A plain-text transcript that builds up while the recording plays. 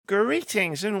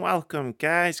Greetings and welcome,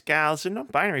 guys, gals, and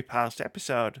non-binary pals to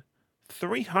episode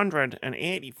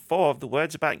 384 of the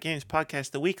Words About Games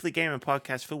podcast, the weekly gaming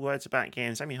podcast for Words About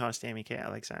Games. I'm your host, Amy K.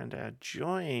 Alexander,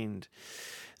 joined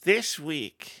this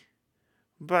week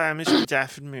by Mr.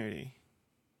 Daffin Moody.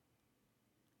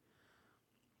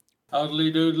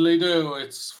 Howdly doodly do,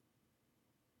 it's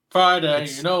Friday,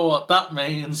 you know what that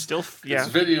means. It's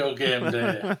video game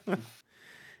day.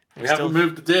 We haven't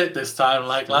moved the date this time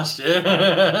like last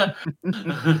year.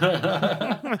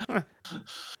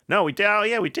 No, we did. Oh,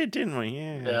 yeah, we did, didn't we?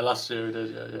 Yeah, last year we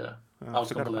did, yeah. Oh, I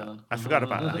was complaining. I forgot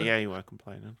about that. Yeah, you were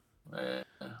complaining. Yeah.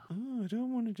 Oh, I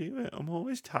don't want to do it. I'm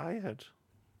always tired.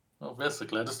 Well,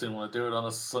 basically, I just didn't want to do it on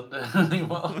a Sunday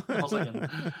anymore.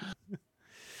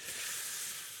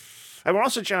 And we're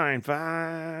also joined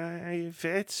by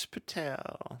Vits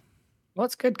Patel.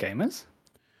 What's good, gamers?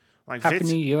 Like Happy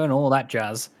New Year and all that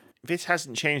jazz. Vits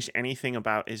hasn't changed anything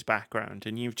about his background,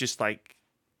 and you've just like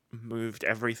moved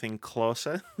everything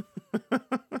closer.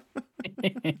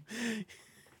 It's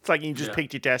like you just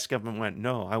picked your desk up and went,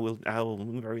 "No, I will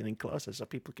move everything closer so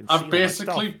people can see." I've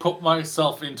basically put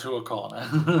myself into a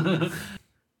corner.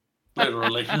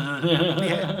 Literally.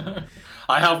 Yeah.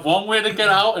 I have one way to get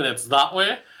out, and it's that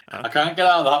way. I can't get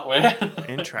out that way.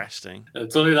 Interesting.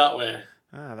 It's only that way.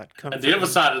 That comes. And the other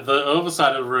side of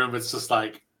the room, it's just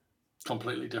like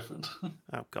completely different.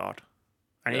 Oh God,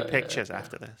 I need pictures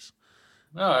after this.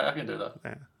 No, I can do that.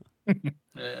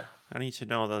 Yeah. I need to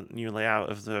know the new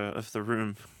layout of the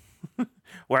room.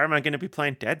 Where am I going to be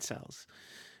playing Dead Cells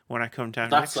when I come down?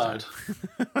 That side.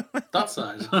 That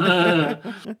side.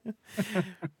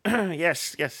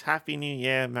 Yes. Happy New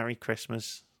Year, Merry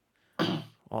Christmas,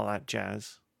 all that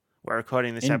jazz. We're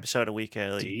recording this episode a week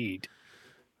early. Indeed.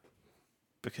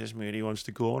 Because Moody wants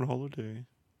to go on holiday.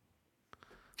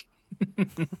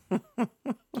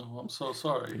 Oh, I'm so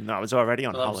sorry. No, I was already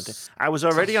on holiday. I was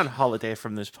already on holiday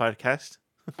from this podcast.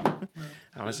 I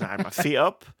had my feet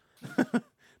up,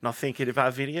 not thinking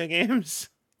about video games.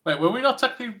 Wait, were we not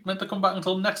technically meant to come back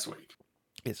until next week?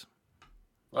 Yes.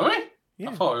 Were we?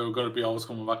 Yeah. I thought we were going to be always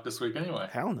coming back this week anyway.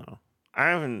 Hell no. I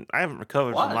haven't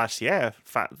recovered from last year.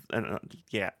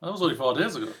 Yeah. That was only 4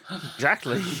 days ago.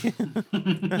 Exactly.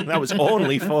 That was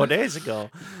only 4 days ago.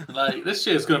 Like, this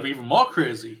year's going to be even more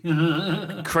crazy.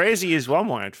 Crazy is one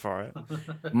word for it.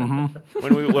 Mm-hmm.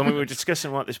 When we were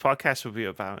discussing what this podcast would be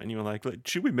about, and you were like,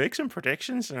 should we make some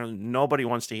predictions? And nobody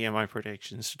wants to hear my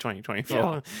predictions for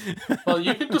 2024. Yeah. Well,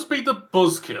 you can just be the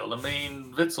buzzkill. I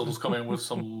mean, Vitz will just come in with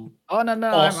some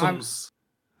no. awesome...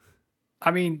 I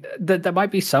mean, there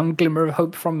might be some glimmer of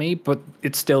hope from me, but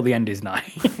it's still the end is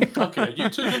nigh. Okay, you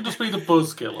two can just be the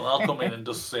buzzkill, and I'll come in and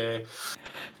just say,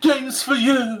 "Games for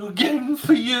you, game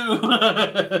for you."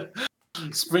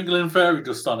 Sprinkling fairy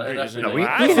dust on it. I think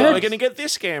we're going to get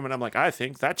this game, and I'm like, I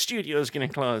think that studio is going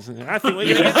to close, and I think we're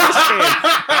going to get this game.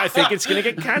 I think it's going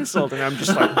to get cancelled, and I'm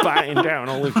just like batting down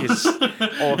all of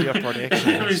your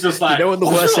predictions. He's just like, you know what the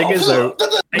worst thing is though?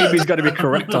 Amy's got to be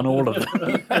correct on all of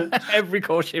them. Every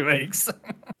call she makes.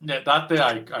 Yeah, that day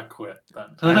I quit.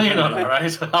 Then you know that,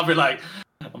 right? I'll be like,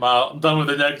 I'm out. I'm done with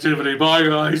the negativity. Bye,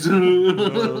 guys.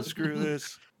 Oh, screw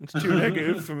this. It's too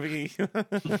negative for me.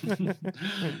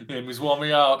 Amy's worn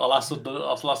me out. I lasted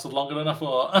longer than I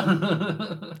thought.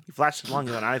 You've lasted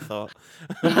longer than I thought.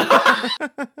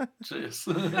 Jeez.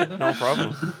 No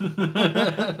problem.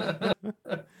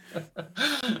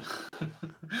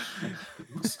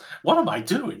 What am I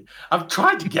doing? I've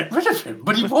tried to get rid of him,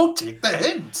 but he won't take the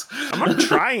hint. I'm not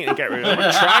trying to get rid of him. I'm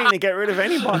not trying to get rid of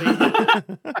anybody.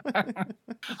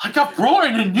 Like I brought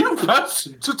in a new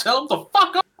person to tell him to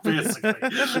fuck up, basically.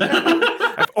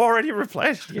 I've already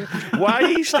replaced you. Why are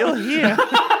you still here?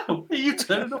 Why are you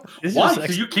turning up? Why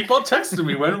do you keep on texting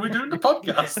me when are we doing the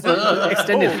podcast?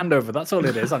 Extended handover, that's all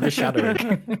it is. I'm just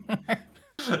shadowing.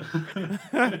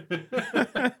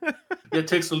 It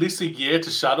takes at least a year to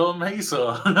shadow me,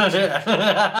 so...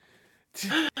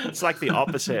 It's like the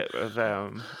opposite of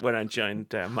when I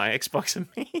joined my Xbox and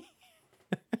me.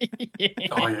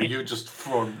 Oh yeah, you just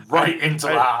thrown right into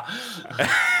that.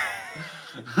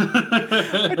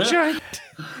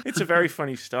 It's a very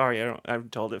funny story.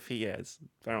 I've told it for years.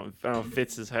 I don't know if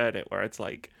Fitz has heard it, where it's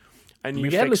like I knew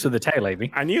Fixer of the tail,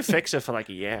 Amy. I knew Fixer for like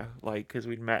a year, like because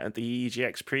we'd met at the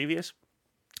EGX previous.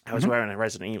 I was wearing a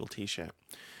Resident Evil t-shirt,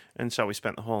 and so we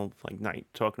spent the whole like night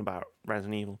talking about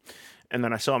Resident Evil, and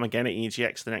then I saw him again at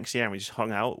EGX the next year, and we just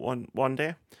hung out one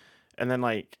day, and then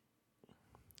like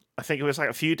I think it was like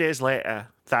a few days later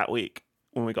that week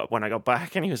when I got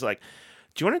back, and he was like,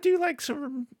 do you want to do like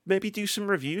do some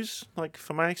reviews like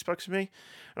for my Xbox and me?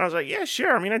 And I was like, yeah,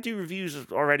 sure. I mean, I do reviews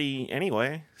already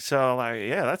anyway. So like,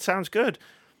 yeah, that sounds good.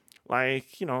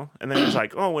 Like, you know, and then it was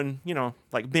like, oh, and, you know,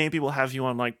 like, maybe we'll have you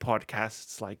on, like,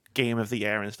 podcasts, like, Game of the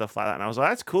Year and stuff like that. And I was like,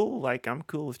 that's cool. Like, I'm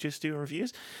cool with just doing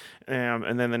reviews.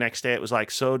 And then the next day it was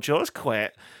like, so Joe's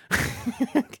quit.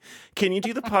 Can you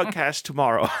do the podcast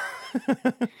tomorrow?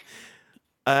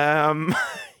 Yeah,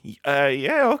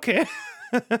 okay.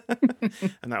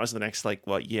 And that was the next, like,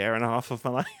 what, year and a half of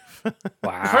my life?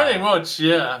 Wow. Pretty much,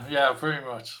 yeah. Yeah, pretty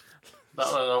much.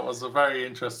 That was a very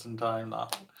interesting time,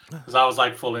 that. Because I was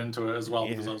like full into it as well,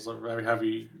 because I was like, very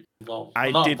heavy involved.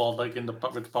 Involved like with the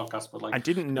podcast, but like I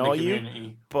didn't know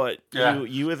you, but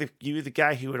you were the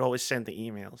guy who would always send the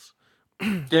emails.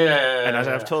 Yeah. And as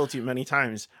I've told you many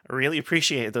times, I really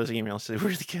appreciated those emails. They were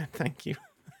really good. Thank you.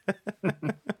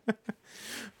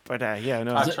 But yeah,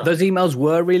 no. Those emails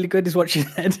were really good, is what she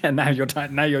said, and now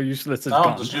you're useless as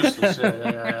I'm just useless.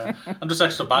 Yeah. I'm just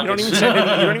extra baggage. You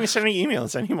don't even send me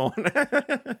emails anymore.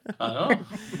 I know.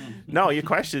 No, your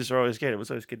questions are always good. It was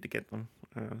always good to get them,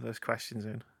 those questions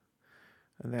in.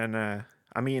 And then,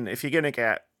 I mean, if you're gonna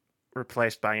get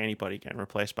replaced by anybody, getting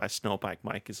replaced by Snowbike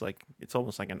Mike is like, it's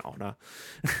almost like an honor.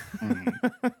 And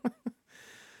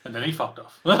then he fucked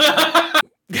off.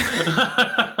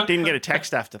 Didn't get a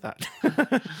text after that.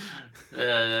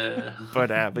 Yeah.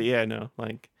 But yeah, no,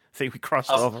 like, I think we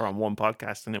crossed over on one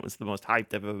podcast, and it was the most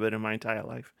hyped I've ever been in my entire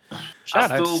life.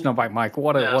 Shout out to Snowbike Mike.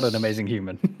 What an amazing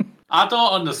human. I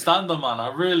don't understand the man.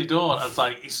 I really don't. It's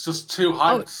like, he's just too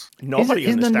hyped. Nobody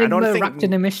understands. I don't think wrapped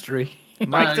in a mystery.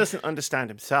 Mike doesn't understand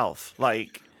himself.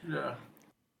 Like,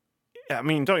 I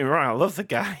mean, don't get me wrong, I love the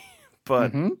guy,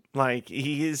 but like,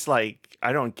 he is like,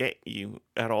 I don't get you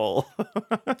at all.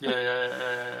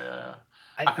 Yeah.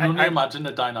 I can only imagine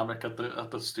the dynamic at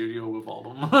the studio with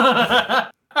all of them.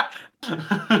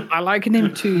 I liken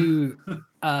him to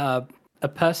a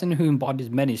person who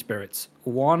embodies many spirits.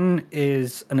 One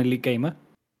is an elite gamer.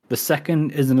 The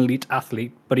second is an elite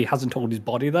athlete, but he hasn't told his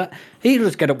body that. He'll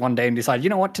just get up one day and decide, you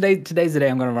know what, today's the day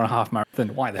I'm going to run a half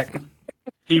marathon. Why the heck?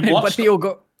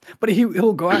 But he'll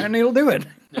go out and he'll do it.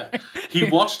 Yeah. He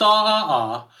watched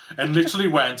RRR and literally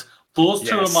went, those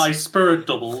two are my spirit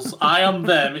doubles. I am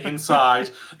them inside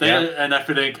and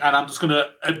everything, and I'm just going to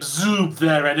absorb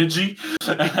their energy,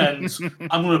 and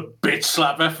I'm going to bitch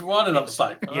slap everyone, and I'm just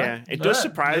like... it does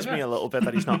surprise me a little bit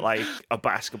that he's not like a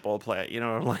basketball player, you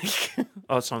know, like,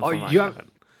 or something like that.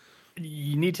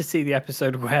 You need to see the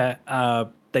episode where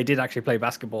they did actually play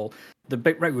basketball. The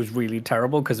bitrate was really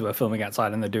terrible because we were filming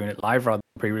outside and they're doing it live rather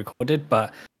than pre-recorded,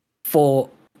 but for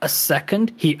a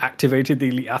second, he activated the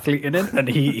elite athlete in it, and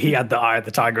he had the eye of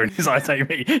the tiger in his eyes.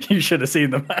 You should have seen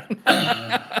the man.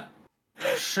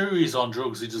 Sure, he's on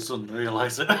drugs. He just doesn't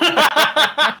realize it.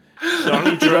 The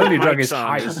only drug is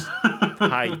hype.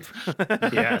 Hype.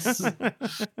 Yes.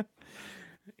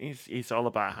 He's all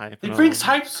about hype. He brings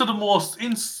hype to the most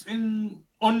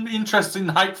uninteresting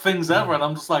hype things ever, and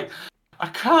I'm just like, I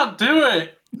can't do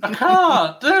it. I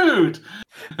can't, dude.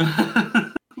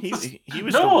 He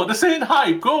was this ain't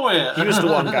hype. Go away. He was the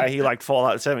one guy who liked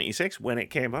Fallout 76 when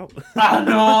it came out. I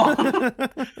know.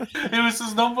 It was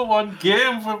his number one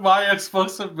game for my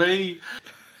Xbox and me.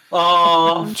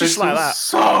 Oh, just like that.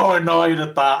 So annoyed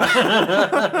at that.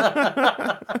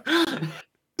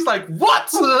 He's like, what?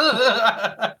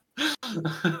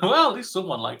 Well, at least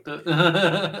someone liked it.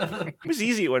 It was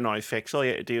easy to annoy Fix. All you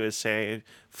had to do is say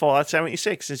Fallout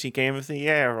 76 is your game of the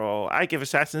year, or I give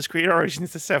Assassin's Creed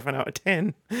Origins a 7 out of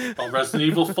 10. Or Resident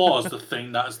Evil 4 is the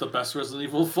thing that is the best Resident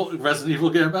Evil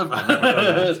game ever.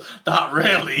 That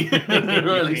really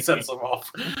sets them off.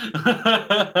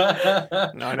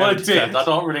 No, it did. I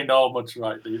don't really know much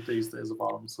these days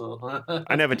about him, so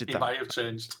I never did that. He might have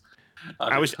changed.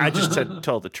 I just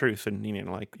told the truth, and you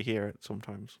know, like, hear it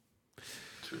sometimes.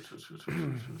 True.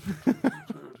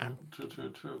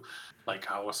 Like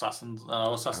how Assassin's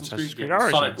Creed games.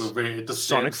 Origins. Sonic was rated the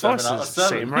Sonic same Forces, 7 out of 7.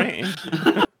 same rating.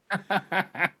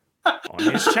 On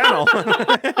his channel.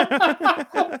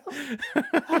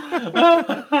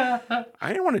 I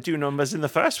didn't want to do numbers in the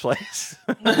first place.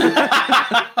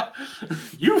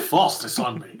 You forced this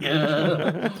on me.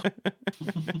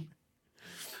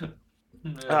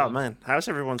 Oh man, how's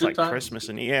everyone's good times. Christmas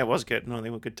and it was good. No, they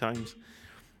were good times.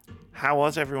 How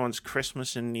was everyone's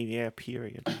Christmas and New Year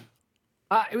period?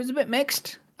 It was a bit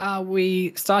mixed.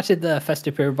 We started the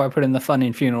festive period by putting the fun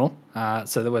in funeral,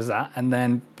 so there was that, and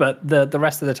then but the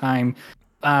rest of the time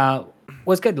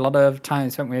was good. A lot of time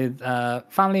spent with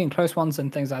family and close ones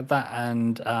and things like that,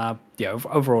 and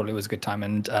overall it was a good time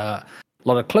and a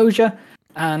lot of closure,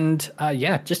 and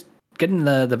just getting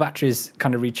the batteries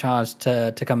kind of recharged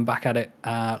to come back at it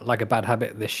like a bad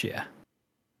habit this year.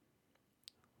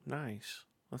 Nice.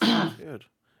 That sounds good.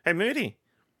 Hey, Moody.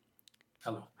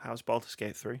 Hello. How's Baldur's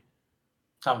Gate 3?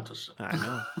 Haven't touched it. I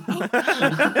know.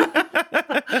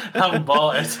 Haven't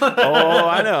bought it. Oh,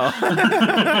 I know.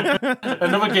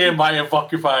 Another game might have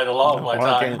occupied a lot of my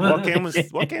time. What game was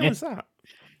that?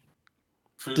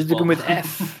 Foosball. Did it come with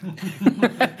F?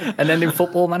 And then in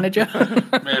Football Manager?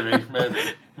 Maybe.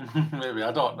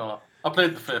 I don't know. I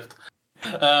played the 5th.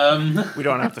 We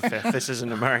don't have the 5th. This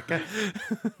isn't America.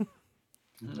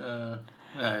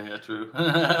 Yeah, true.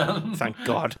 Thank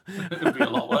God. It would be a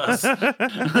lot worse.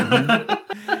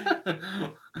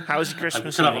 How's your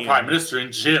Christmas? We could have a prime minister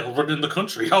in jail running the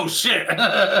country. Oh shit!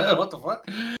 What the fuck?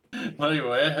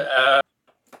 Anyway,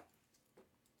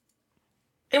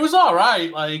 it was all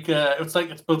right. Like it's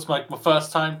like my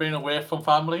first time being away from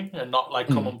family and not like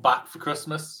coming back for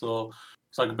Christmas. So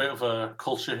it's like a bit of a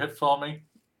culture hit for me.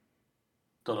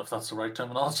 Don't know if that's the right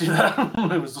terminology there.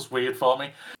 It was just weird for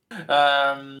me.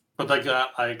 But I'm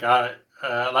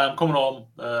coming home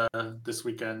this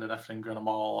weekend and everything, and I'm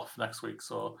all off next week.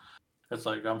 So it's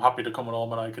like I'm happy to come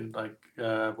home and I can but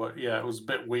yeah, it was a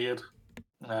bit weird.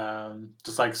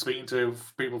 Just like speaking to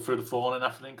people through the phone and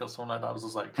everything or something like that. I was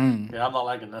just like, yeah, I'm not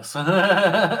liking this and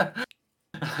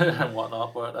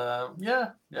whatnot. But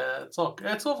yeah, it's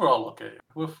okay. It's overall okay.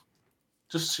 We've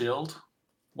just chilled.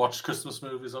 Watched Christmas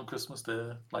movies on Christmas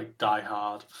Day, like Die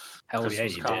Hard, Hell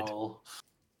Christmas yeah, you Carol.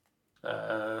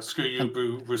 Screw you,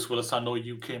 Bruce Willis. I know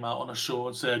you came out on a show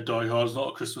and said Die Hard's not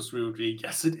a Christmas movie.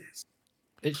 Yes, it is.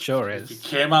 It sure If is. you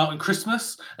came out in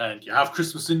Christmas and you have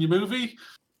Christmas in your movie,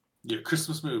 you're a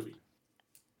Christmas movie.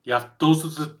 You have those are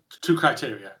the two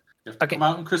criteria. You have to come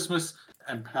out in Christmas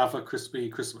and have a crispy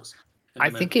Christmas. I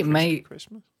think it may.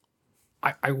 Christmas.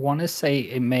 I want to say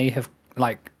it may have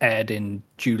like aired in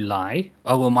July.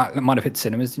 Oh, well, it might have hit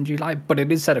cinemas in July, but it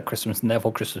is set at Christmas and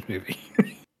therefore Christmas movie.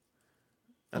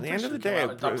 At the end of the day,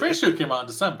 I'm pretty sure it came out in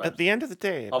December. At the end of the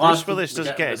day, Bruce Willis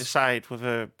doesn't get to decide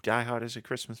whether Die Hard is a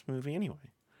Christmas movie anyway.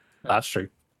 That's true.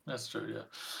 That's true, yeah.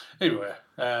 Anyway,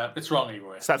 it's wrong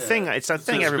anyway. It's that thing. It's that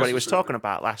thing everybody was talking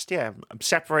about last year. I'm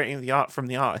separating the art from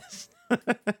the artist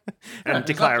and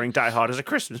declaring Die Hard as a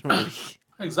Christmas movie.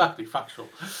 Exactly, factual.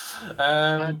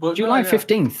 But July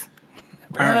 15th.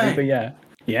 Apparently, but yeah.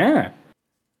 Yeah,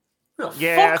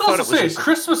 I thought it was a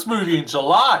Christmas movie in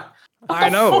July. I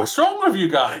know. What's wrong with you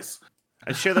guys?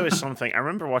 I'm sure there was something. I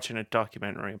remember watching a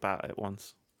documentary about it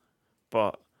once,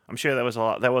 but I'm sure there was a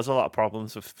lot of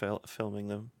problems with filming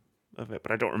them of it,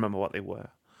 but I don't remember what they were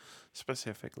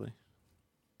specifically.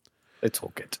 It's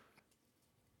all good.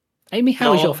 Amy,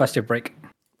 how was your festive break?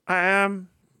 Yeah,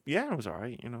 it was all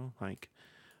right. You know, like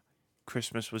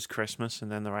Christmas was Christmas,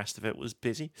 and then the rest of it was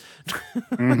busy.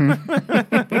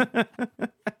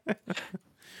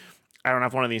 I don't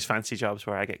have one of these fancy jobs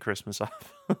where I get Christmas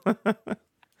off.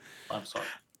 I'm sorry.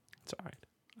 It's all right.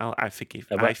 I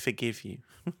forgive you.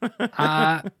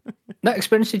 No,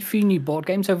 experienced a few new board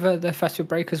games over the festive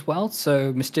break as well.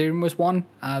 So Mysterium was one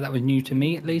that was new to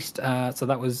me at least. So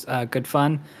that was good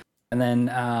fun. And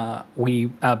then we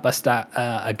bust out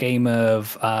a game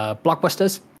of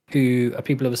Blockbusters, who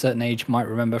people of a certain age might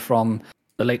remember from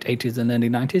the late 80s and early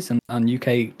 90s and on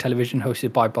UK television,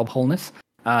 hosted by Bob Holness.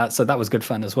 So that was good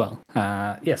fun as well.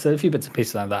 So a few bits and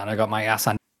pieces like that, and I got my ass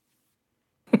handed.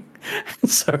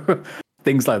 So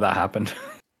things like that happened.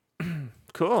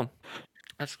 Cool.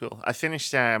 That's cool. I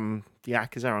finished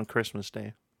Yakuza on Christmas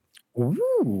Day.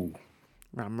 Ooh.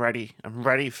 I'm ready. I'm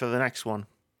ready for the next one.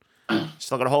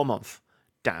 Still got a whole month.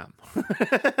 Damn.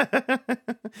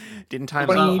 Didn't time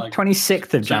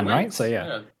 26th of Jan, right? So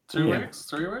yeah. 2 weeks,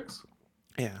 3 weeks.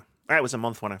 Yeah, it was a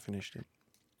month when I finished it.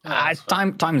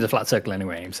 Time's a flat circle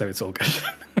anyway, so it's all good.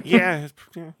 yeah,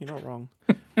 you're not wrong.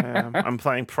 I'm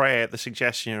playing Prey at the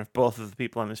suggestion of both of the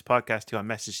people on this podcast who I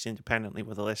messaged independently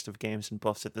with a list of games, and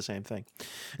both said the same thing.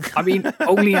 I mean,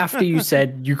 only after you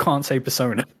said you can't say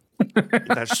Persona.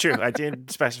 That's true. I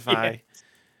did specify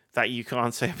that you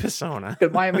can't say Persona.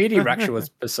 My immediate reaction was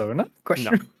Persona?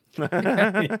 Question. No.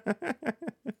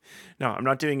 No, I'm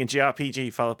not doing a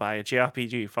JRPG followed by a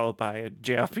JRPG followed by a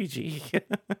JRPG.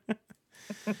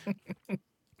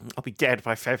 I'll be dead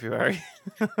by February.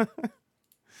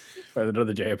 When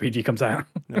another JRPG comes out.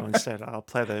 No, instead I'll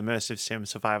play the immersive sim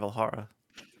survival horror,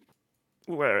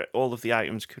 where all of the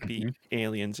items could be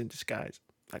aliens in disguise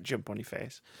that jump on your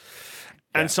face.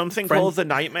 And something called the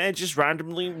Nightmare just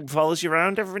randomly follows you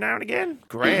around every now and again.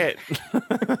 Great.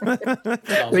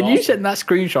 When you sent that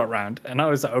screenshot round, and I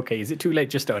was like, okay, is it too late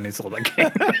just to uninstall that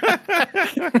game?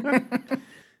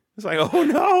 It's like, oh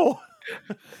no.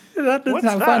 That doesn't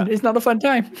sound fun. It's not a fun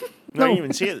time. No, you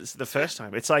even see it the first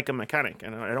time. It's like a mechanic,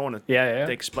 and I don't want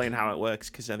to explain how it works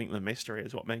because I think the mystery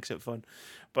is what makes it fun.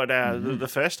 But the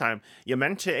first time, you're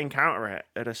meant to encounter it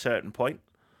at a certain point,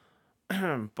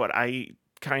 but I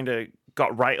kind of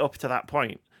got right up to that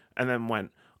point and then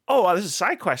went, oh, well, there's a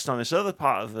side quest on this other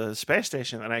part of the space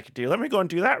station that I could do. Let me go and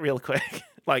do that real quick.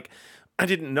 Like, I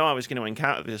didn't know I was going to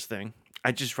encounter this thing.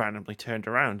 I just randomly turned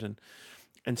around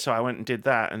and so I went and did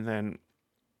that, and then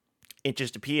it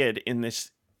just appeared in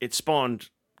this. It spawned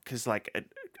because like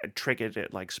it triggered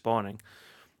it like spawning,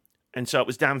 and so it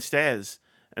was downstairs.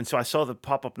 And so I saw the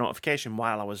pop-up notification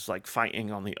while I was like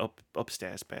fighting on the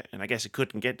upstairs bit, and I guess it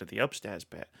couldn't get to the upstairs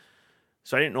bit.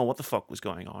 So I didn't know what the fuck was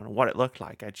going on or what it looked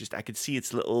like. I could see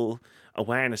its little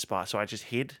awareness bar, so I just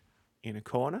hid in a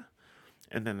corner,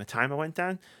 and then the timer went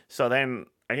down. So then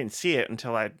I didn't see it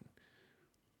until I'd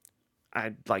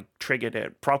like triggered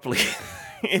it properly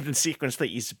in the sequence that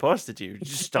you're supposed to do. You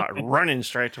just started running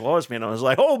straight towards me, and I was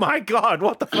like, "Oh my god,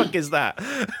 what the fuck is that?"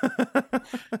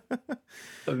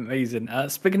 Amazing.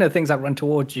 Speaking of things that run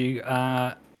towards you,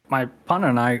 my partner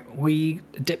and I, we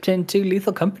dipped into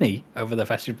Lethal Company over the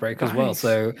festive break as well.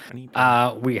 So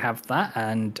we have that,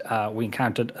 and we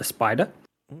encountered a spider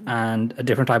and a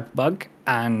different type of bug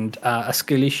and a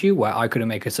skill issue where I couldn't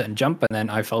make a certain jump, and then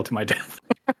I fell to my death.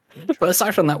 But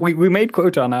aside from that, we made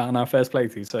quota on our first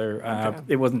playthrough, so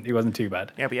it wasn't too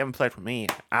bad. Yeah, but you haven't played with me.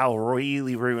 I'll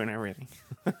really ruin everything.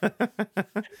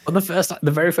 Well, the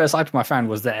very first item I found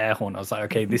was the air horn. I was like,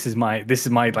 okay, this is my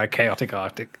like chaotic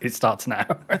Arctic. It starts now.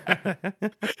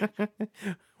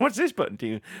 What's this button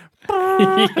do?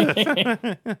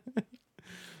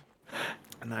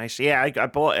 Nice. Yeah, I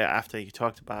bought it after you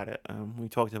talked about it. We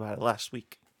talked about it last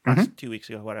week, 2 weeks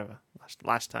ago, whatever.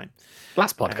 Last time.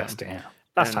 Last podcast, yeah.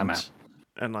 Last time out.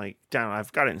 And like, damn,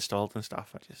 I've got it installed and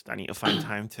stuff. I need to find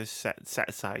time to set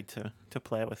aside to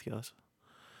play with yours.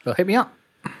 Well, hit me up.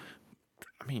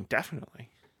 I mean, definitely.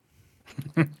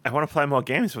 I want to play more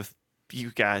games with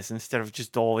you guys instead of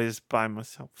just always by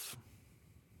myself.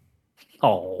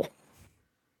 Oh.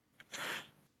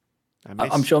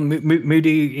 I'm sure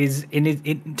Moody is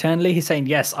internally. He's saying,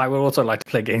 yes, I would also like to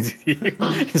play games with you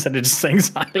instead of just staying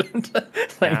silent.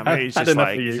 Yeah, maybe he's just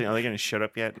like, are they going to shut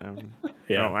up yet?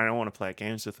 Yeah. I don't want to play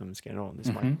games with them. It's getting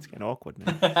awkward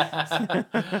now. I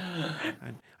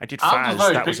did Faz. I'm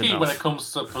just very picky when it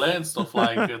comes to playing stuff.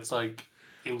 Like, it's like,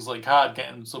 it was like hard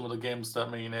getting some of the games that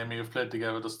me and Amy have played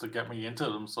together just to get me into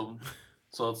them. So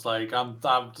it's like, I'm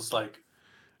just like,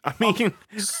 I mean,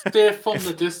 stay from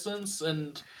the distance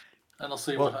and I'll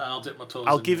see what I'll dip my toes.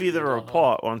 I'll give you the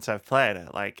report once I've played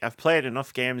it. Like, I've played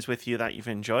enough games with you that you've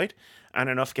enjoyed, and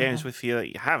enough games with you that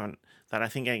you haven't, that I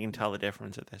think I can tell the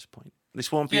difference at this point.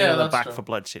 This won't be another Back for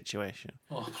Blood situation.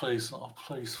 Oh, please not.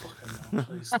 Please fucking no.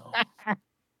 Please not.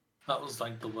 That was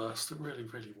like the worst. It really,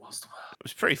 really was the worst. It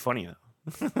was pretty funny, though.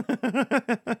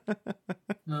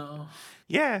 No.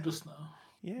 Yeah. Just no.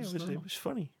 Yeah, it was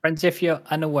funny. Friends, if you're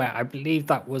unaware, I believe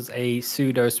that was a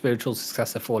pseudo spiritual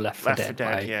successor for Left 4 Dead.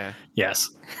 Yeah. Yes.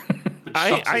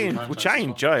 Which I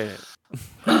enjoyed it.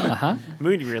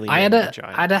 Moody really I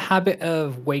had a habit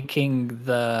of waking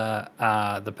the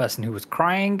person who was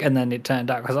crying, and then it turned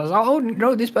out because I was like, oh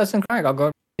no, this person's crying. I'll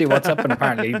go see what's up, and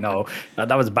apparently no,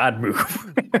 that was a bad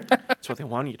move. That's what they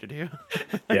want you to do.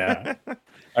 Yeah,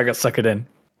 I got suckered in.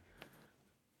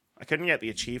 I couldn't get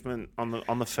the achievement on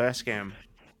the first game.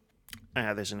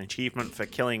 There's an achievement for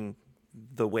killing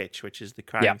the witch, which is the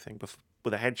crying thing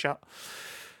with a headshot.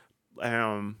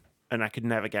 And I could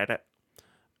never get it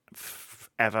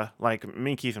ever. Like,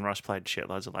 me, Keith, and Ross played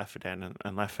shitloads of Left 4 Dead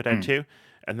and Left 4 Dead 2,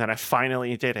 and then I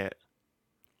finally did it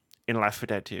in Left 4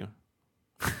 Dead 2,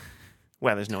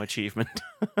 where there's no achievement.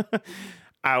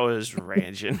 I was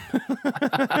raging.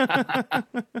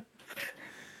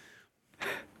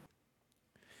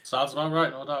 Sounds about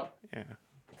right, no doubt. Yeah.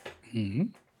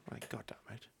 Like, God damn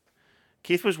it.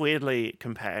 Keith was weirdly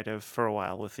competitive for a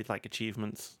while with like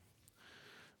achievements,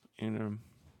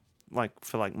 like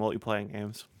for like multiplayer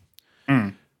games.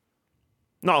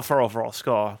 Not for overall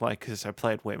score, like, because I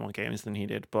played way more games than he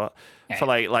did, but for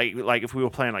like if we were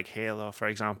playing like Halo, for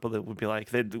example, it would be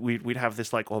like we'd have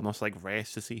this like almost like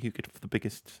race to see who could have the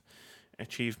biggest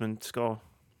achievement score.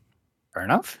 Fair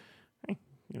enough. Hey,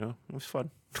 it was fun.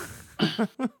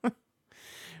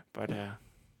 But yeah,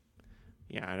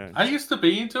 I used to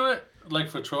be into it, like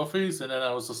for trophies, and then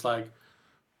I was just like,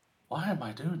 why am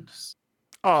I doing this?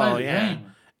 Oh yeah.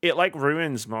 It like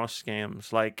ruins most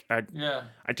games. Like I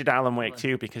did Alan Wake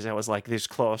 2 because I was like this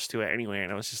close to it anyway,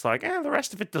 and I was just like, the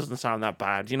rest of it doesn't sound that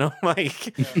bad,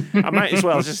 like I might as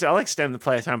well I'll extend the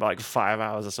playtime by like 5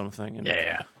 hours or something.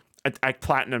 And I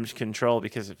platinumed Control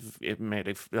because it made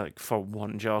it like for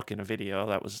one joke in a video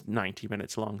that was 90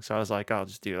 minutes long. So I was like, I'll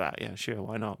just do that. Yeah, sure,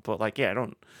 why not? But like, I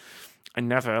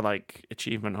never like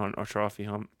achievement hunt or trophy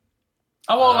hunt.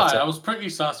 I won't lie, I was pretty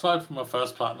satisfied from my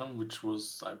first platinum, which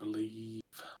was, I believe,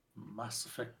 Mass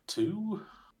Effect 2.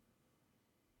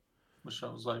 Which I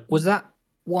was like... Was that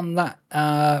one that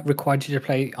required you to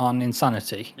play on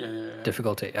Insanity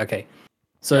difficulty? Okay.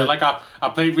 So yeah, like I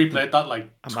replayed that like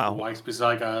twice because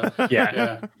like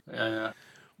yeah.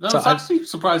 No, it's actually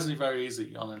surprisingly very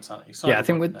easy on Insanity. Sorry, I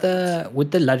think with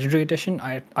the Legendary Edition,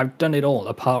 I've done it all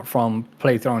apart from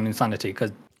playthrough on Insanity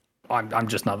because I'm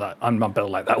just not that, I'm not built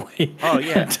like that way. Oh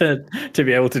yeah, to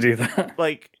be able to do that.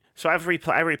 Like, so I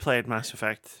replayed Mass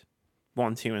Effect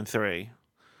 1, 2, and 3.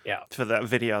 Yeah. For that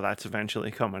video that's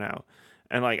eventually coming out,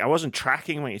 and like I wasn't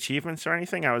tracking my achievements or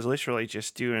anything. I was literally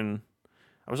just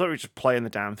playing the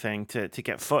damn thing to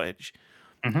get footage.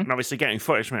 And obviously getting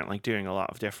footage meant like doing a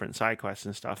lot of different side quests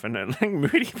and stuff. And then like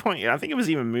Moody pointed, I think it was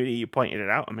even Moody, you pointed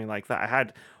it out. I mean, like that I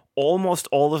had almost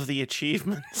all of the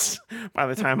achievements by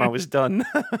the time I was done.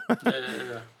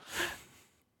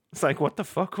 It's like, what the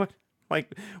fuck? What?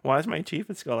 Like, why is my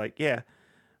achievements go like, yeah,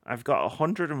 I've got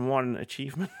 101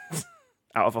 achievements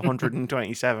out of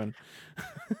 127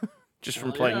 just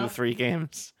from playing the 3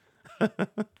 games. And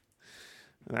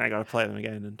then I got to play them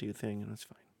again and do the thing, and it's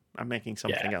fine. I'm making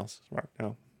something else right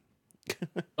now.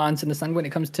 I understand when it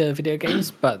comes to video games,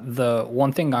 but the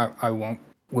one thing I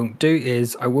won't do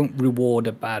is I won't reward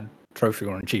a bad trophy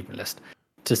or an achievement list.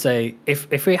 To say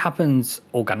if it happens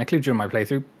organically during my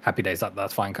playthrough, happy days,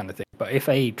 that's fine kind of thing. But if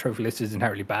a trophy list is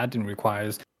inherently bad and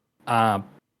requires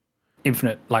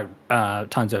infinite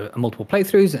times of multiple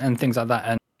playthroughs and things like that,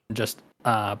 and just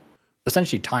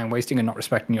essentially time wasting and not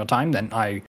respecting your time, then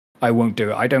I won't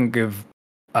do it. I don't give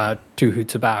two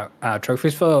hoots about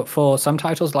trophies for some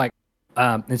titles, like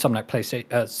in some like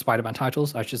PlayStation Spider-Man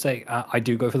titles, I should say. I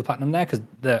do go for the platinum there because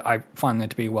I find them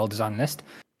to be a well-designed list,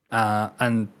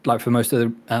 and like for most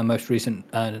of the most recent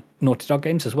Naughty Dog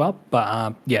games as well.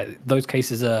 But yeah, those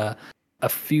cases are a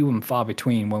few and far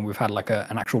between when we've had like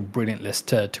an actual brilliant list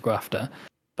to go after.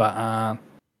 But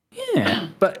yeah,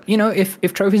 but you know, if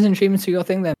trophies and achievements are your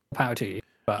thing, then power to you.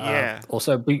 But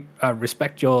also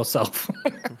respect yourself.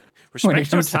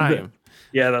 Respect your time.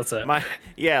 Yeah, that's it. My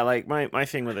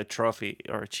thing with a trophy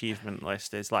or achievement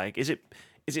list is like, is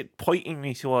it pointing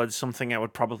me towards something I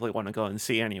would probably want to go and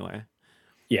see anyway?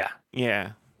 Yeah.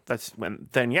 Yeah.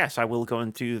 Then yes, I will go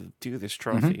and do this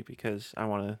trophy because I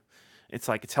want to. It's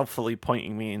like it's helpfully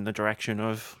pointing me in the direction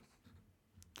of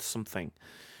something.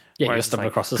 Yeah, you're stumbling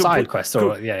across a side quest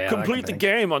or complete the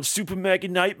game on Super Mega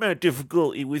Nightmare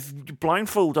difficulty with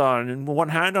blindfold on and one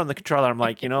hand on the controller. I'm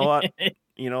like, you know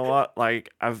what?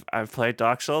 Like I've played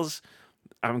Dark Souls.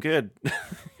 I'm good.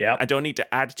 Yeah. I don't need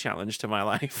to add challenge to my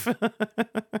life.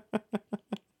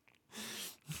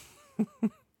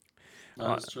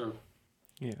 That's true.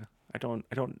 Yeah. I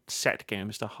don't set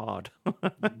games to hard.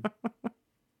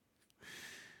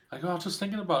 I was just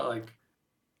thinking about like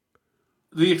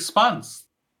The Expanse.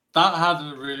 That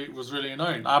was really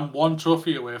annoying. I'm one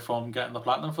trophy away from getting the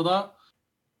platinum for that,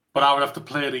 but I would have to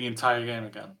play the entire game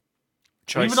again.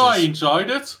 Even though I enjoyed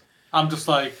it, I'm just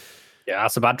like, yeah,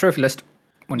 that's a bad trophy list.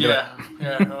 That's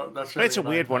really it's a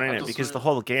weird one, isn't it? Because the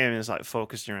whole game is like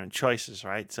focused around choices,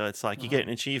 right? So it's like you get an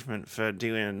achievement for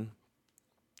doing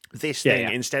this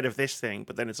thing instead of this thing,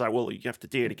 but then it's like, well, you have to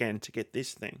do it again to get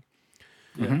this thing.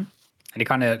 Yeah, and it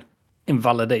kind of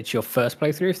invalidates your first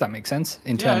playthrough, if that makes sense,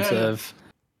 in terms of.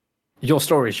 Your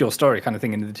story is your story kind of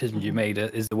thing, and the decisions you made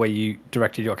is the way you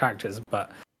directed your characters.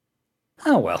 But,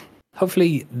 oh well.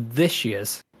 Hopefully this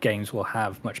year's games will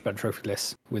have much better trophy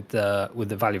lists with the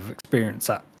value of experience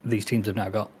that these teams have now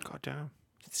got. God damn.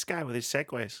 This guy with his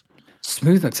segues.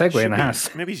 Smooth McSegway in the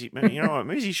house. Maybe you know what?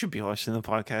 Maybe he should be hosting the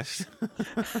podcast.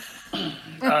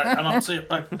 Alright, and I'll see it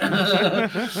back.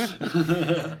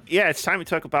 Yeah, it's time to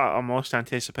talk about our most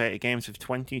anticipated games of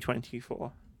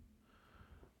 2024.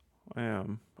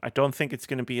 I don't think it's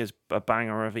going to be as a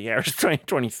banger of a year as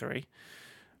 2023.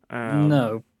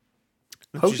 No.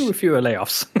 Hopefully with fewer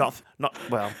layoffs. Not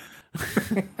well.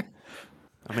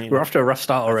 I mean, we're off to a rough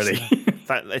start already.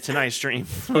 It's a nice dream.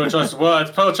 Poor choice of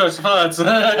words. Poor choice of words.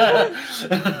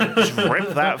 Just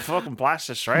rip that fucking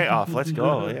blaster straight off. Let's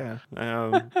go.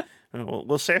 Yeah.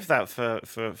 We'll save that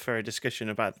for a discussion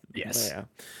about. Yes. Yeah.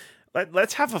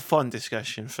 Let's have a fun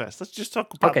discussion first. Let's just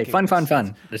talk about games.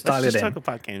 Fun. Let's dial it in. Talk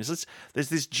about games. There's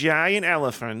this giant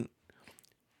elephant.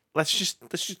 Let's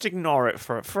just ignore it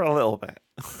for a little bit.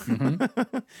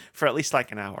 For at least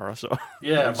like an hour or so.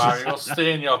 Yeah, Mario,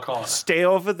 stay in your corner. Stay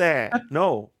over there.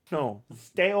 No.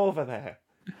 Stay over there.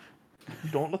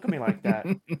 Don't look at me like that.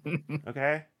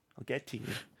 Okay? I'll get to you.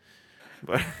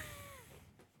 But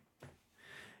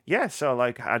yeah, so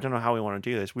like I don't know how we want to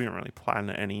do this. We don't really plan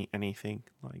anything.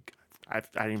 Like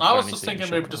I was just thinking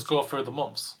maybe just go through the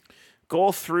months.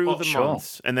 Go through the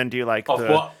months and then do like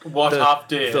what have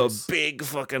dates. The big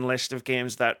fucking list of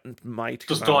games that might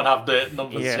just don't have date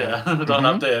numbers. Yeah. Don't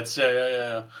have dates.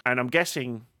 Yeah. And I'm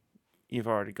guessing you've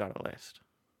already got a list.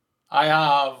 I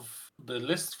have the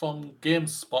list from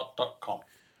GameSpot.com.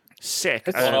 Sick.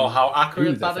 I don't know how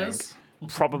accurate that is.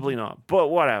 Probably not, but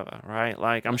whatever, right?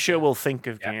 Like, I'm sure we'll think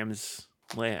of games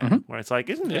later where it's like,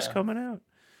 isn't this coming out?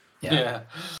 Yeah.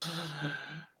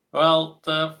 Well,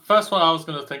 the first one I was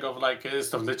going to think of, like, is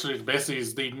basically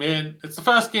the main. It's the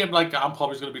first game, like, I'm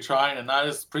probably going to be trying, and that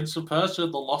is Prince of Persia: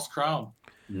 The Lost Crown.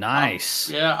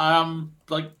 Nice.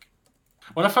 Like,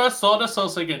 when I first saw this, I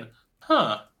was thinking,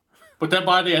 huh. But then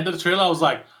by the end of the trailer, I was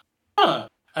like, huh.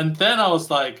 And then I was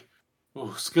like,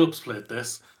 oh, Skilps played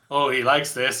this. Oh, he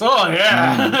likes this. Oh,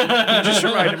 yeah. It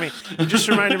just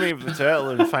reminded me of the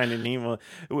turtle in Finding Nemo.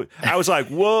 I was like,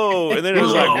 whoa. And then it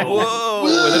was like, whoa.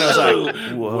 And then I was like,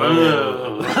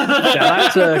 whoa.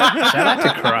 Shout out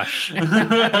to Crush.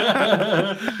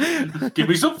 Give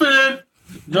me something.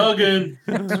 Noggin.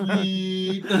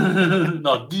 Sweet.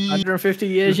 Not deep. 150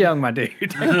 years young, my dude.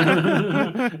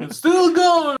 It's still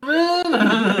going,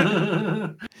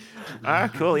 man.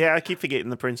 Cool. Yeah, I keep forgetting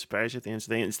the Prince of Persia at the end of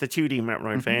the day. It's the 2D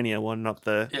Metroidvania one, not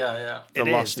the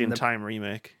Lost in Time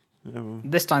remake.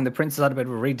 This time, the Prince has had a bit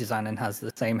of a redesign and has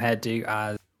the same hairdo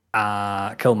as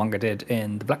Killmonger did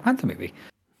in the Black Panther movie,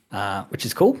 which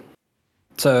is cool.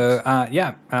 So,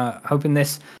 hoping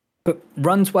this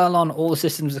runs well on all the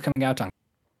systems that are coming out on.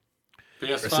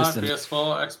 PS5,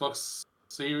 PS4, Xbox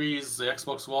Series, the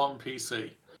Xbox One, PC.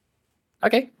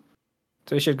 Okay.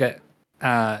 So we should get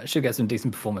some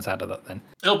decent performance out of that then.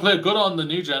 It'll play good on the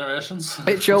new generations.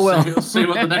 It sure will. See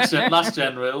what the last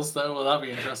gen rails though. Will that be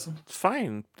interesting? It's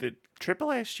fine. The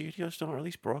AAA studios don't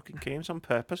release broken games on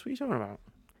purpose. What are you talking about?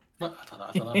 Well, I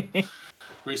don't know.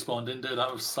 Respawn didn't do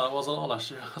that with Star Wars at all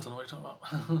last year. I don't know what you're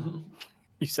talking about.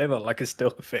 You say that like it's still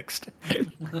fixed. I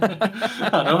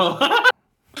know.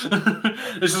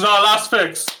 This is our last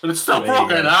fix, and it's still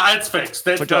broken. It's fixed.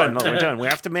 We're done. We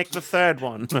have to make the third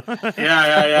one.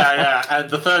 Yeah. And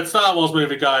the third Star Wars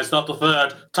movie, guys, not the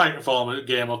third Titanfall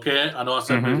game. Okay, I know I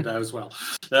said movie there as well.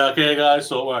 Okay, guys,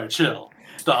 don't worry, chill.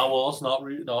 Star Wars, not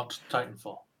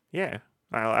Titanfall. Yeah,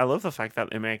 I love the fact that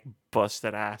they make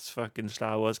busted ass fucking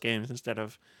Star Wars games instead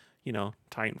of,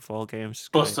 Titanfall games.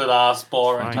 Busted ass,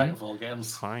 boring Titanfall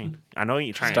games. Fine. I know what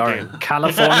you're trying to do.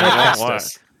 California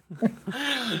Festus.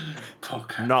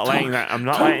 I'm not letting that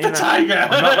energy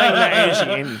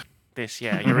in this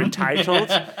year. You're entitled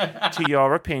to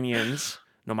your opinions,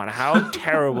 no matter how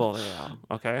terrible they are.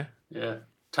 Okay? Yeah,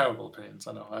 terrible opinions.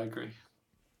 I know. I agree.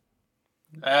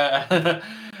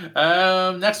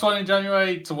 Next one in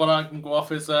January, to what I can go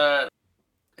off is the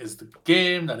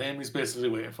game that Amy's basically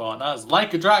waiting for, and that's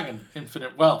Like a Dragon: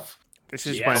 Infinite Wealth. This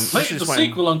is the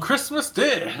sequel on Christmas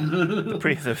Day.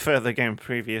 the further game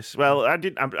previous. Well, I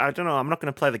don't know. I'm not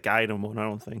going to play the guide on one. I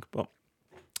don't think. But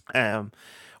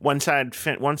one side,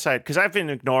 because I've been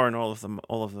ignoring all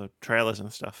of the trailers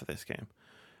and stuff for this game.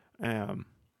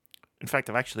 In fact,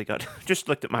 I've actually got just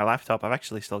looked at my laptop. I've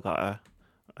actually still got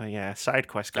a side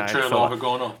quest guide.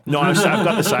 Going on. No, I've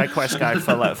got the side quest guide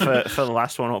for the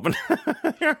last one open.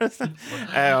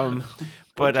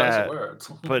 But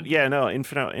yeah, no,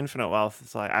 Infinite Wealth.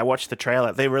 It's like I watched the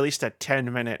trailer. They released a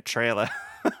 10-minute trailer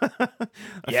a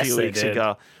few weeks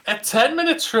ago. A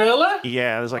 10-minute trailer?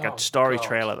 Yeah, there's like a story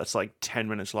trailer that's like 10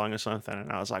 minutes long or something, and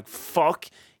I was like, "Fuck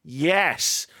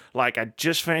yes!" Like I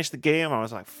just finished the game. I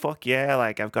was like, "Fuck yeah!"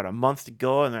 Like I've got a month to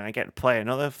go, and then I get to play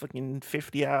another fucking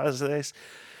 50 hours of this.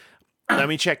 Let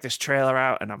me check this trailer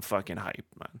out, and I'm fucking hyped,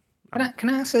 man. Can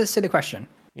I ask a silly question?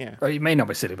 Yeah. Well, it may not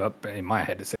be silly, but in my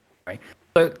head it's silly. Right?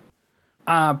 So,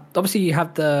 obviously you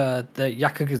have the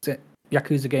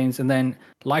Yakuza games, and then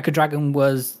Like a Dragon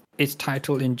was its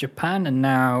title in Japan, and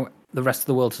now the rest of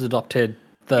the world has adopted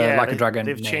the Like a Dragon.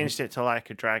 They've changed it to Like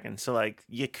a Dragon. So like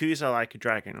Yakuza Like a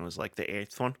Dragon was like the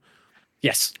 8th one.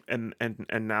 Yes. And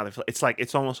now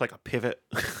it's almost like a pivot.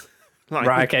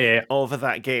 Over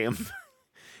that game.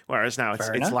 Whereas now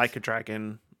it's Like a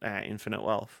Dragon, Infinite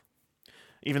Wealth.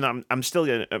 Even though I'm still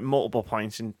at multiple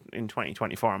points in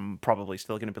 2024, I'm probably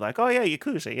still going to be like, oh yeah,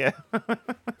 Yakuza, yeah.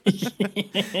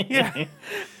 Yeah.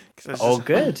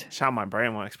 Good. It's how my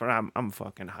brain works, but I'm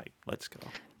fucking hyped. Let's go.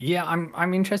 Yeah,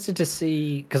 I'm interested to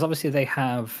see, because obviously they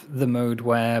have the mode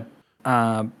where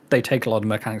they take a lot of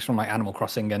mechanics from like Animal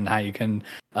Crossing and how you can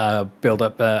build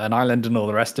up an island and all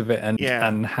the rest of it, and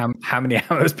how many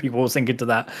hours people will sink into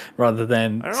that rather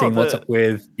than seeing what's up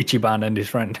with Ichiban and his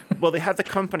friend. Well, they had the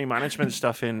company management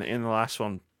stuff in the last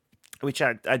one, which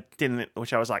I didn't.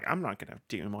 Which I was like, I'm not gonna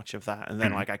do much of that. And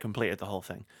then like I completed the whole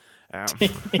thing.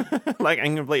 Like I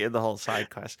completed the whole side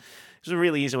quest. It was a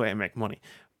really easy way to make money.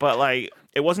 But like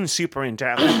it wasn't super in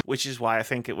depth, which is why I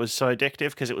think it was so addictive,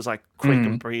 because it was like quick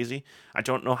and breezy. I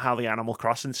don't know how the Animal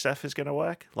Crossing stuff is gonna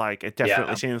work. Like it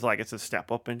definitely seems like it's a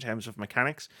step up in terms of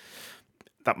mechanics.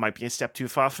 That might be a step too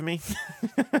far for me.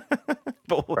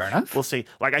 But we'll see.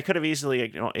 Like I could have easily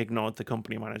ignored the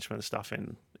company management stuff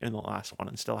in the last one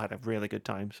and still had a really good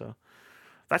time. So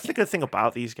that's the good thing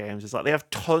about these games, is like they have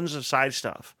tons of side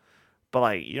stuff, but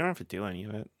like you don't have to do any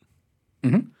of it.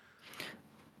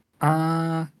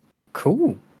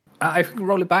 Cool. If we can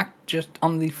roll it back, just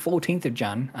on the 14th of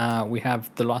Jan, we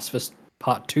have The Last of Us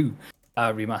Part 2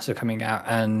 remaster coming out,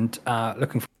 and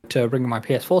looking forward to bringing my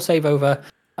PS4 save over,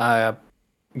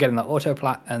 getting that auto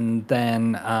plat, and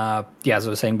then as I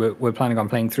was saying, we're planning on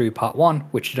playing through Part 1,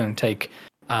 which should only take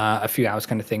a few hours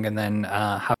kind of thing, and then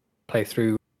have play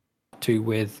through 2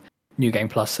 with New Game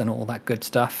Plus and all that good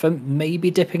stuff, and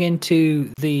maybe dipping into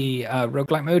the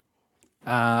roguelike mode.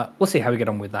 We'll see how we get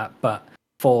on with that, but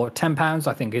for £10,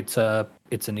 I think it's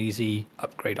an easy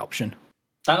upgrade option.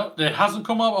 It hasn't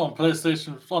come up on the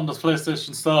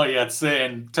PlayStation Store yet,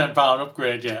 saying £10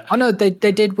 upgrade yet. Oh no, they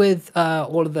did with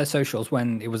all of their socials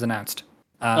when it was announced.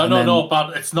 No,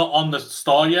 but it's not on the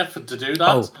store yet to do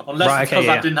that. Unless it's because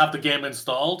I didn't have the game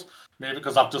installed. Maybe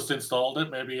because I've just installed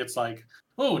it. Maybe it's like,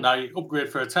 oh, now you upgrade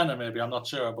for a tenner. Maybe I'm not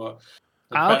sure, but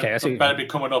it better be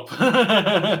coming up.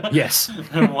 Yes,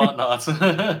 and whatnot.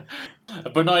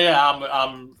 But no, yeah,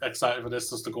 I'm excited for this.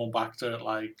 Just to go back to it,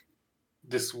 like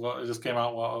this came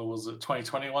out. What was it?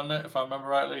 2021, if I remember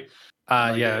rightly.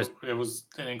 It was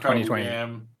an incredible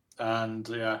game, and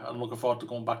I'm looking forward to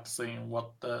going back to seeing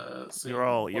what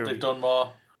they've done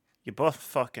more. You're both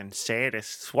fucking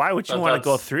sadists. Why would you want to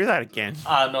go through that again?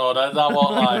 I know that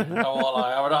won't lie. I won't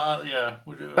lie.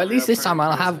 But at least this time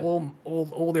I'll have all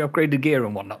the upgraded gear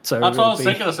and whatnot. So that's what I was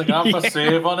thinking. I have a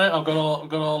save on it. I've got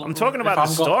all. I'm talking about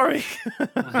the story.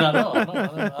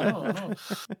 I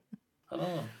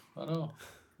know.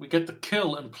 We get to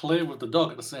kill and play with the dog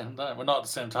at the same time. Well, not at the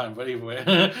same time, but either way,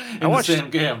 the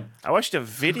same game. I watched a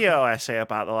video essay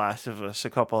about The Last of Us a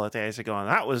couple of days ago, and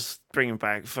that was bringing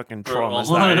back fucking traumas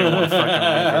that I didn't want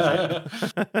to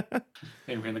fucking revisit.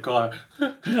 Maybe in the corner.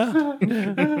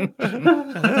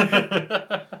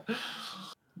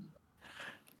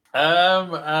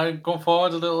 Going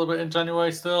forward a little bit in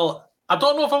January still. I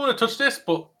don't know if I'm going to touch this,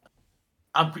 but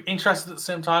I'm interested at the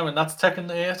same time, and that's Tekken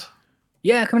 8.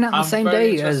 Yeah, coming out on the same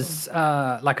day as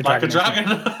Like a Dragon.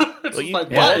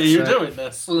 Why are you doing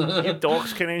this? You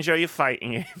dogs can enjoy your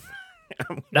fighting game.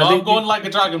 I'm going Like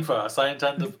a Dragon first. I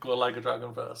intend to go Like a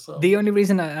Dragon first. So. The only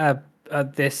reason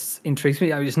this intrigues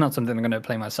me, it's not something I'm going to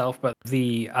play myself, but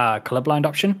the colorblind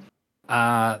option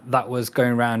that was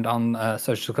going around on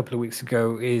social a couple of weeks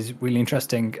ago is really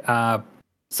interesting.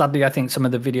 Sadly, I think some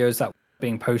of the videos that were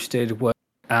being posted were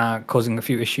causing a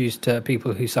few issues to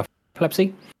people who suffer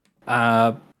epilepsy.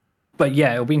 But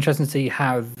yeah, it'll be interesting to see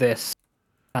how this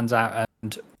pans out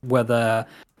and whether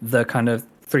the kind of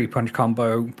 3-punch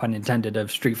combo, pun intended,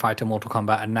 of Street Fighter, Mortal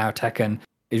Kombat, and now Tekken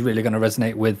is really going to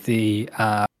resonate with the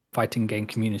fighting game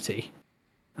community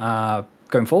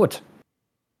going forward.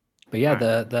 But yeah,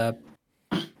 the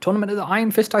Tournament of the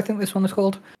Iron Fist, I think this one is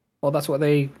called. Well, that's what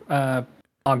they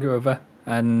argue over.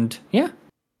 And yeah,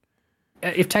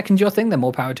 if Tekken's your thing, then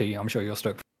more power to you. I'm sure you're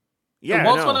stoked. Yeah, it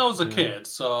was when I was a kid,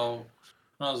 so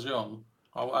when I was young,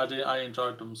 I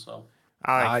enjoyed them. So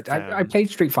I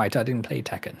played Street Fighter. I didn't play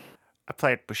Tekken. I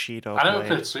played Bushido. I never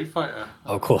played Street Fighter.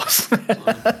 Of course,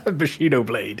 Bushido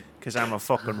Blade. Because I'm a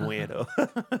fucking weirdo.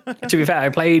 To be fair, I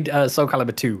played Soul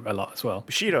Calibur 2 a lot as well.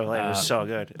 Bushido Blade was so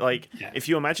good. Like, if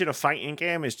you imagine a fighting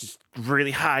game is just really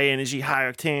high energy, high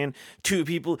octane, 2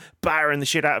 people battering the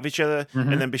shit out of each other,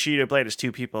 and then Bushido Blade is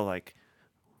 2 people like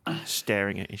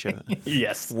staring at each other.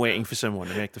 Yes. Waiting for someone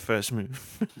to make the first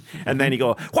move. And then you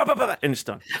go, and it's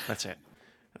done. That's it.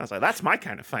 I was like, that's my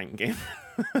kind of fighting game.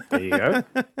 There you go.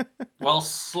 Well,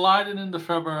 sliding into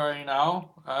February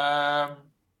now.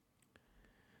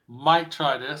 Might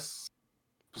try this.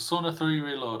 Persona 3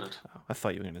 Reloaded. Oh, I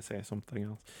thought you were going to say something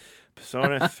else.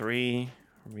 Persona 3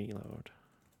 Reload.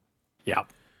 Yeah.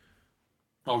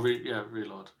 Oh,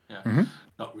 Reload. Yeah. Mm-hmm.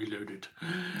 Not Reloaded.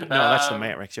 No, that's the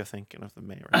Matrix. You're thinking of the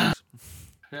Matrix.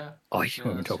 Yeah. Oh, you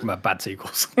were talking about bad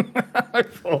sequels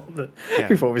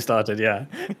before we started. Yeah.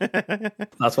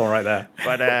 That's one right there.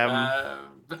 But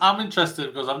I'm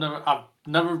interested because I've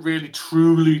never really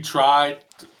truly tried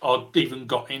or even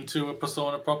got into a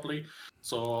Persona properly.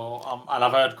 So, and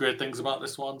I've heard great things about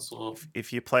this one. So,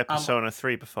 if you play Persona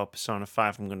 3 before Persona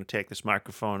 5, I'm going to take this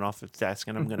microphone off its desk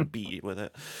and I'm going to beat you with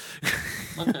it.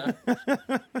 Okay.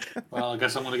 Well, I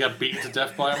guess I'm going to get beaten to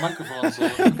death by a microphone.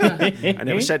 So, okay. I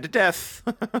never said to death.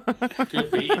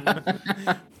 Get beaten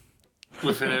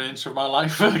within an inch of my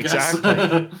life, I guess.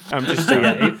 Exactly. I'm just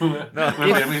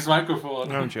with his microphone.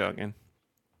 No, I'm joking.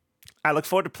 I look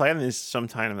forward to playing this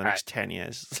sometime in the next 10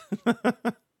 years.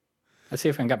 Let's see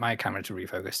if I can get my camera to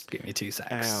refocus. Give me 2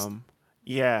 seconds.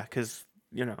 Yeah, because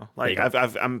like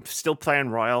I'm still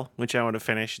playing Royal, which I want to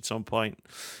finish at some point.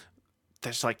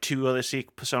 There's like 2 other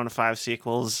Persona 5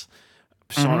 sequels,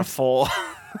 Persona 4,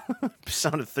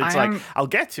 Persona 3. It's like I'll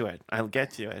get to it.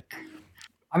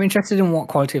 I'm interested in what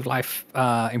quality of life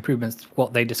improvements,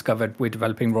 what they discovered with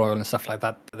developing Royal and stuff like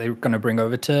that they're going to bring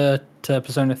over to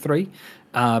Persona 3.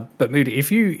 But Moody,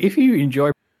 if you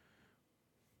enjoy.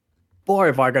 Boy,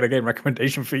 have I got a game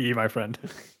recommendation for you, my friend.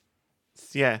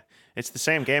 Yeah, it's the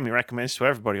same game he recommends to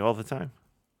everybody all the time.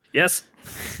 Yes,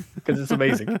 because it's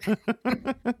amazing.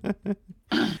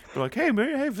 Like, hey,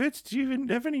 Mary, hey, Vince, do you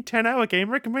have any 10-hour game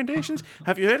recommendations?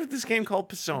 Have you heard of this game called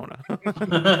Persona?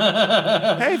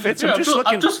 Hey, Vince, I'm just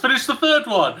looking. I've just finished the 3rd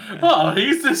one. Oh,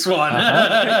 he's this one.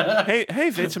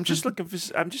 Hey, Vince, I'm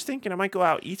just thinking I might go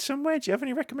out eat somewhere. Do you have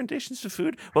any recommendations for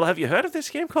food? Well, have you heard of this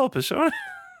game called Persona?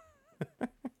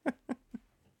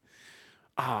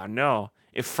 Oh, no.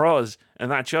 It froze,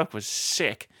 and that joke was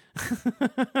sick.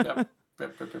 Yep.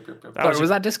 Was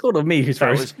that Discord or me who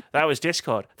froze? That was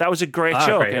Discord. That was a great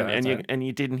joke, great, and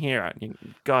you didn't hear it.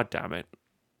 God damn it.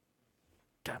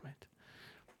 Damn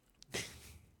it.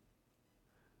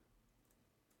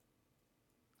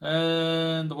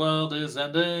 And the world is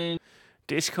ending.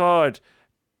 Discord.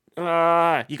 You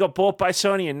got bought by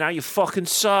Sony, and now you fucking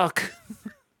suck.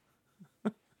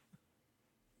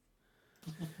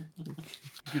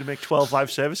 You're going to make 12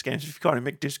 live service games if you can't even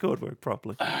make Discord work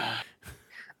properly.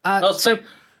 So,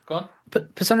 go on.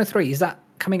 Persona 3, is that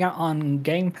coming out on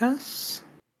Game Pass?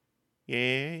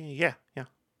 Yeah.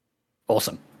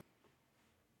 Awesome.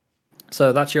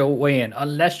 So that's your way in,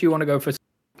 unless you want to go for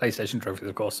PlayStation trophies,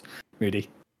 of course, Moody.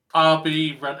 I'll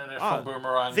be renting it from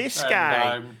Boomerang. This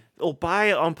guy will buy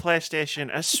it on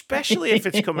PlayStation, especially if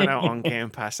it's coming out on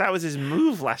Game Pass. That was his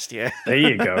move last year. There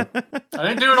you go. I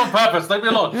didn't do it on purpose. Leave me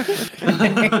alone.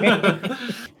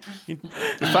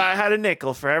 If I had a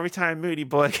nickel for every time Moody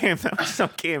bought a game that was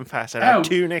on Game Pass, I'd have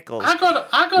 2 nickels. I got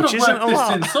to work this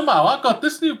in somehow. I got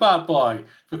this new bad boy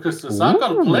because I've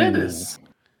got to play this.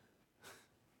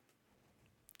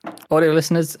 Audio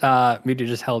listeners, Moody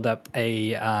just held up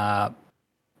a.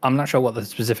 I'm not sure what the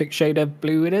specific shade of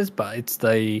blue it is, but it's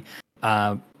the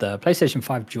PlayStation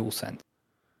 5 DualSense.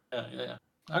 Yeah.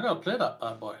 I gotta play that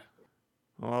bad boy.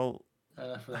 Well,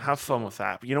 have fun with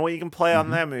that. You know what you can play on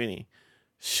there, Mooney?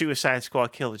 Suicide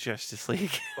Squad Kill the Justice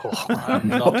League. I'm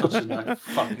not touching that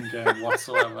fucking game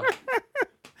whatsoever.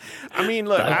 I mean,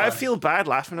 look, I feel bad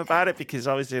laughing about it because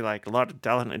obviously, like, a lot of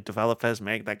talented developers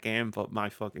make that game, but my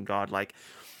fucking god, like,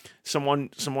 someone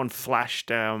flashed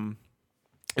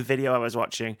a video I was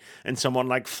watching, and someone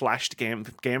like flashed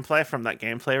gameplay from that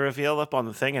gameplay reveal up on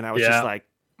the thing, and I was just like,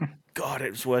 God,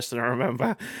 it was worse than I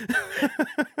remember.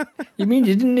 You mean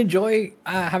you didn't enjoy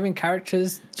having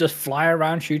characters just fly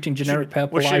around shooting generic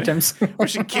purple items?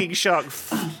 Watching King Shark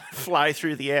fly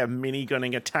through the air,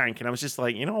 mini-gunning a tank, and I was just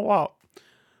like, you know what?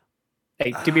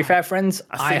 Hey, to be fair, friends,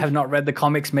 I have not read the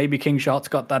comics. Maybe King Shark's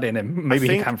got that in him. Maybe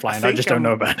he can fly, and I just don't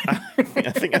know about it.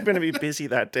 I think I'm going to be busy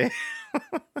that day.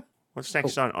 What's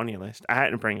next on your list? I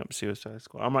had to bring up Suicide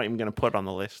Squad. I'm not even going to put it on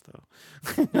the list, though.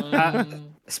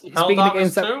 Speaking of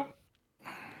games that...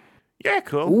 Yeah,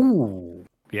 cool. Ooh,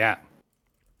 yeah.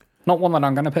 Not one that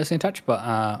I'm going to personally touch, but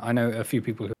I know a few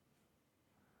people who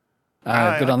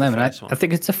good on them. And I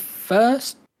think it's the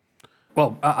first...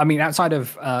 Well, I mean, outside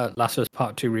of Last of Us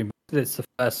Part 2 Remastered, it's the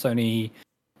first Sony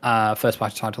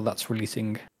first-party title that's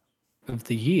releasing of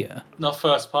the year. Not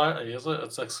first party, is it?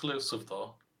 It's exclusive,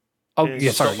 though. Oh,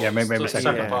 yeah, sorry. Yeah, maybe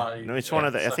second party. No, it's one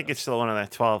of the... I think it's still one of their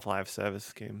 12 live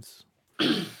service games.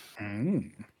 I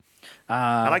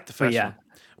like the first one. I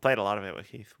played a lot of it with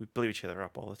Heath. We blew each other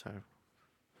up all the time.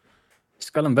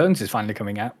 Skull and Bones is finally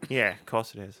coming out. Yeah, of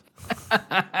course it is.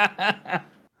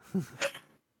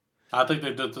 I think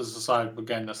they did this aside for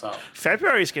getting this out.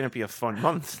 February is going to be a fun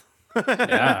month.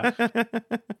 Yeah,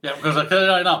 because I tell you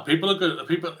right now, everyone's going to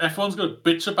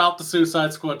bitch about the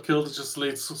Suicide Squad Kill the Justice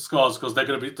League scores because the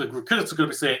critics are going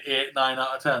to be saying 8, 9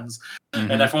 out of 10s,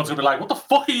 and everyone's going to be like, "What the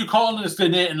fuck are you calling this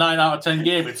an 8 and 9 out of 10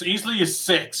 game? It's easily a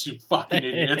 6, you fucking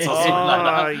idiots." Or something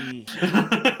like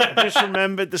that. I just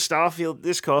remembered the Starfield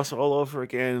discourse all over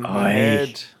again in my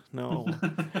head. no.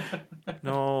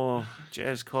 No,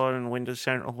 Jez Corden, Windows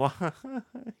Central.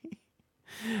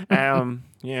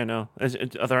 Yeah, no.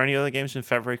 Are there any other games in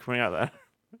February coming out there?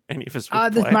 Any of us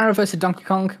would There's play? Mario vs. Donkey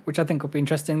Kong, which I think will be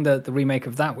interesting. The remake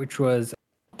of that, which was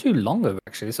too long ago,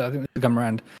 actually. So I think it'll come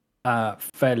around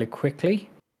fairly quickly.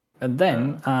 And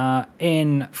then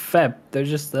in Feb, there's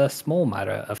just a small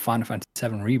matter of Final Fantasy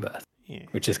VII Rebirth,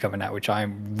 which is coming out, which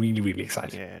I'm really, really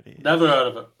excited. Yeah, it is. Never heard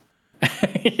of it.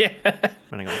 Yeah.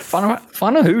 I'm gonna go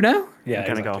Final who now? Yeah, I'm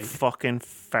gonna go fucking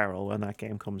feral when that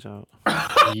game comes out.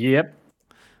 Yep.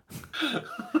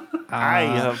 I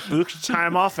have booked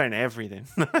time off and everything.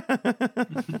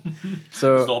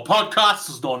 So there's no podcast,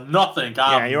 there's no nothing.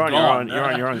 You're on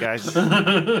your own, guys.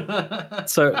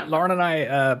 So Lauren and I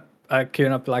are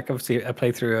queuing up, like, obviously a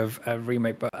playthrough of a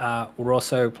remake, but we're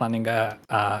also planning to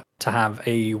have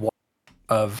a watch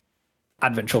of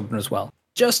Advent Children as well,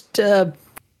 just to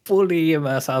fully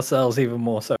immerse ourselves even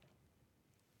more. So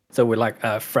we're like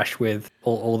fresh with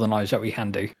all the knowledge that we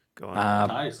can do.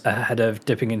 Nice. Ahead of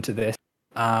dipping into this.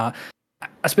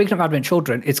 Speaking of Advent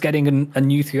Children, it's getting a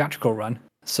new theatrical run.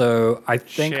 So I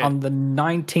think on the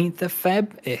 19th of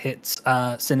Feb, it hits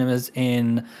cinemas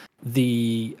in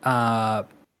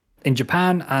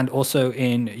Japan and also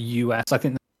in US. I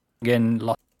think in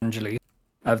Los Angeles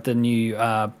of the new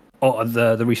or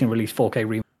the recently released 4K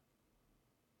remake.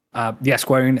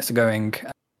 Square Enix are going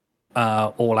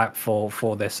all out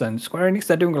for this, and Square Enix,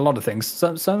 they're doing a lot of things.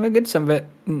 Some of it good, some of it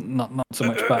not so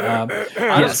much. But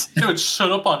yes, dude,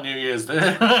 shut up on New Year's Day.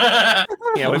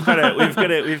 Yeah, we've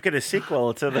got a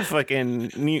sequel to the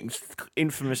fucking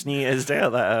infamous New Year's Day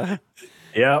letter.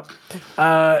 Yep.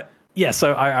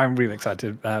 So I'm really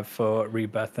excited for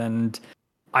Rebirth, and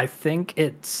I think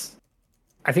it's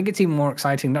even more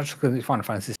exciting, not just because it's Final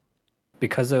Fantasy,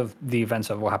 because of the events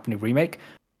of what happened in Remake.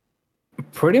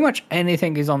 Pretty much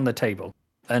anything is on the table,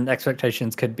 and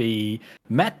expectations could be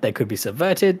met, they could be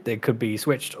subverted, they could be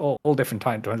switched, all different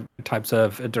types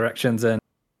of directions, and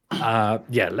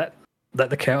let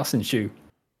the chaos ensue.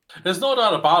 There's no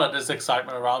doubt about it. There's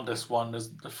excitement around this one. There's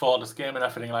for this game and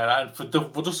everything like that,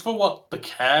 and just for what the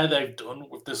care they've done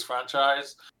with this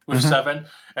franchise with 7,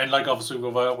 and like obviously we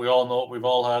all know, we've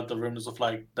all heard the rumors of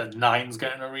like that 9's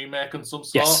getting a remake and some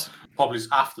sort. Yes. Probably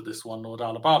after this one, no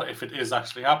doubt about it. If it is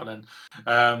actually happening,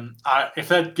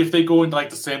 if they go into like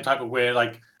the same type of way,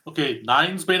 like okay,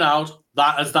 9's been out.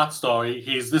 That is that story.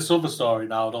 Here's this other story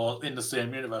now, all in the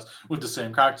same universe with the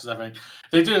same characters and everything.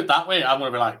 If they do it that way, I'm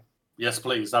gonna be like, yes,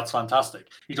 please. That's fantastic.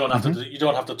 You don't have to. You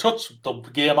don't have to touch the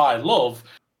game I love.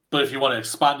 But if you want to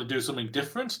expand and do something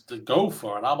different, to go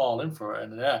for it. I'm all in for it,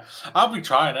 and yeah, I'll be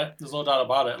trying it. There's no doubt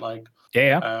about it. Like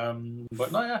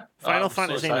but no, yeah. Final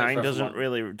Fantasy IX doesn't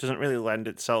really lend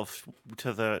itself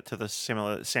to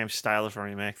the same style of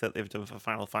remake that they've done for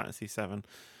Final Fantasy VII.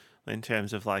 In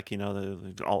terms of like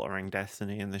the altering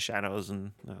destiny and the shadows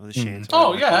and the shades.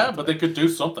 Oh yeah, but they could do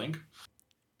something.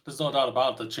 There's no doubt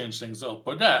about it to change things up.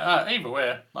 But yeah, either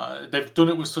way, they've done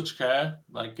it with such care.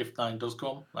 Like if 9 does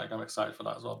come, like I'm excited for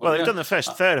that as well. But, they've done the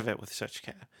first third of it with such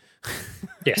care.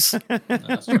 Yes.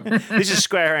 That's true. This is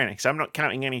Square Enix. I'm not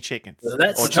counting any chickens.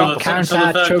 Let's not count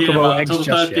that Chocobo eggs until the just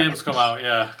third yet. games come out.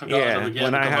 Yeah.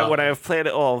 When I have played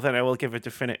it all, then I will give a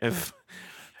definitive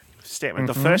statement.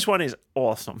 The first one is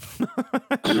awesome.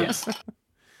 Yes.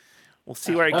 We'll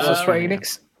see where it goes. Square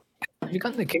Enix, have you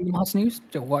got the Kingdom Hearts news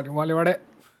while you're at it?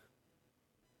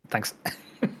 Thanks.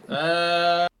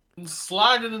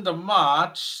 Sliding into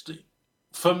March.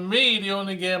 For me, the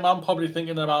only game I'm probably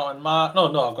thinking about in March. No,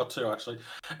 I've got 2 actually.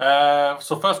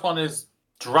 So first one is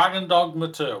Dragon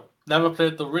Dogma 2. Never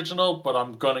played the original, but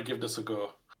I'm gonna give this a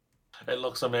go. It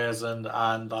looks amazing,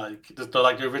 and like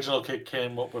the original kid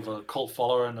came up with a cult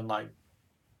following, and like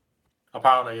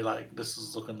apparently like this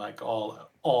is looking like all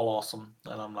awesome,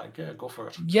 and I'm like, yeah, go for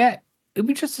it. Yeah, it'd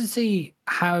be interesting to see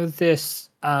how this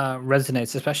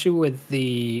resonates, especially with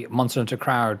the Monster Hunter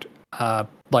crowd,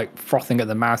 like frothing at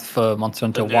the mouth for Monster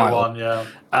Hunter Wild. One,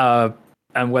 yeah.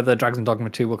 And whether Dragon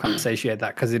Dogma 2 will kind of satiate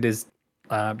that, because it is,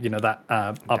 that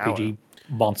RPG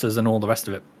monsters and all the rest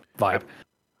of it vibe.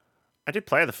 I did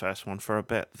play the first one for a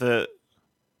bit. The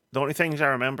only things I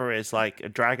remember is like a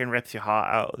dragon rips your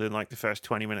heart out in like the first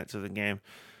 20 minutes of the game,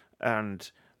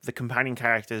 and the companion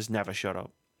characters never shut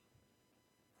up.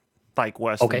 Like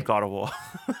worse than God of War.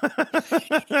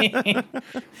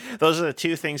 Those are the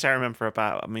 2 things I remember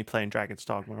about me playing Dragon's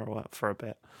Dogma for a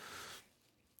bit.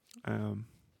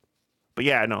 But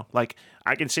yeah, no, like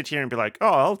I can sit here and be like, oh,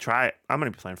 I'll try it. I'm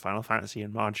going to be playing Final Fantasy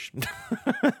in March.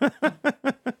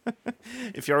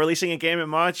 If you're releasing a game in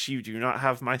March, you do not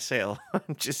have my sale.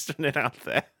 I'm just putting it out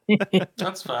there.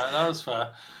 That's fair. That was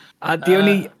fair. The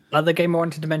only other game I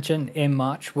wanted to mention in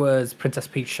March was Princess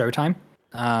Peach Showtime.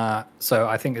 So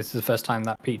I think this is the first time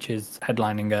that Peach is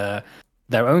headlining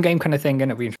their own game kind of thing,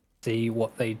 and it'll be interesting to see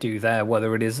what they do there,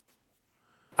 whether it is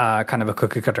kind of a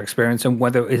cookie cutter experience, and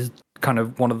whether it is kind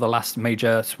of one of the last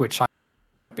major Switch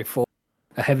before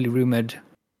a heavily rumored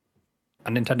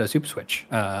Nintendo Super Switch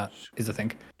is a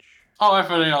thing. Oh,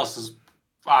 everything else is,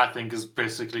 I think, is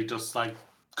basically just like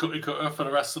cookie cutter for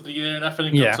the rest of the year, and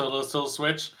everything until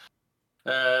Switch.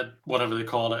 Whatever they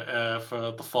call it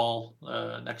for the fall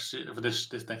next year, for this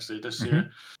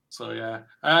year. So yeah,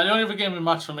 the only other game in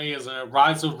match for me is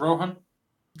Rise of Rohan.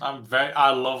 I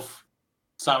love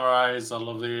samurais. I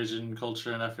love the Asian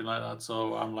culture and everything like that.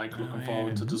 So I'm like looking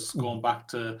forward to just going back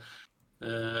to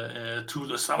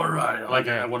the samurai.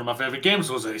 One of my favorite games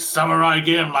was a samurai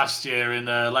game last year in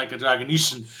Like a Dragon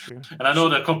Ishin. And I know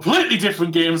they're completely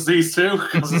different games, these two,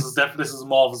 because this is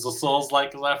more of a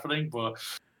Souls-like as everything, but.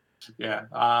 Yeah,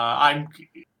 I'm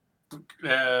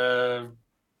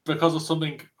because of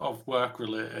something of work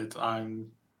related.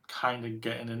 I'm kind of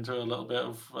getting into a little bit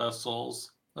of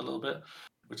Souls, a little bit,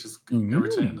 which is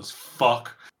irritating as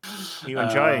fuck. Are you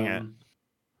enjoying it?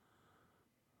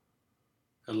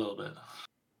 A little bit.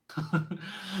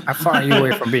 How far are you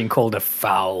away from being called a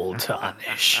foul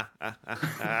tarnish?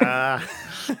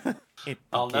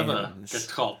 I'll never get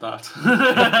caught that.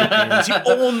 You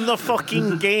own the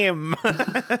fucking game.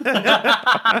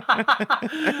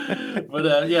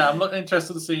 But yeah, I'm not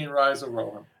interested in seeing Rise of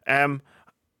Rohan. I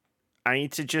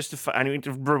need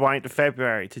to rewind to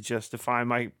February to justify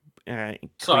my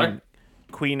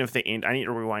Queen of the Indie. I need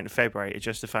to rewind to February to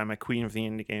justify my Queen of the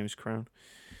Indie Games crown.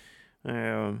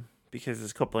 Because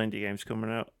there's a couple indie games coming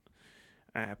out.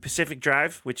 Pacific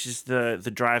Drive, which is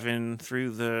the driving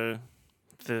through the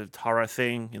horror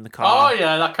thing in the car. Oh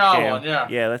yeah, that car game. one, yeah.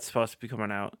 Yeah, that's supposed to be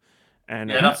coming out. And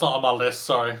that's not on my list.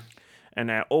 Sorry. And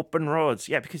Open Roads,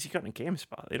 yeah, because you got a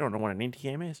GameSpot. They don't know what an indie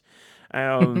game is.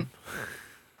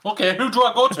 Okay, who do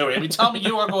I go to, Amy? Tell me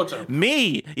who I go to.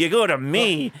 Me. You go to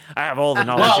me. I have all the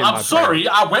knowledge. Well, I'm sorry.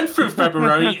 I went through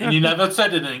February and you never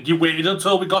said anything. You waited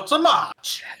until we got to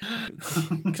March. Because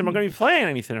I'm not going to be playing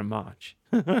anything in March.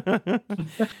 Yeah,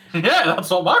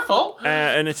 that's not my fault.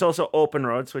 And it's also Open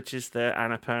Roads, which is the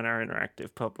Annapurna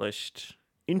Interactive published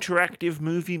interactive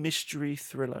movie mystery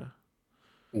thriller.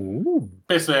 Ooh.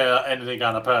 Basically, anything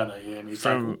Annapurna. Yeah,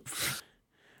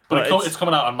 but it's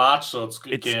coming out in March, so it's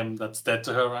a game that's dead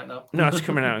to her right now. No, it's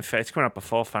coming out it's coming out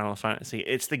before Final Fantasy.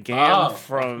 It's the game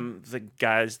from the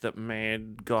guys that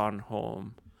made Gone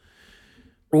Home.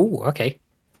 Oh, okay.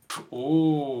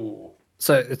 Ooh.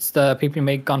 So it's the people who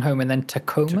made Gone Home and then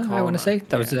Tacoma. I want to say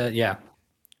that was They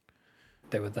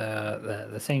were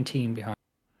the same team behind.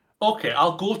 Okay,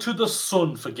 I'll go to the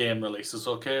Sun for game releases.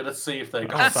 Okay, let's see if they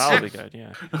go. That'll be good.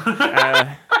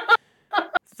 Yeah.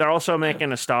 They're also making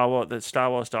the Star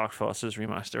Wars Dark Forces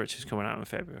remaster, which is coming out in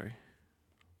February.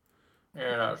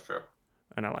 Yeah, that's true.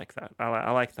 And I like that. I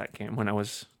like that game when I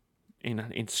was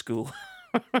in school.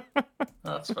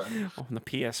 That's fine. On the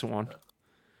PS1.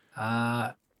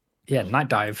 Yeah, Night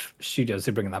Dive Studios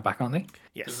are bringing that back, aren't they?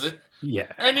 Yes. Is it?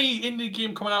 Yeah. Any indie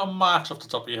game coming out in March off the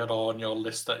top of your head or on your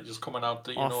list that just coming out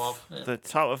that you know of? Yeah. The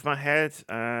top of my head,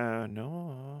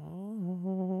 no.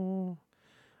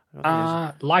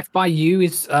 Life by You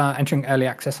is entering early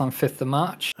access on 5th of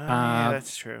March. Yeah,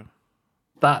 that's true.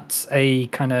 That's a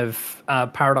kind of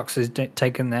Paradox is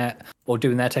doing their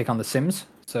take on The Sims.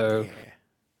 So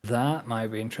that might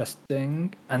be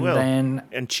interesting.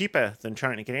 And cheaper than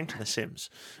trying to get into The Sims.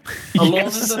 Alone in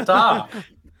the Dark.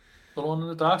 Alone in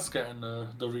the Dark's getting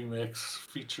the remakes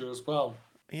feature as well.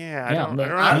 Yeah, I don't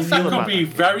know how to feel that about could be a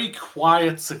very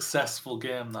quiet, successful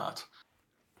game, that.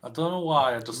 I don't know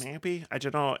why. Maybe. I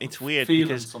don't know. It's weird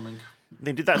because something.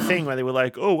 They did that thing where they were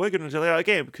like, "Oh, we're going to delay our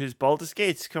game because Baldur's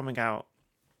Gate's coming out."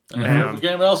 The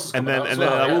game else is coming out. And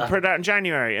then we'll put it out in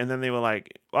January. And then they were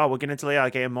like, "Oh, we're going to delay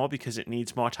our game more because it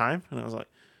needs more time." And I was like,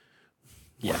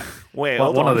 "Yeah, wait,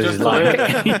 one on. of those is like."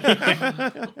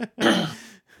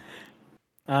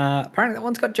 Apparently, that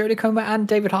one's got Jodie Comer and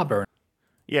David Harbour.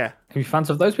 Yeah. If you're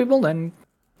fans of those people, then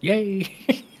yay.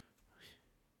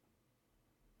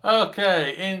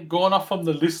 Okay, going off from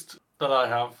the list that I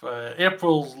have,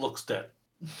 April looks dead.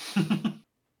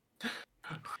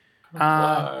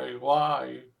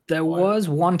 Why? There was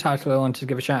one title I wanted to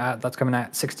give a shout out that's coming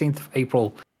out 16th of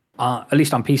April, at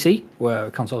least on PC,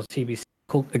 where consoles TBC,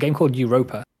 a game called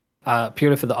Europa,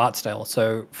 purely for the art style.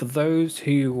 So for those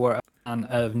who were a fan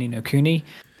of Ni no Kuni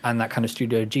and that kind of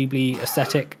Studio Ghibli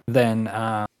aesthetic, then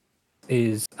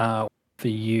is for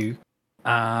you.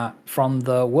 From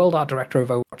the world art director of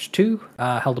Overwatch 2,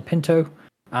 Helder Pinto,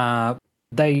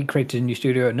 They created a new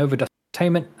studio at Nova Dust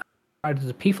Entertainment. It is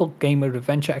a peaceful game of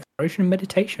adventure, exploration, and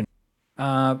meditation.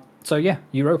 So yeah,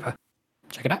 Europa.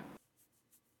 Check it out.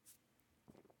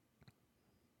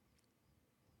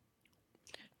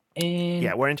 And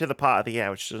yeah, we're into the part of the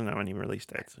year which doesn't have any release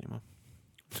dates anymore.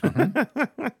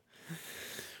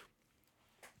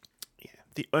 Yeah,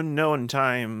 the unknown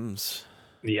times.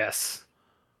 Yes.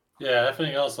 Yeah,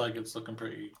 everything else it's looking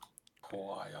pretty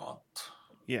quiet.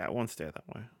 Yeah, it won't stay that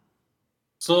way.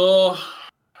 So,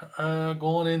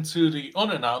 going into the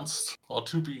unannounced or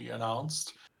to be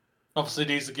announced. Obviously,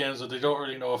 these are games that they don't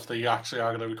really know if they actually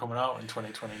are going to be coming out in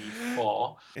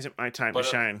 2024. Is it my time to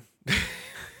shine?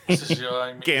 This is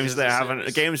your games that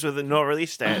haven't games with no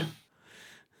release date.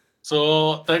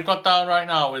 So they've got down right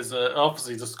now is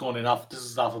obviously just going in off. This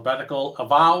is alphabetical.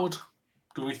 Avowed.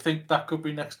 Do we think that could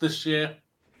be this year?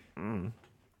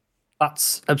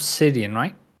 That's Obsidian,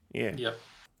 right? Yeah. Yep.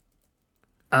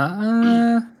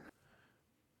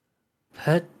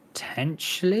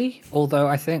 Potentially. Although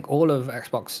I think all of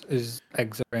Xbox's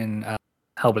eggs are in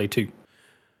Hellblade 2.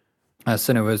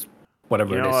 Cinemas,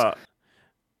 whatever you it know is. What?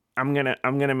 I'm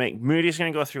gonna make Moody's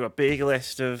gonna go through a big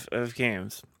list of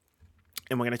games,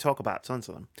 and we're gonna talk about tons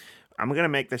of them. I'm gonna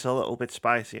make this a little bit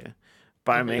spicier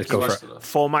by making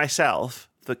for myself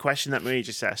the question that Moody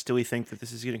just asked: do we think that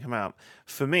this is gonna come out?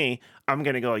 For me, I'm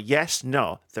gonna go yes,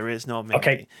 no. There is no maybe,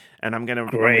 okay. And I'm gonna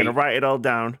write it all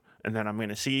down, and then I'm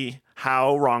gonna see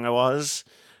how wrong I was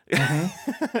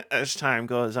as time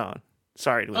goes on.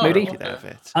 Sorry to Moody, do that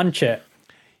bit. Unchit.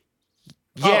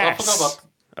 Yes. I forgot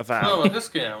about this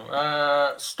game.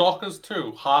 Stalkers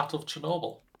 2, Heart of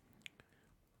Chernobyl.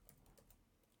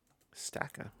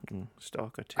 Stalker 2.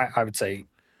 I would say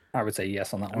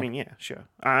yes on that one. I mean, yeah, sure.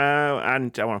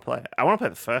 And I want to play it. I want to play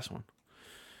the first one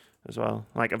as well.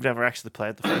 Like, I've never actually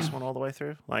played the first one all the way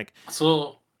through. Like,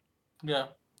 so yeah,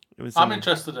 it was. I'm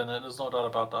interested in it. There's no doubt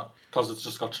about that because it's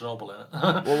just got Chernobyl in it.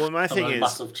 Well, my thing I'm a is,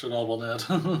 massive Chernobyl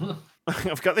nerd.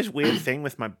 I've got this weird thing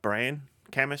with my brain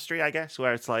chemistry, I guess,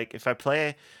 where it's like if I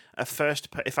play if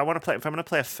I'm going to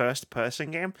play a first person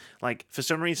game, like for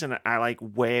some reason I like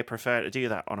way prefer to do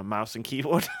that on a mouse and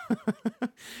keyboard.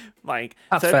 Like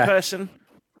that's third fair. person,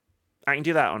 I can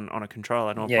do that on a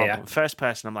controller, no problem. Yeah. First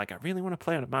person, I'm like, I really want to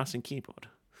play on a mouse and keyboard.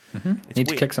 Need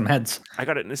to click some heads. I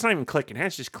got it. It's not even clicking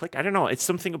heads, just click. I don't know. It's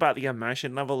something about the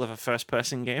immersion level of a first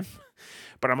person game.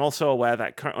 But I'm also aware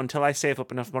that until I save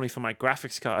up enough money for my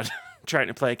graphics card, trying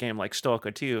to play a game like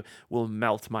Stalker 2 will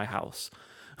melt my house.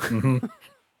 Maybe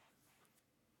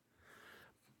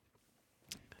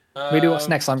what's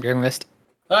next on game list?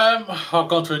 I've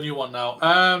gone to a new one now.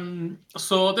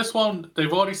 So this one,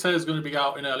 they've already said it's going to be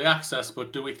out in early access,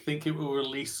 but do we think it will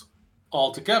release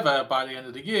altogether by the end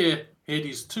of the year?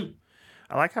 Hades 2.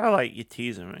 I like how you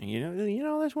teasing me. You know,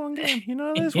 there's one game. You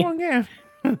know, there's one game.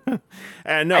 No,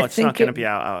 it's not going to be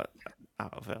out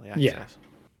of early access. Yeah.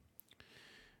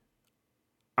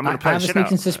 I'm going to play I have a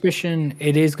sneaking suspicion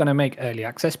it is going to make early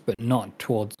access, but not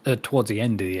towards the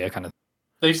end of the year, kind of.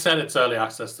 They've said it's early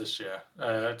access this year.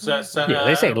 They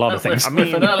say a lot of things.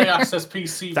 With an early access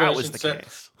PC that version was the set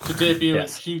case. to debut in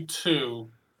Q2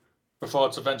 before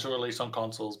its eventual release on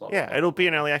consoles. Yeah, it'll be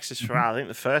an early access for I think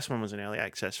the first one was an early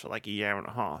access for like a year and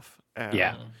a half.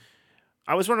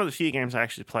 I was one of the few games I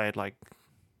actually played like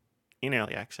in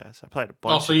early access. I played a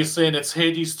bunch. Oh, so you're saying it's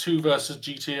Hades 2 versus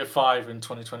GTA 5 in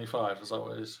 2025? Is that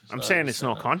what it is? I'm saying it's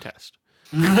no contest.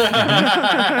 You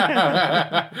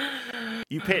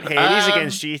pit Hades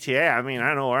against GTA. I mean,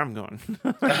 I know where I'm going.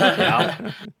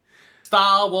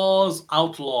 Star Wars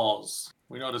Outlaws.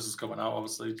 We know this is coming out,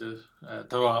 obviously, to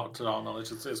our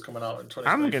knowledge. It's coming out in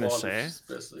 2024. I'm going to say,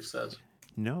 basically said,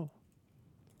 no,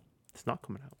 it's not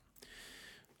coming out.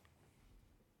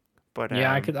 But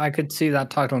yeah, I could see that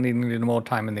title needing a little more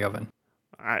time in the oven.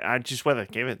 I just whether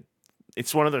give it.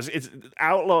 It's one of those. It's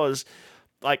Outlaws.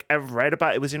 Like I've read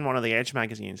about it was in one of the Edge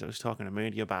magazines. I was talking to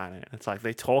Moody about it. It's like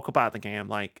they talk about the game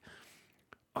like,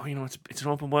 oh, you know, it's an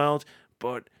open world,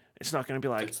 but it's not going to be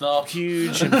like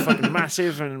huge and fucking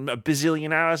massive and a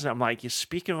bazillion hours. And I'm like, you're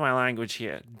speaking my language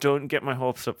here. Don't get my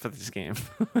hopes up for this game.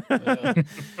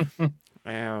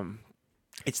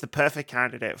 It's the perfect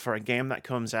candidate for a game that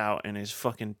comes out and is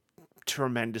fucking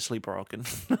tremendously broken.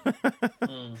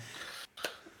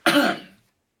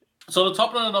 So the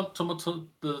top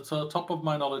of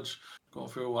my knowledge, going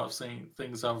through what I've seen,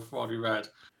 things I've already read,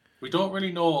 we don't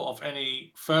really know of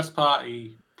any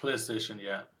first-party PlayStation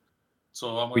yet.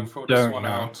 So I'm going to throw this one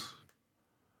out.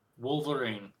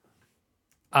 Wolverine.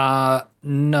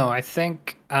 No, I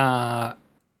think the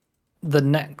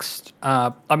next.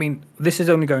 I mean, this is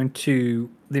only going to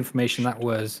the information that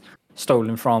was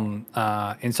stolen from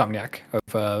Insomniac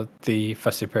over the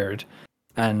festive period,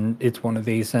 and it's one of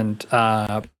these. And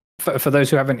for those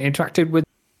who haven't interacted with,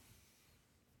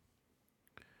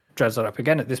 dress that up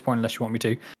again at this point, unless you want me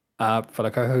to, fellow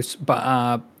co-hosts.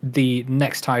 But the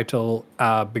next title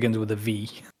begins with a V,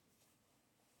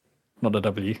 not a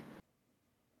W.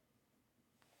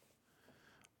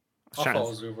 I thought it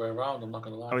was the other way around, I'm not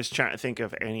going to lie. I was trying to think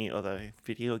of any other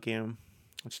video game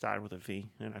that started with a V,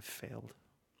 and I failed.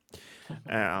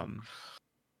 No,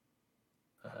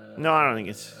 I don't think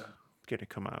it's going to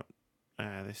come out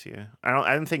this year.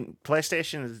 I don't think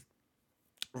PlayStation is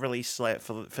release slate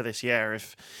for this year.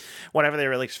 If whatever they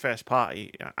release first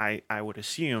party, I would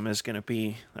assume is going to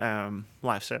be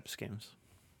live service games.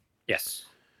 Yes.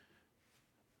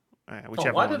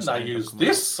 Why didn't I use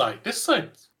this site? This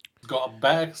site's got a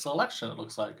bag selection. It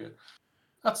looks like it.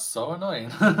 That's so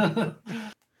annoying.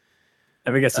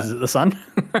 Let me guess, is it the Sun?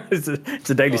 it's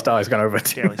a Daily Star has gone over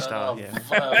to. Daily Star, yeah.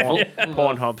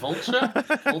 Pornhub. Vulture?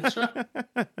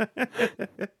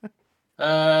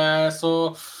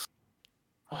 So...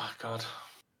 Oh, God.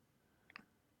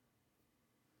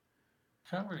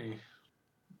 Can't really...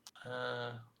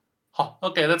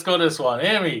 okay, let's go this one.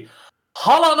 Amy,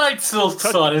 Hollow Knight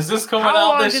Silksong, is this coming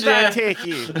out this year? How long did that take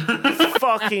you?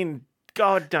 Fucking...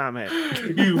 God damn it.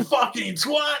 You fucking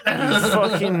twat! You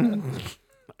fucking...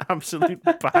 absolute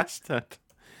bastard.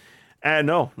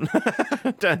 No.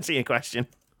 Don't see a question.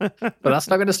 But that's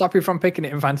not going to stop you from picking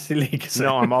it in Fantasy League. So.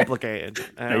 No, I'm obligated.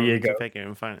 There you go. To pick it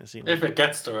in Fantasy League. If it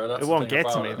gets to her, that's it won't get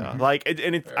to me it. though. Like,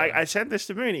 I said this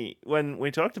to Mooney when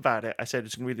we talked about it. I said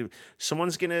it's going to be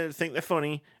someone's going to think they're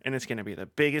funny, and it's going to be the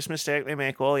biggest mistake they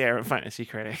make all year at Fantasy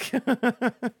Critic.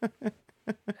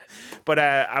 But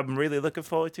I'm really looking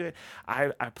forward to it. I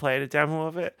played a demo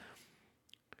of it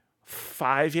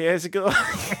 5 years ago,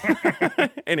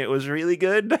 and it was really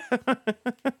good.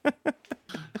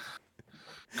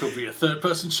 Could be a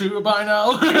third-person shooter by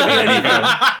now.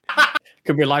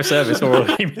 Could be a live service or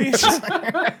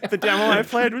the demo I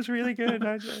played was really good.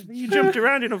 You jumped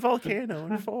around in a volcano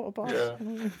and fought a boss. Yeah.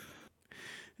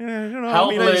 I don't know.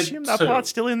 I assume that part's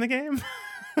still in the game.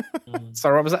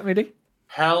 Sorry, what was that, Moody?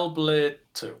 Hellblade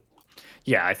 2.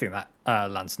 Yeah, I think that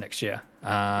lands next year.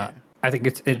 I think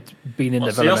it's been in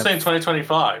development. So you're saying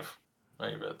 2025?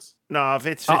 Maybe it's... No, if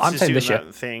it's I'm saying this year.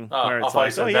 Thing where it's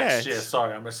like, next year.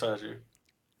 Sorry, I misheard you.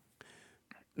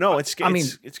 No, it's going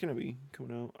to be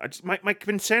coming out. My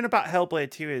concern about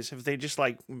Hellblade 2 is, have they just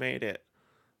like made it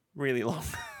really long?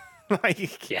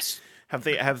 Like, yes. Have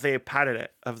they padded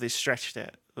it? Have they stretched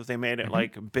it? Have they made it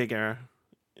like bigger?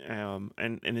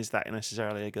 And is that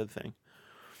necessarily a good thing?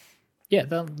 Yeah,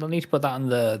 they'll need to put that on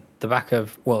the back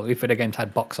of, well, if the game's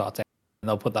had box art,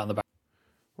 they'll put that on the back.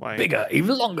 Like, bigger,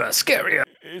 even longer, scarier.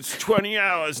 It's 20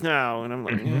 hours now, and I'm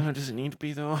like, yeah, does it need to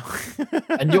be though?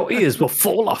 And your ears will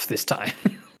fall off this time.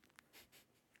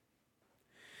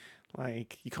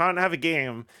 Like, you can't have a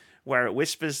game where it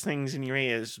whispers things in your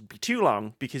ears be too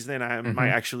long, because then I might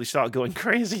actually start going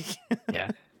crazy.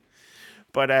 Yeah.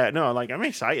 But no, like, I'm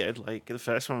excited. Like, the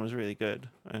first one was really good.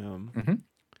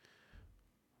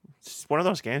 It's one of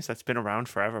those games that's been around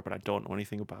forever, but I don't know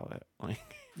anything about it. Like,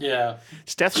 yeah,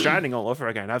 it's Death Stranding all over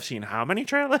again. I've seen how many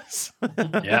trailers?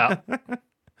 Yeah.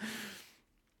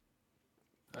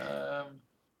 I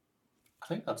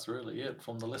think that's really it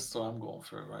from the list that I'm going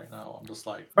through right now. I'm just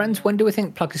like, friends, when do we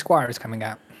think Plucky Squire is coming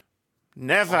out?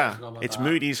 Never. It's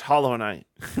Moody's Hollow Knight.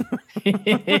 This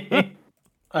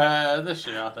year,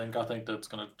 I think that's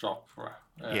gonna drop for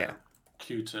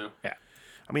Q2. Yeah.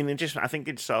 I mean, I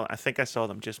think I saw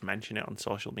them just mention it on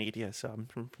social media, so I'm,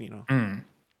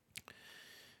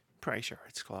 pretty sure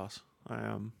it's close.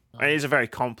 It is a very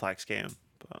complex game,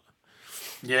 but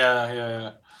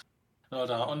yeah. No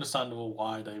doubt, understandable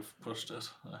why they've pushed it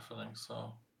and everything.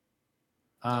 So,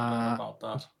 about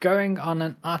that. Going on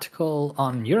an article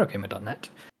on Eurogamer.net,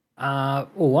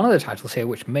 one of the titles here,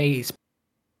 which may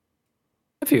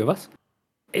a few of us,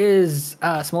 is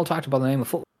a small title by the name of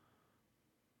Football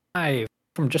 5.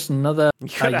 From just another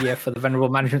year for the Venerable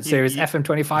Management Series,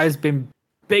 FM25 has been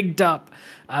bigged up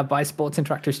by Sports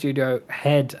Interactive Studio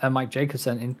head Mike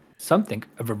Jacobson in something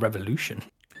of a revolution.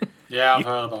 Yeah, I've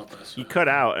heard about this. You cut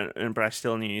out, but I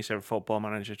still knew you said Football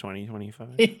Manager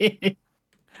 2025. It's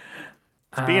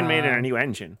being made in a new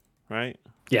engine, right?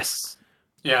 Yes.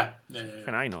 Yeah.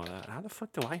 And I know that. How the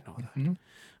fuck do I know that?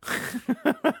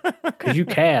 Because you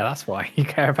care, that's why. You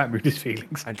care about Moody's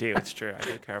feelings. I do, it's true. I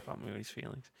do care about Moody's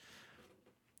feelings.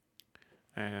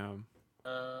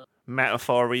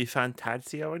 Metaphor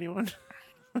Refantazio, anyone?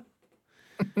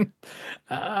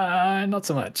 Not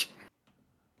so much.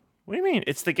 What do you mean?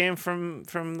 It's the game from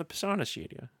the Persona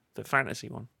studio, the fantasy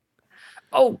one.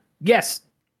 Oh, yes.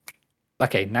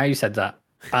 Okay, now you said that.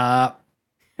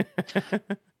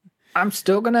 I'm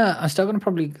still gonna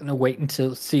probably gonna wait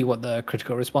until see what the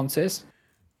critical response is.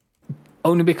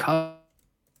 Only because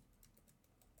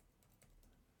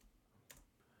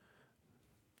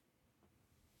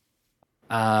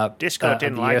Discord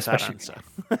didn't like that answer.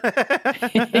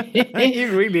 He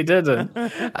really didn't.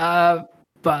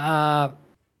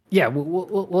 Yeah,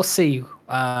 we'll see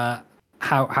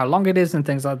how long it is and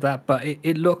things like that. But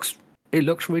it looks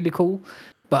really cool.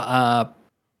 But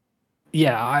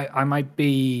yeah, I might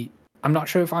be. I'm not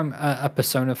sure if I'm a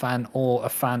Persona fan or a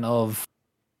fan of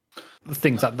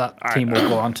things that team will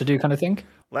go on to do, kind of thing.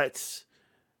 Let's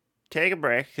take a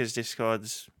break because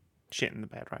Discord's shit in the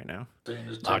bed right now.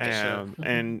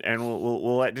 And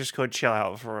we'll let Discord chill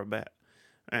out for a bit.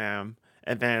 And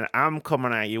then I'm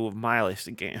coming at you with my list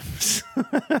of games.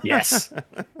 Yes.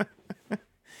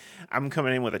 I'm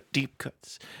coming in with the deep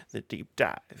cuts, the deep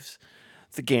dives,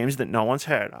 the games that no one's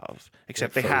heard of,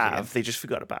 except they have. They just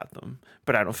forgot about them.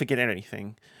 But I don't forget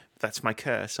anything. That's my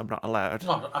curse. I'm not allowed.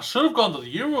 Oh, I should have gone to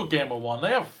the Eurogamer one. They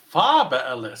have far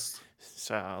better list.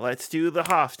 So let's do the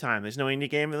halftime. There's no indie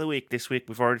game of the week this week.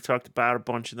 We've already talked about a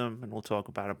bunch of them, and we'll talk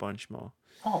about a bunch more.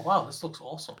 Oh, wow, this looks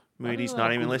awesome. Moody's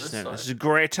not even listening. This is a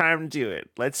great time to do it.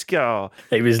 Let's go.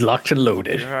 It was locked and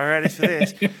loaded. You're all ready for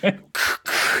this?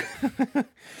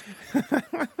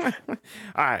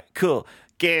 All right, cool.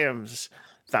 Games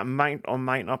that might or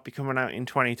might not be coming out in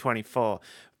 2024.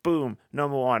 Boom.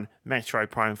 Number 1,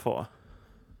 Metroid Prime 4.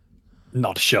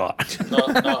 Not a shot. Not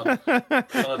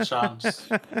a chance.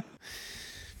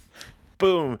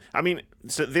 Boom. I mean,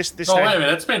 so this. No, wait a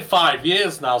minute. It's been 5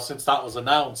 years now since that was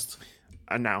announced.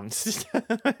 Announced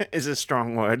is a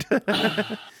strong word.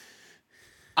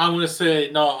 I'm gonna say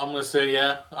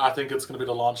yeah. I think it's gonna be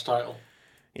the launch title.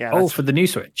 Yeah. For the new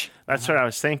Switch. That's what I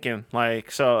was thinking.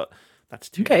 Like, so that's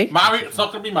too. Okay. Mario. It's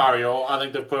not gonna be Mario. I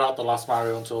think they've put out the last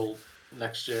Mario until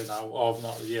next year now, or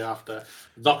not the year after.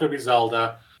 It's not gonna be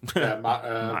Zelda.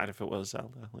 Might if it was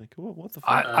Zelda. Like, what the fuck?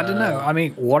 I don't know. I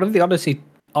mean, what have the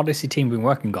Odyssey team been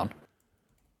working on?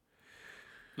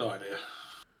 No idea.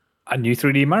 A new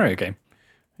 3D Mario game.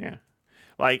 Yeah.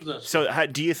 Like, so how,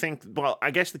 do you think, well,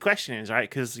 I guess the question is, right,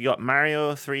 because you got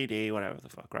Mario 3D, whatever the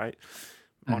fuck, right?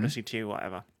 Odyssey 2,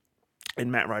 whatever,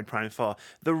 and Metroid Prime 4.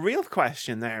 The real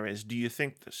question there is, do you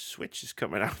think the Switch is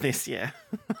coming out this year?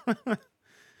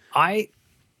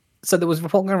 So there was a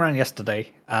report going around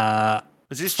yesterday.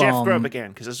 Was this Jeff Grubb again?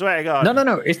 Because I swear to God.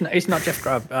 No, it's not Jeff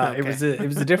Grubb. Okay. It was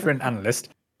a different analyst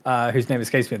whose name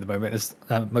escapes me at the moment, as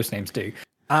most names do.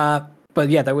 But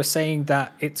yeah, they were saying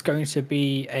that it's going to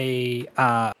be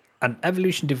an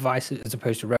evolution device as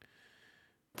opposed to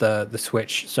the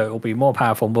Switch, so it'll be more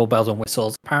powerful, more bells and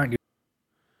whistles. Apparently,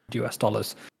 US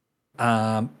dollars.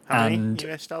 How many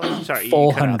US dollars? Sorry,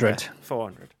 400.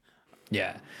 400.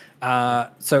 Yeah.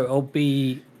 So it'll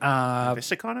be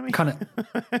this economy kind of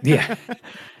yeah.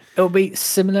 It'll be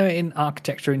similar in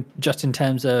architecture, in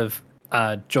terms of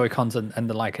Joy-Cons and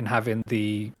the like, and having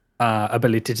the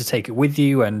ability to take it with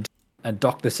you and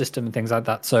dock the system and things like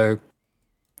that. So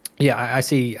yeah, I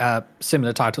see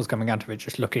similar titles coming out of it,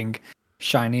 just looking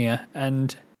shinier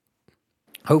and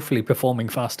hopefully performing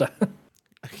faster.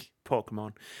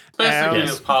 Pokemon. Basically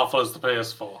as powerful as the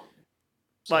PS4.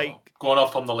 So, like going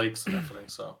off on the leaks and everything.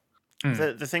 So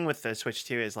the thing with the Switch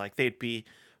 2 is like they'd be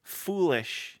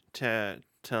foolish to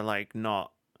like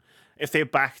not, if they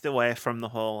backed away from the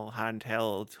whole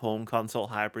handheld home console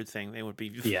hybrid thing, they would be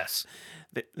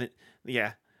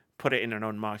put it in an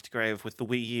unmarked grave with the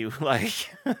Wii U, like.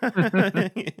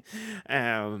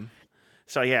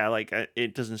 So yeah, like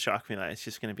it doesn't shock me that it's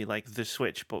just going to be like the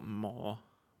Switch but more.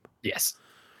 Yes.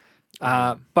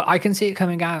 But I can see it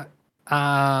coming out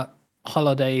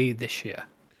holiday this year.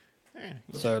 Yeah.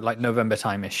 So like November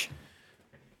time-ish.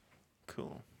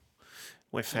 Cool.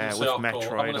 With Metroid or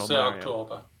Mario.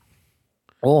 October.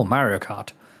 Or Mario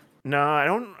Kart. No, I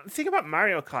don't think about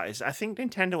Mario Kart. I think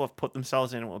Nintendo have put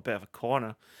themselves in a bit of a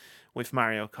corner with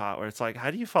Mario Kart, where it's like,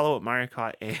 how do you follow up Mario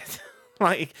Kart 8?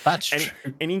 Like, that's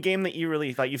true. Any game that you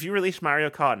release, like if you release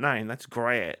Mario Kart 9, that's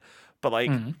great. But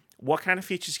like, what kind of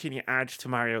features can you add to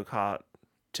Mario Kart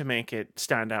to make it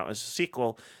stand out as a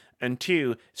sequel? And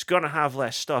 2, it's gonna have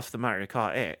less stuff than Mario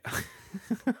Kart 8.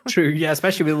 True, yeah,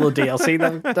 especially with a little DLC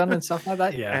they've done and stuff like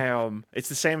that. Yeah, it's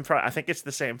the same. I think it's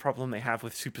the same problem they have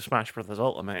with Super Smash Bros.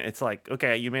 Ultimate. It's like,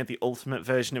 okay, you made the ultimate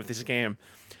version of this game.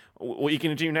 What are you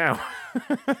gonna do now?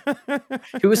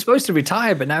 He was supposed to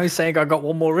retire, but now he's saying, "I got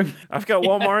one more in me." I've got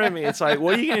one more in me. It's like,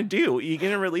 what are you gonna do? Are you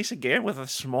gonna release a game with a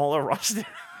smaller roster?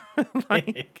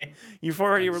 Like, you've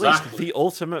already released the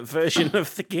ultimate version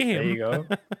of the game. There you go.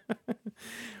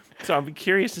 So I'll be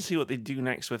curious to see what they do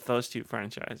next with those two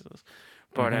franchises.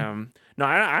 But no,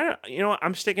 I you know what?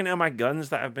 I'm sticking to my guns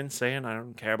that I've been saying. I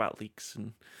don't care about leaks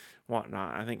and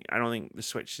whatnot. I don't think the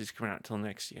Switch is coming out till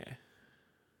next year.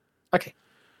 Okay,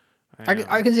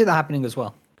 I can see that happening as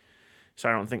well. So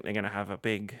I don't think they're gonna have a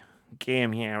big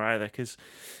game here either, because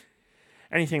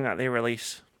anything that they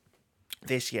release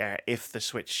this year, if the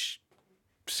Switch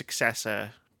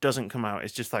successor doesn't come out,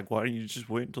 it's just like, why don't you just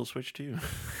wait until Switch 2?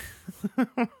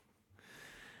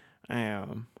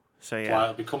 So yeah, Why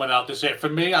it'll be coming out this year. For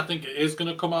me, I think it is going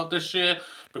to come out this year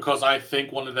because I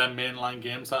think one of their mainline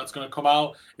games that's going to come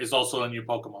out is also a new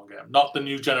Pokemon game. Not the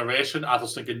new generation. I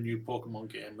just think a new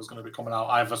Pokemon game is going to be coming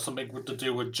out. Either something to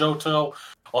do with Johto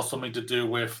or something to do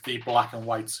with the Black and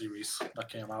White series that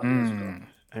came out years ago.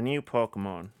 A new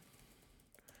Pokemon.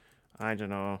 I don't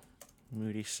know.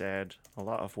 Moody said a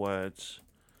lot of words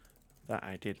that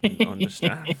I didn't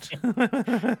understand.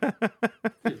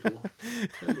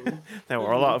 There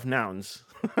were a lot of nouns.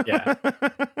 Yeah.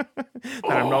 That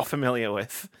I'm not familiar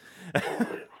with.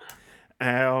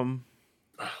 Yeah,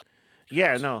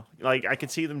 no. Like, I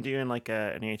could see them doing like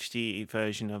an HD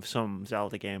version of some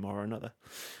Zelda game or another.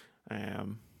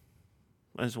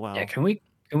 As well. Yeah, can we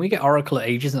get Oracle of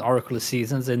Ages and Oracle of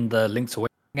Seasons in the Link's Awakening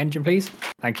engine, please?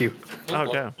 Thank you. Oh,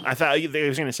 okay. I thought they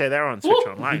was going to say they're on Switch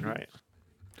Online, right?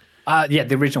 Yeah,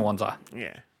 the original ones are.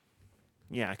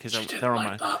 Yeah, because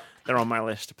they're on my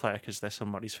list to play because they're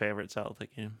somebody's favorite Zelda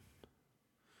game.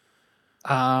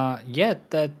 Yeah,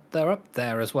 they're up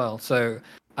there as well. So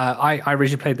I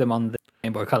originally played them on the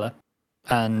Game Boy Color,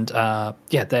 and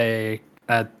yeah, they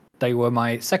were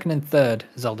my second and third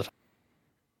Zelda.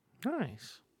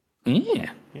 Nice.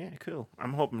 Yeah. Yeah, cool.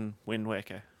 I'm hoping Wind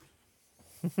Waker.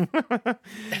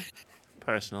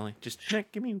 Personally, just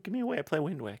give me a way to play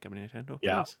Wind Waker, Nintendo.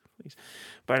 Yeah, please.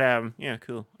 But yeah,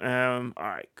 cool. All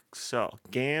right. So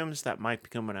games that might be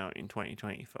coming out in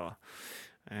 2024.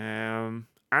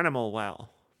 Animal Well.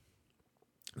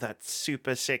 That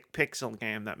super sick pixel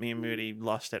game that me and Moody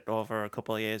lost it over a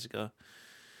couple of years ago.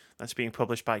 That's being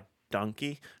published by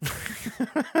Donkey.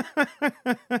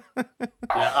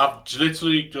 Yeah, I've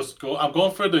literally I'm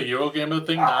going through the Eurogamer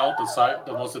thing now,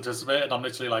 the most anticipated. I'm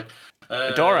literally like,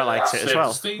 Adora likes it as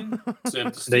well. Save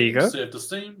the Steam. There you go. Save the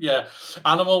Steam. Yeah,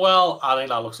 Animal Well. I think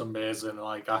that looks amazing.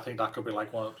 Like, I think that could be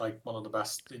like one of the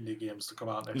best indie games to come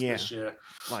out this year.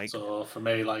 Like, so for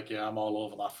me, like, yeah, I'm all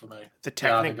over that. For me,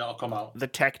 I think that'll come out. The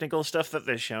technical stuff that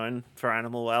they're showing for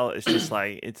Animal Well is just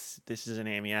like this is an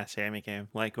Amy game,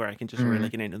 like where I can just really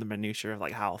get into the minutiae of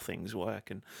like how things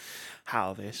work and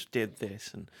how this did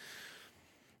this, and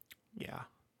yeah.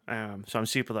 So I'm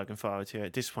super looking forward to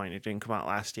it. Disappointed it didn't come out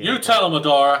last year. You tell them,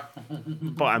 Adora.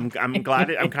 But I'm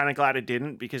glad I'm kind of glad it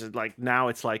didn't, because like now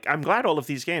it's like I'm glad all of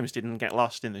these games didn't get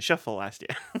lost in the shuffle last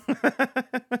year.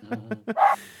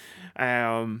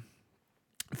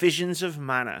 Visions of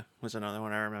Mana was another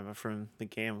one I remember from the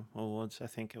Game Awards. I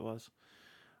think it was.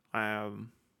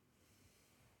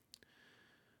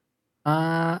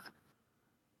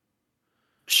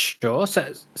 Sure.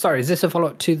 So, sorry, is this a follow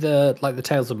up to the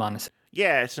Tales of Mana?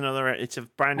 Yeah, it's a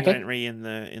brand new entry in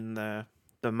the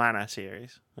Mana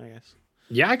series, I guess.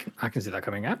 Yeah, I can see that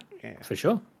coming out. Yeah, for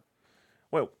sure.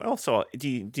 Well, also, do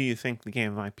you think the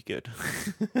game might be good?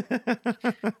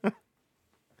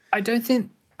 I don't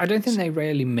think they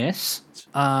really miss.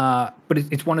 But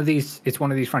it's one of these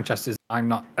franchises I'm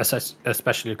not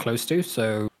especially close to.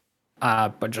 So,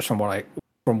 but just from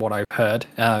what I've heard,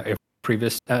 if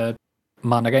previous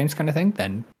Mana games kind of thing,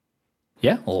 then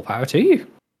yeah, all power to you.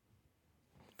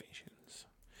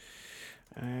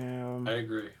 I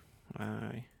agree.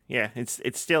 Yeah, it's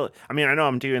still. I mean, I know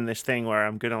I'm doing this thing where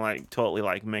I'm gonna like totally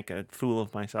like make a fool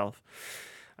of myself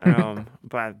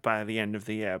by the end of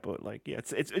the year, but like, yeah,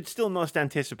 it's still most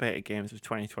anticipated games of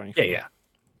 2024. Yeah.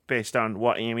 Based on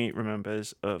what Amy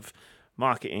remembers of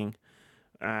marketing.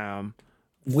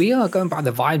 We are going by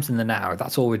the vibes in the now.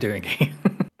 That's all we're doing.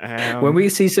 When we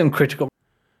see some critical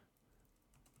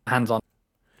hands-on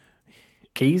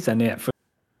keys, and yeah.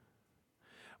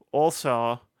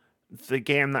 Also, the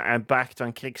game that I backed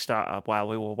on Kickstarter while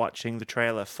we were watching the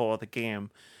trailer for the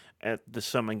game at the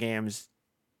Summer Games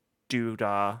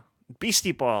doodah,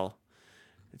 Beastie Ball.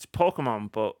 It's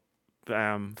Pokemon, but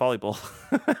volleyball.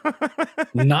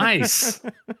 Nice.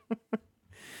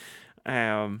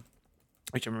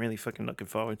 Which I'm really fucking looking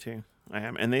forward to.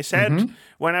 And they said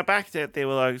when I backed it, they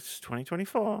were like, it's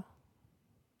 2024.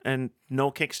 And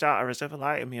no Kickstarter has ever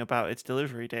lied to me about its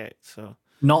delivery date, so...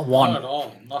 Not one. Not at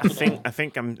all. I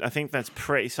think that's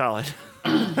pretty solid.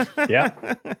 Yeah.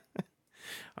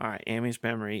 All right, Amy's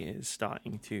memory is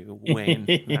starting to wane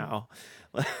now.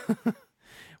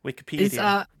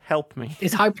 Wikipedia, help me.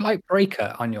 Is Hyperlight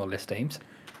Breaker on your list, Ames?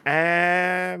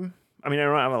 I mean, I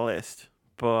don't have a list,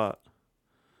 but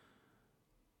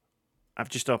I've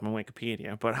just opened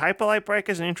Wikipedia. But Hyperlight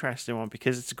Breaker is an interesting one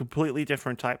because it's a completely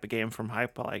different type of game from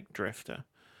Hyperlight Drifter.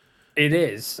 It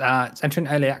is. It's entering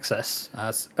early access.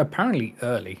 It's apparently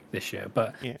early this year,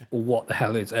 but what the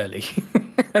hell is early?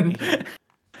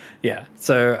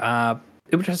 So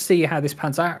it would just see how this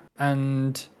pans out,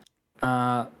 and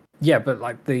but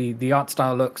like the art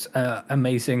style looks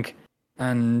amazing,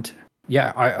 and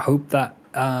I hope that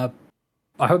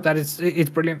it's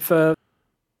brilliant for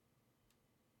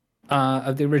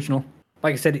of the original.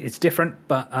 Like I said, it's different,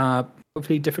 but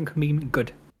hopefully different can mean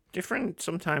good. Different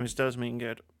sometimes does mean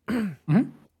good. Mm-hmm.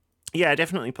 Yeah, I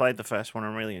definitely played the first one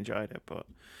and really enjoyed it, but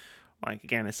like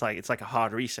again, it's like a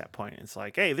hard reset point. It's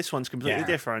like, hey, this one's completely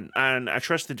different, and I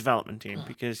trust the development team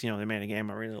because they made a game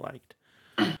I really liked.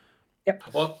 Yep.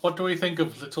 What do we think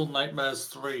of Little Nightmares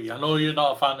 3? I know you're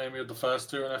not a fan of the first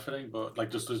two and everything, but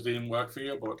like just this didn't work for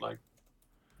you. But like,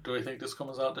 do we think this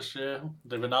comes out this year?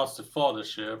 They've announced it for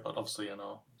this year, but obviously, I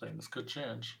think this could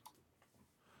change.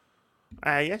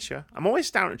 Yeah, sure. I'm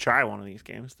always down to try one of these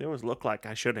games. They always look like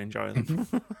I should enjoy them.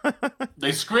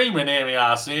 They scream in Amy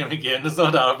RC again. There's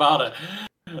no doubt about it.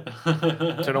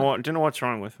 Don't know what's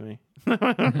wrong with me.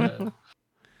 What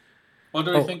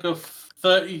do we think of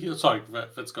 30? Sorry,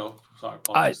 let's go. Sorry.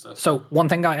 So one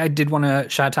thing I did want to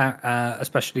shout out,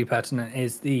 especially pertinent,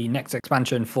 is the next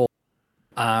expansion for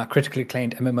critically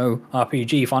acclaimed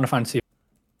MMORPG Final Fantasy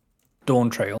Dawn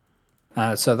Trail.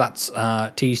 So that's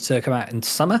teased to come out in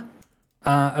summer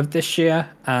of this year,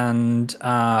 and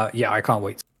I can't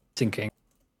wait. Sinking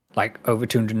like over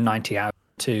 290 hours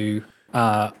to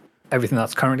everything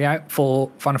that's currently out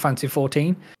for Final Fantasy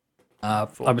 14.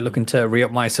 I'll be looking to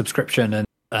re-up my subscription and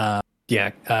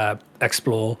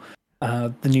explore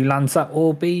the new lands that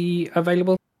will be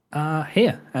available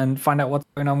here and find out what's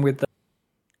going on with the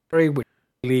story, which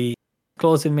really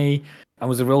claws in me and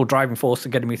was a real driving force to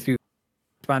getting me through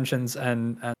expansions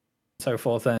and so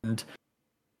forth. And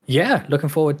looking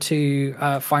forward to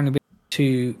finally being able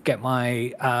to get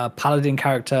my paladin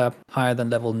character higher than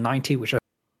level 90, which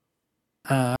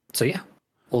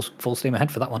full steam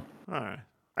ahead for that one. All right.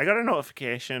 I got a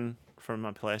notification from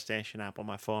my PlayStation app on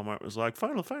my phone where it was like,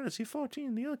 Final Fantasy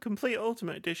 14, the complete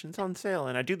Ultimate Edition's on sale.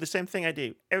 And I do the same thing I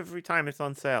do every time it's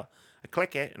on sale. I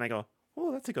click it and I go,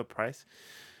 oh, that's a good price.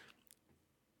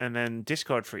 And then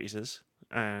Discord freezes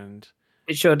and...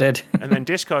 It sure did. And then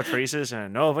Discord freezes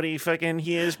and nobody fucking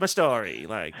hears my story.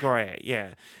 Like, great,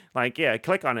 yeah. Like, I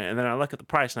click on it and then I look at the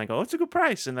price and I go, oh, it's a good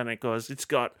price. And then it goes, it's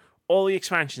got all the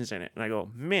expansions in it. And I go,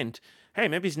 mint. Hey,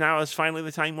 maybe now is finally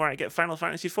the time where I get Final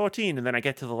Fantasy 14. And then I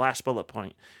get to the last bullet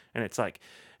point and it's like,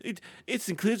 it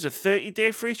includes a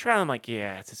 30-day free trial. I'm like,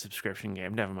 yeah, it's a subscription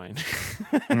game. Never mind.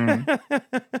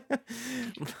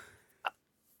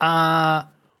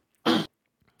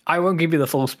 I won't give you the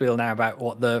full spiel now about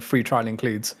what the free trial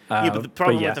includes. But the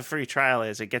problem with the free trial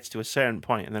is it gets to a certain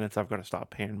point and then I've got to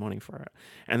start paying money for it.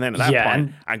 And then at that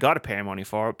point, I got to pay money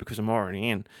for it because I'm already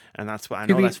in. And that's why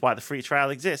that's why the free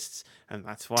trial exists. And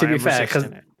that's why I'm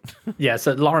resisting it.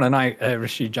 So Lauren and I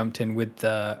actually jumped in with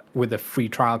the free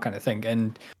trial kind of thing.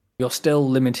 And you're still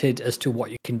limited as to what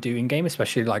you can do in game,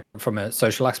 especially like from a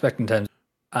social aspect in terms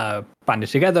of banding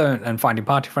together and finding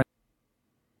party friends.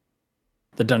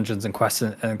 The dungeons and quests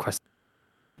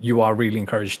you are really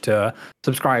encouraged to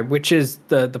subscribe, which is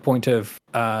the point of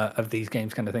these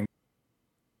games kind of thing,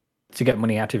 to get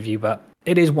money out of you. But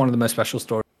it is one of the most special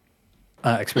story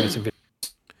experiencing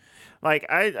videos. Like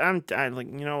I'm like,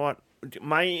 you know what?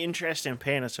 My interest in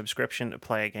paying a subscription to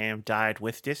play a game died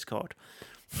with Discord.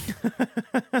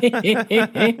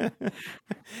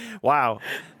 Wow,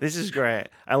 this is great.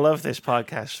 I love this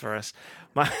podcast for us.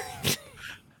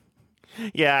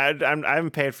 Yeah, I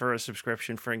haven't paid for a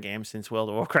subscription for a game since World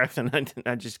of Warcraft, and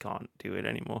I just can't do it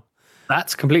anymore.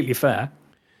 That's completely fair.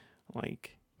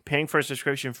 Like, paying for a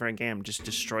subscription for a game just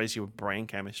destroys your brain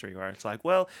chemistry, where it's like,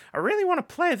 well, I really want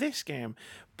to play this game,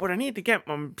 but I need to get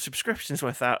my subscriptions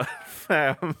without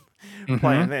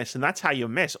playing this. And that's how you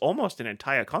miss almost an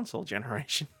entire console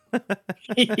generation.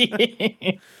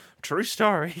 True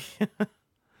story.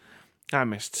 I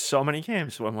missed so many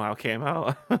games when WoW came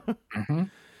out.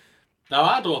 Now,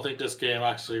 I don't think this game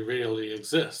actually really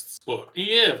exists, but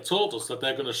EA have told us that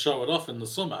they're going to show it off in the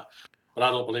summer, but I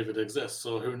don't believe it exists,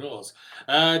 so who knows.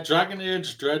 Dragon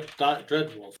Age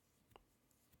Dreadwolf.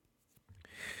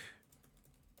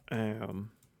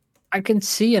 I can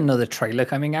see another trailer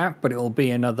coming out, but it will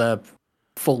be another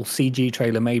full CG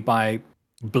trailer made by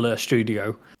Blur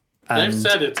Studio. They've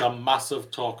said it's a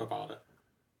massive talk about it.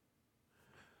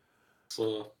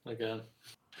 So again,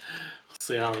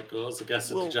 see how it goes. I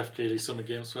guess it's the Jeff Keighley Summer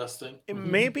Games Fest thing.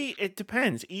 Maybe it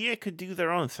depends. EA could do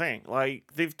their own thing. Like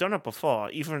they've done it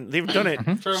before. Even they've done it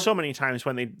so many times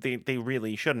when they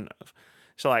really shouldn't have.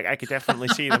 So like I could definitely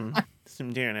see them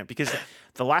doing it, because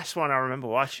the last one I remember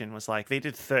watching was like they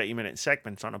did 30-minute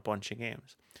segments on a bunch of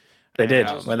games. They did,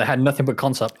 where they had nothing but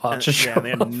concept art to show. Yeah, they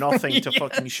had nothing to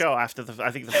fucking show after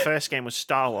I think the first game was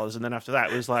Star Wars, and then after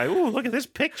that it was like, oh, look at this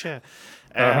picture.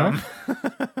 Look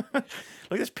at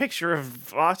this picture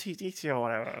of R2-D2 or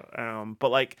whatever. But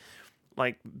like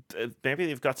maybe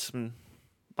they've got some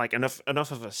like enough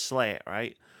of a slate,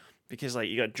 right? Because like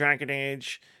you got Dragon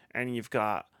Age, and you've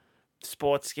got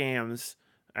sports games,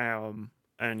 and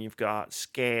you've got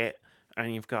Skate,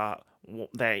 and you've got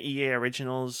their EA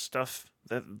Originals stuff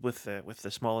that with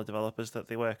the smaller developers that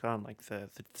they work on, like the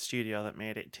studio that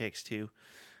made It Takes Two,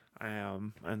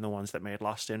 and the ones that made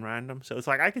Lost in Random. So it's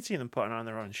like I could see them putting on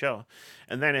their own show,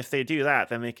 and then if they do that,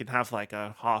 then they can have like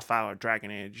a half-hour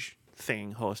Dragon Age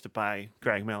thing hosted by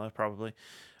Greg Miller probably,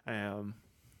 where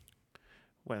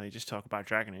they just talk about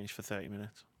Dragon Age for 30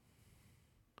 minutes.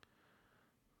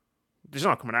 It's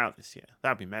not coming out this year.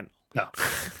 That'd be mental. No.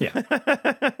 Yeah.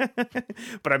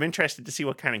 But I'm interested to see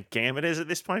what kind of game it is at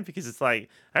this point, because it's like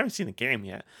I haven't seen the game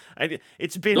yet.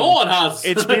 It's been no one has.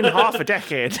 It's been half a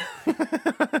decade.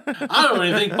 I don't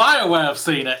even think BioWare have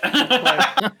seen it.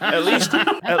 Like, at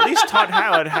least Todd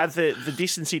Howard had the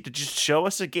decency to just show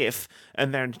us a GIF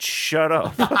and then shut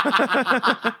up.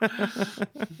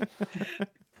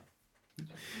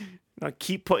 Not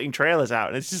keep putting trailers out,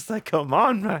 and it's just like, come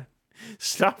on, man.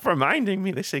 Stop reminding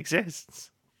me this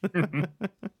exists. So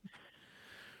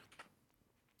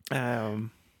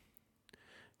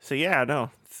yeah,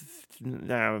 no.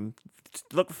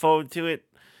 Looking forward to it.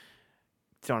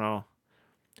 Don't know.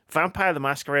 Vampire the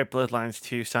Masquerade Bloodlines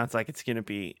 2 sounds like it's gonna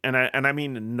be, and I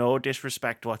mean no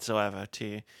disrespect whatsoever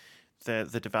to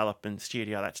the development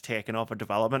studio that's taken over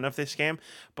development of this game,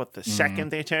 but the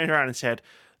second they turned around and said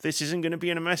this isn't going to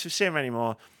be an immersive sim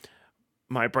anymore,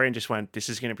 my brain just went, this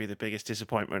is going to be the biggest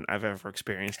disappointment I've ever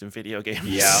experienced in video games.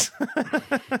 Yeah.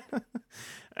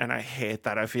 And I hate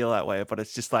that I feel that way, but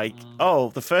it's just like, oh,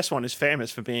 the first one is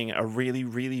famous for being a really,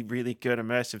 really, really good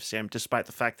immersive sim, despite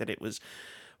the fact that it was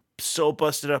so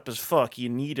busted up as fuck, you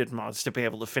needed mods to be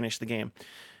able to finish the game.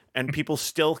 And people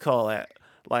still call it,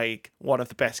 like, one of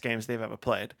the best games they've ever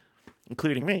played,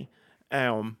 including me.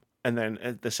 And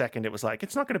then the second it was like,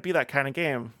 it's not going to be that kind of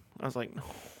game. I was like, no.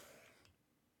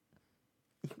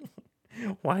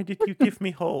 Why did you give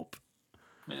me hope?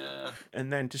 Yeah.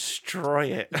 And then destroy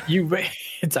it.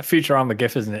 It's a Futurama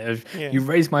gif, isn't it? You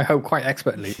raised my hope quite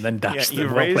expertly, and then dashed you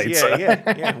them. Well played,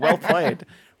 yeah. Well played.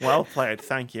 Well played.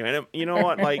 Thank you. And you know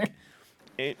what? Like,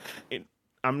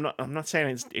 I'm not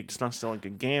saying it's not still a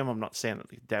good game. I'm not saying that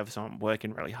the devs aren't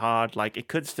working really hard. Like, it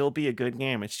could still be a good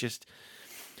game. It's just,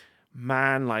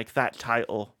 man, like that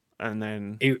title, and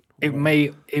then it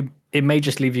may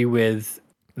just leave you with,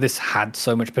 this had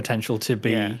so much potential to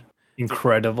be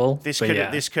incredible. This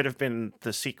could have been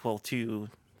the sequel to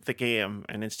the game,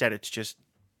 and instead it's just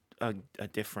a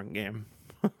different game.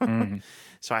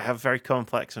 So I have very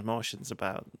complex emotions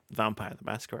about Vampire the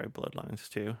Masquerade Bloodlines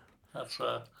too. That's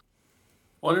right.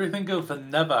 What do you think of the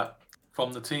Never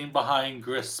from the team behind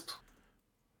Grisp?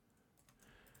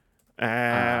 You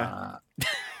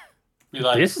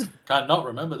like, cannot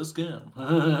remember this game.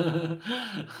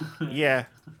 Yeah.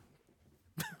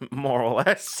 More or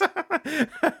less.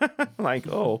 Like,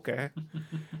 oh, okay.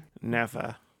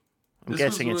 Never. I'm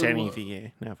guessing it's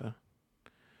NEVA. Never.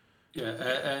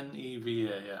 Yeah,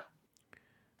 NEVA,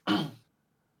 yeah.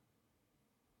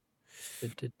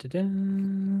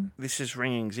 This is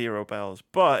ringing zero bells,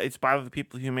 but it's by the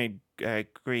people who made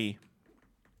Gree.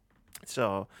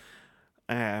 So,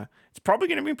 it's probably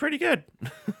going to be pretty good.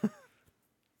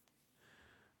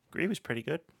 Gree was pretty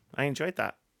good. I enjoyed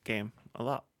that game a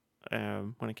lot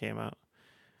when it came out.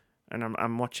 And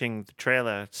I'm watching the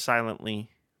trailer silently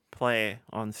play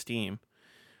on Steam.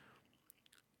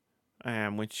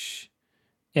 Which...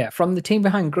 Yeah, from the team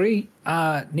behind Gree,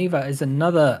 Neva is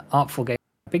another artful game.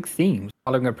 Big themes,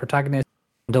 following a protagonist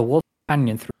and a wolf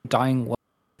companion through a dying world.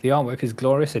 The artwork is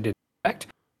glorious. It is perfect.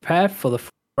 Prepare for the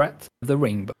breadth of the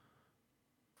rainbow.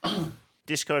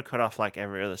 Discord cut off like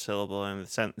every other syllable in the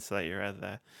sentence that you read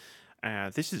there.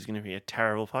 This is going to be a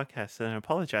terrible podcast, and I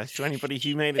apologize to anybody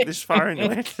who made it this far into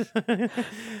it.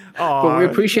 But we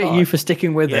appreciate you for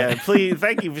sticking with it. Yeah, please,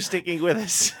 thank you for sticking with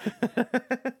us.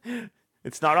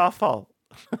 It's not our fault.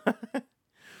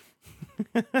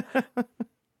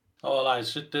 Oh, like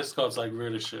Discord's like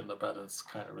really shit in the bed. It's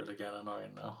kind of really getting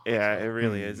annoying now. Yeah, it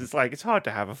really is. It's like, it's hard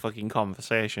to have a fucking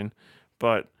conversation,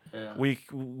 but we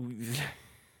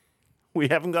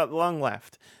haven't got long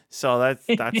left, so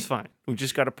that's fine. We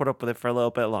just got to put up with it for a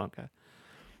little bit longer.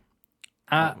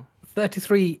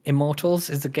 33 Immortals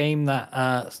is a game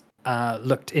that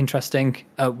looked interesting.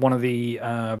 One of the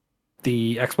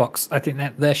Xbox, I think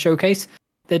that their showcase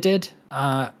they did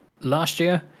last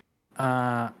year.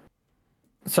 So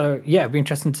yeah, it'd be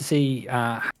interesting to see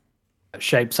how it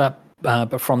shapes up.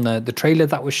 But from the trailer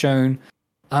that was shown,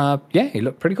 it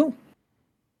looked pretty cool.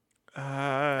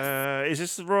 Is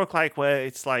this the roguelike where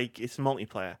it's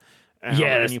multiplayer?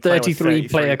 Yeah, it's 33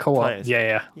 player co-op. Players?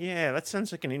 Yeah. Yeah, that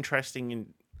sounds like an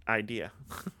interesting idea.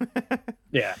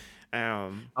 Yeah.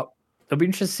 It'll be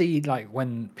interesting to see like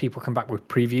when people come back with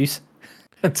previews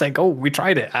and say, "Oh, we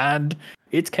tried it and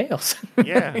it's chaos."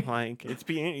 Yeah, like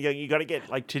you got to get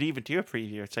like to even do a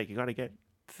preview. It's like you got to get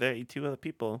 32 other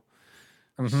people.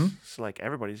 Mm-hmm. So like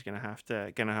everybody's gonna have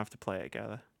to play it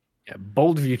together. Yeah,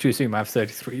 bold of you to assume I have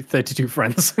 32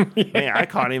 friends. Yeah, I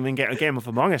can't even get a game of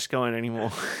Among Us going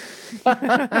anymore.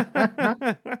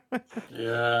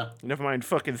 Yeah. Never mind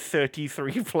fucking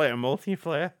 33 player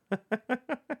multiplayer.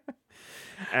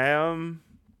 The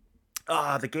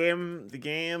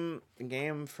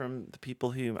game from the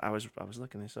people who I was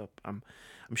looking this up. I'm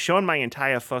showing my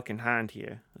entire fucking hand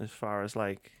here as far as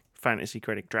like Fantasy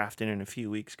Critic drafting in a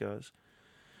few weeks goes.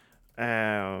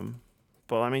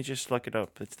 But let me just look it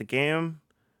up. It's the game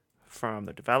from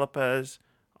the developers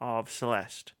of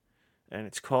Celeste, and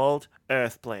it's called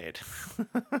Earthblade.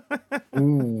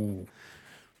 Ooh.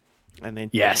 And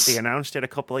then yes, they announced it a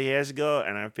couple of years ago,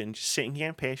 and I've been just sitting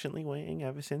here patiently waiting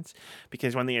ever since.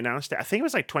 Because when they announced it, I think it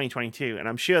was like 2022, and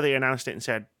I'm sure they announced it and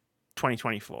said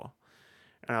 2024.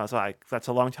 And I was like, that's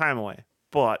a long time away.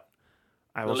 But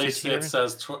I will sit here.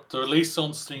 The release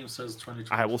on Steam says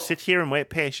 2024. I will sit here and wait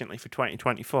patiently for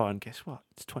 2024, and guess what?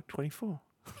 It's 2024.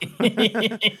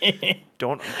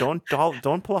 Don't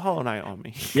pull a Hollow Knight on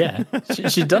me. Yeah,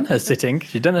 she's done her sitting.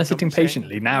 She's done her sitting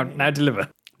patiently. Now deliver.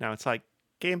 Now it's like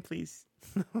game, please.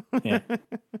 Yeah,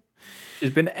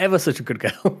 she's been ever such a good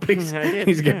girl. Please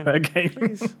give her a game.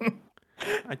 Please.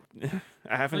 I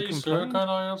haven't complained. Sir, can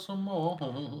I have some more?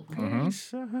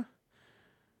 Please,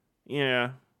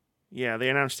 Yeah, they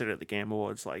announced it at the Game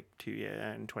Awards like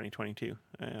in 2022.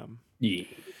 Yeah.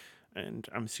 And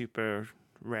I'm super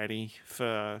ready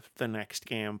for the next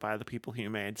game by the people who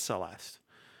made Celeste.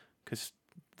 Because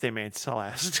they made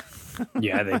Celeste.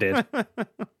 Yeah, they did.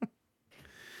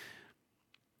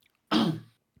 I'm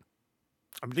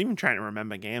even trying to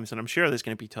remember games, and I'm sure there's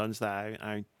going to be tons that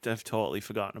I've totally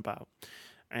forgotten about.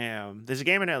 There's a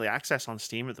game in early access on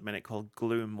Steam at the minute called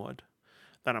Gloomwood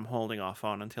that I'm holding off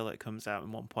on until it comes out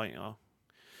in 1.0,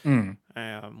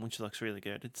 which looks really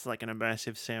good. It's like an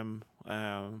immersive sim,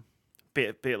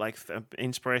 bit like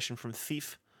inspiration from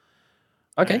Thief.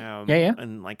 Okay. Yeah.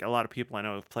 And like a lot of people I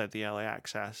know have played the early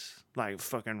access, like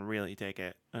fucking really dig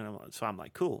it, and so I'm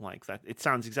like, cool, like that. It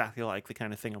sounds exactly like the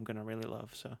kind of thing I'm gonna really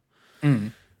love. So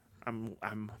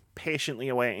I'm patiently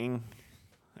awaiting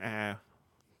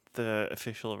the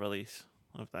official release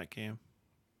of that game.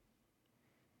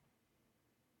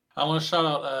 I want to shout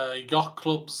out Yacht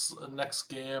Club's next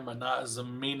game, and that is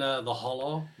Mina the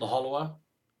Hollower.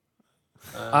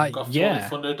 Got fully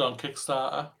funded on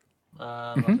Kickstarter,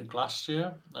 I think last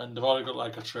year, and they've already got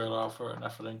like a trailer for it and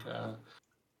everything.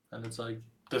 And it's like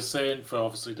they're saying for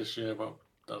obviously this year, but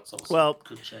that's also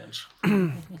could change.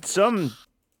 Some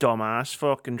dumbass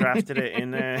fucking drafted it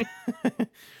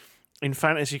in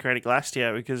Fantasy Critic last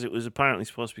year because it was apparently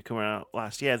supposed to be coming out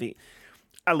last year.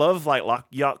 I love like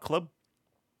Yacht Club.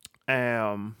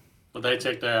 But they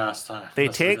take their ass time. They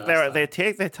take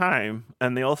their time,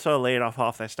 and they also laid off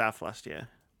half their staff last year.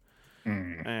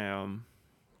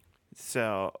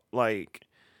 So like,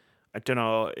 I don't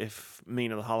know if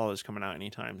Mina the Hollow is coming out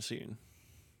anytime soon.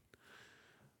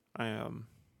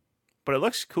 But it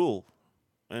looks cool,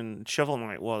 and Shovel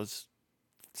Knight was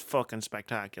fucking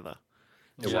spectacular.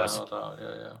 It was. No doubt.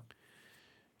 Yeah.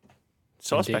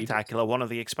 So indeed. Spectacular. One of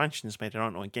the expansions made it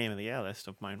onto a Game of the Year list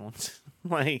of mine once.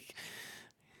 Like,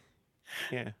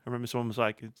 yeah, I remember someone was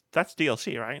like, "That's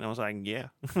DLC, right?" And I was like, "Yeah."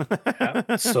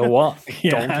 So what?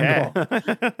 Don't care.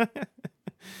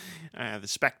 The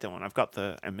Spectre one. I've got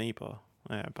the amiibo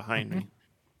behind me.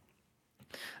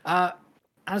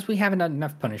 As we haven't had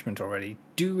enough punishment already,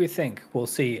 do we think we'll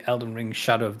see Elden Ring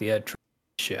Shadow of the Erd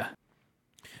this year?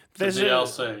 There's a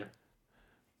DLC.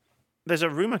 There's a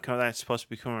rumor that's supposed to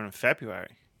be coming in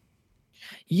February.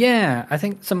 Yeah, I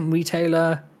think some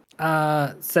retailer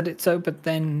said it so, but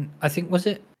then I think it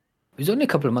was only a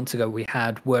couple of months ago we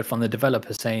had word from the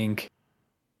developer saying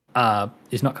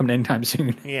it's not coming anytime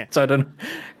soon. Yeah. So I don't.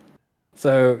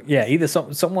 So yeah, either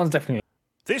someone's definitely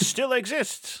This still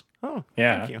exists. Oh,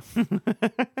 yeah. Thank you.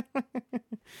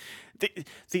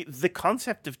 The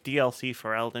concept of DLC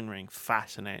for Elden Ring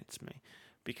fascinates me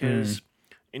because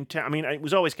it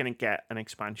was always going to get an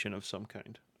expansion of some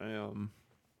kind.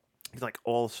 Like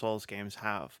all Souls games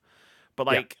have, but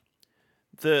like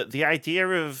the idea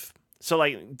of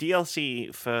like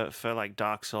DLC for like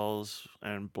Dark Souls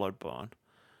and Bloodborne,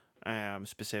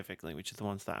 specifically, which are the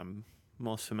ones that I'm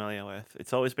most familiar with.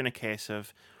 It's always been a case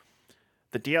of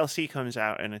the DLC comes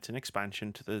out and it's an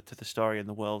expansion to the story and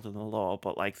the world and the lore,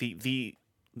 but like the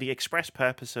express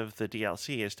purpose of the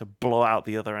DLC is to blow out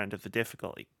the other end of the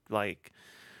difficulty, like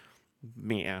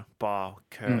meter, bar,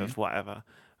 curve, whatever.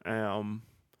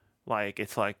 Like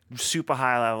it's like super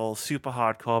high level, super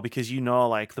hardcore, because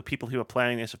like the people who are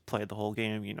playing this have played the whole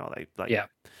game. I mean,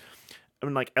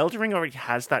 like Elden Ring already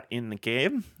has that in the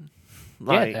game.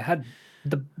 Like, they had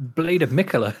the Blade of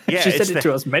Miquella. She said it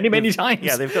to us many times.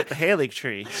 Yeah, they've got the Halig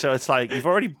tree, so it's like you've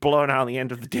already blown out the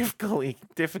end of the difficulty.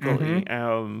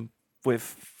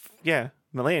 With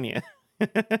Malenia.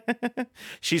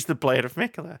 She's the Blade of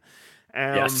Miquella.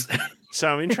 Yes. So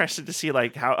I'm interested to see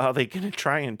like how they're gonna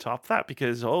try and top that,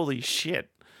 because holy shit.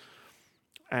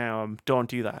 Don't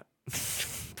do that.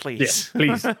 Please. Yeah,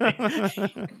 please.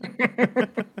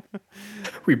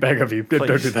 We beg of you, don't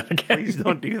do that again. Please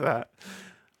don't do that.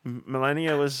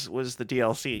 Malenia was the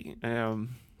DLC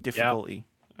difficulty.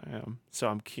 So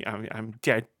I'm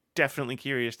definitely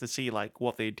curious to see like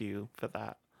what they do for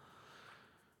that.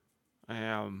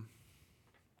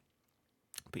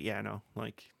 But yeah, no,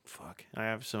 like fuck. I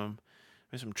have some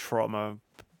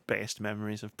trauma-based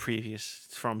memories of previous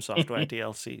From Software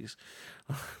DLCs,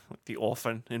 like the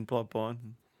Orphan in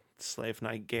Bloodborne, Slave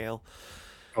Knight Gale.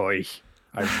 Oi,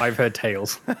 I've heard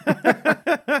tales.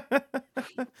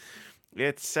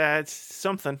 It's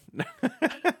something.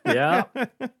 Yeah.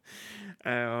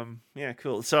 Yeah,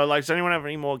 cool. So, like, does anyone have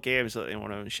any more games that they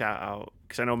want to shout out?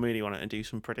 Because I know Moody wanted to do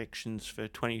some predictions for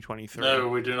 2023. No,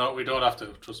 we do not. We don't have to.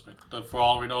 Trust me. For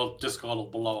all we know, Discord will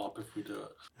blow up if we do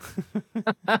it.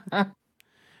 Well,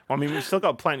 I mean, we've still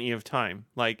got plenty of time.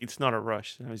 Like, it's not a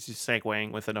rush. I was just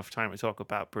segueing with enough time to talk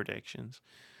about predictions.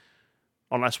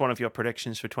 Unless one of your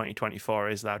predictions for 2024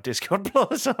 is that Discord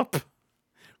blows up,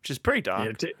 which is pretty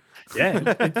dark. Yeah,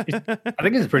 I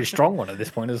think it's a pretty strong one at this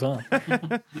point as well. You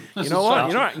know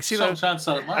what? I can see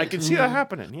that. I can see that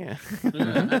happening. Yeah.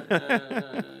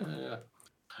 Yeah.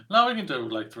 Now we can do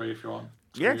like 3 if you want.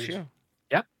 Yeah, sure.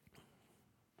 Yeah.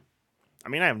 I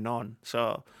mean, I have none,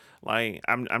 so like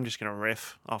I'm just gonna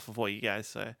riff off of what you guys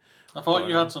say. I thought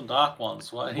you had some dark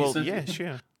ones. What? Well, yeah,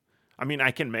 sure. I mean,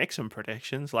 I can make some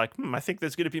predictions. Like, I think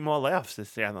there's going to be more layoffs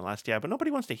this year than last year, but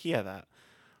nobody wants to hear that.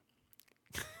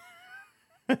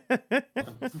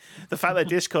 The fact that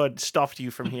Discord stopped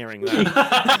you from hearing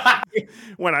that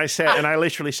when I said, and I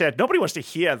literally said, nobody wants to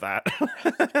hear that.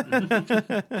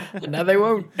 Now they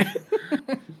won't.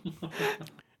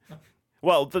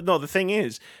 Well, the thing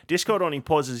is, Discord only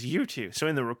pauses you two, so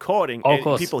in the recording,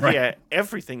 people hear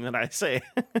everything that I say.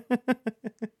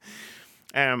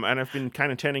 And I've been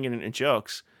kind of turning it into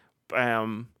jokes,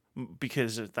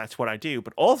 because that's what I do.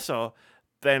 But also,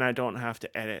 then I don't have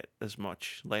to edit as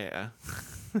much later.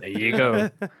 There you go.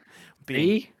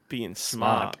 Being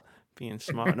smart. Being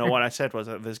smart. No, what I said was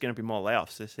that there's going to be more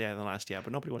layoffs this year than last year,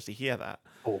 but nobody wants to hear that.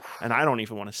 Oof. And I don't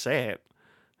even want to say it.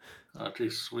 Oh,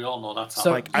 geez, we all know that's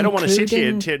so. Like, I don't want to sit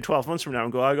here 10, 12 months from now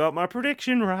and go, I got my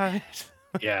prediction right.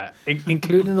 Yeah,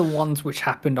 including the ones which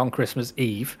happened on Christmas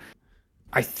Eve.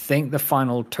 I think the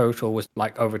final total was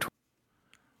like over 12.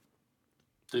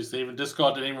 Even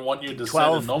Discord didn't even want you to say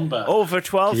the number. Over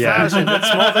 12,000.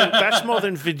 Yeah. That's more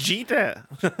than Vegeta.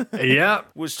 Yeah,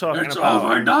 was talking it's about.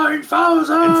 Over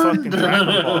 9,000. In fucking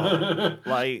Dragon Ball.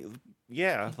 Like,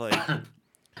 yeah, like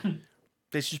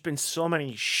there's just been so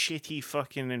many shitty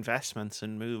fucking investments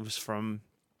and moves from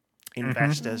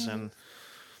investors and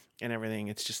everything.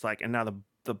 It's just like, and now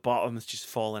the bottom's just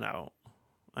falling out.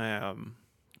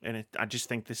 And I just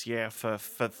think this year,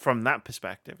 from that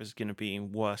perspective, is going to be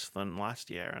worse than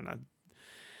last year, and I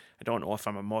don't know if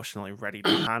I'm emotionally ready to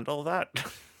handle that.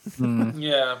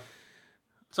 Yeah,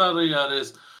 sadly, yeah, it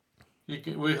is.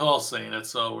 We've all seen it,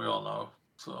 so we all know.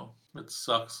 So it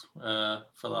sucks for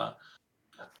that.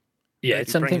 Yeah,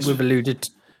 it's something we've alluded to.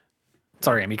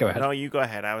 Sorry, Amy, go ahead. No, you go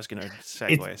ahead. I was going to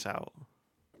segue us out.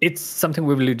 It's something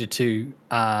we've alluded to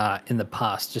in the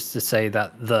past, just to say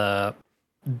that the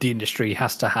industry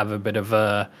has to have a bit of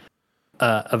a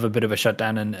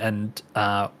shutdown, and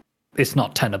it's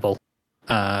not tenable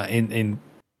in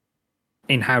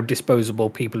how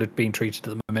disposable people are being treated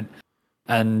at the moment,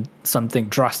 and something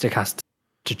drastic has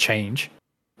to change.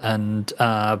 And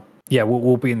yeah,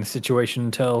 we'll be in the situation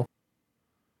until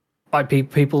like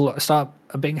people start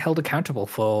being held accountable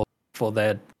for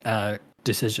their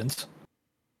decisions.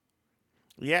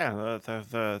 Yeah,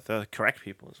 the correct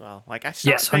people as well. Like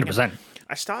yes, 100%.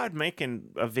 I started making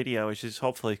a video, which is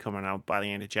hopefully coming out by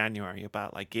the end of January,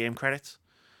 about like game credits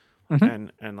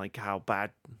and like how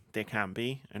bad they can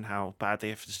be and how bad they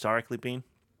have historically been.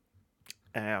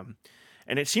 And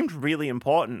it seemed really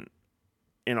important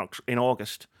in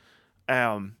August.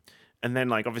 And then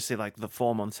like obviously like the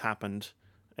 4 months happened.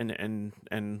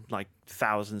 And like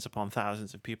thousands upon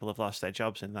thousands of people have lost their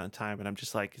jobs in that time, and I'm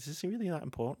just like, is this really that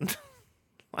important?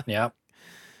 Like, yeah.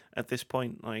 At this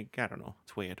point, like, I don't know,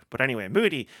 it's weird. But anyway,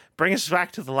 Moody, bring us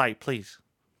back to the light, please.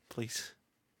 Please,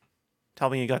 tell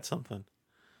me you got something.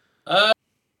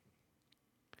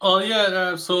 Oh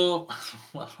yeah. So,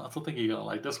 well, I don't think you're gonna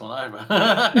like this one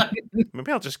either.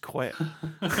 Maybe I'll just quit.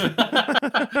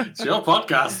 It's your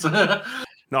podcast.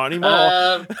 Not anymore.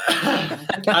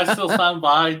 I still stand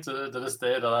by to this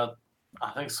day that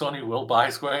I think Sony will buy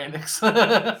Square Enix.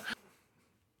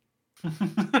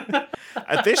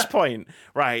 At this point,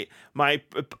 right, my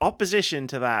opposition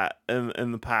to that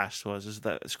in the past is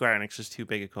that Square Enix is too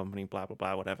big a company, blah, blah,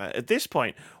 blah, whatever. At this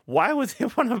point, why would they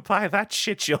want to buy that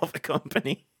shit show of a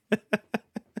company?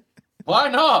 Why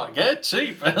not? Get it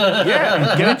cheap.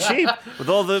 Yeah, get it cheap with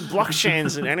all the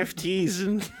blockchains and NFTs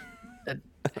and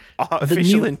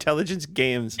artificial intelligence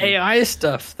games. AI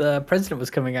stuff the president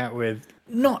was coming out with,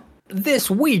 not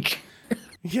this week.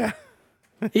 Yeah.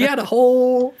 He had a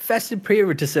whole festive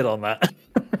period to sit on that.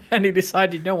 And he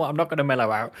decided, you know what, I'm not going to mellow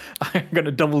out. I'm going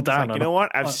to double down on it. You know what?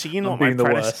 I've seen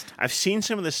I've seen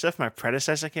some of the stuff my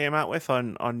predecessor came out with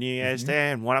on New Year's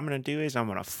Day, and what I'm going to do is I'm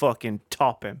going to fucking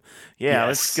top him. Yeah,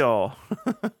 let's go.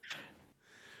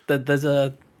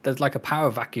 There's like a power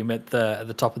vacuum at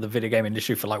the top of the video game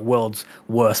industry for like world's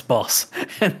worst boss.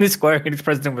 And this Square Enix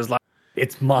president was like,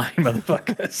 it's my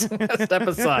motherfuckers. Step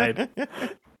aside.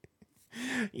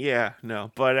 Yeah,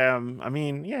 no, but I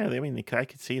mean, yeah, I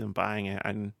could see them buying it,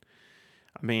 and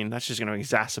I mean that's just going to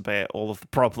exacerbate all of the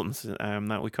problems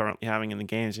that we're currently having in the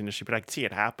games industry. But I could see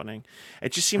it happening.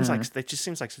 It just seems like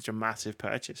such a massive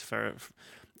purchase for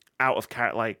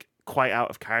quite out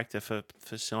of character for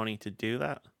Sony to do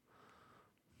that.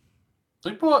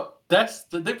 They bought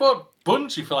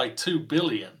Bungie for like $2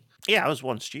 billion. Yeah, it was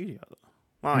one studio though.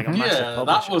 Well, like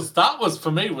that was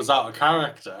for me was out of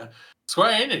character.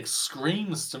 Square Enix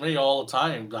screams to me all the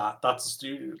time that that's a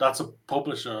studio, that's a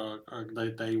publisher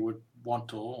they would want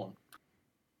to own,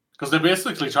 because they're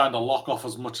basically trying to lock off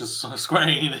as much as Square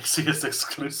Enix is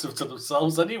exclusive to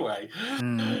themselves anyway.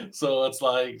 So it's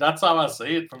like that's how I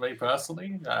see it for me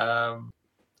personally.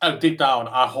 Deep down,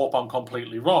 I hope I'm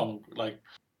completely wrong, like,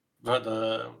 but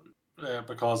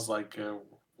because like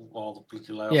all the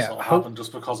bloody layoffs happened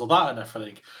just because of that and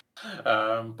everything.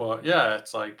 But yeah,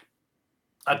 it's like.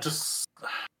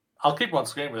 I'll keep on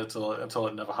screaming with it until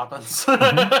it never happens. So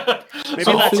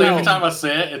hopefully every time I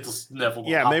say it, it just never will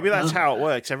happen. Maybe that's how it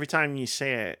works. Every time you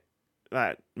say it,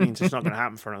 that means it's not going to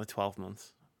happen for another 12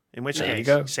 months. In which case,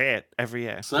 say it every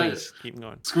year. Please keep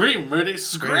going. Scream, Rudy,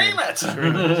 scream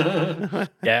it!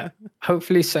 Yeah.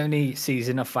 Hopefully Sony sees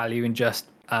enough value in just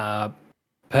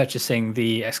purchasing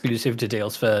the exclusivity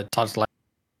deals for titles like,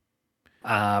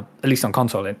 at least on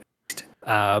console,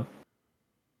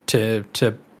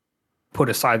 to put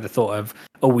aside the thought of,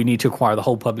 we need to acquire the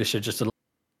whole publisher just to...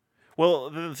 Well,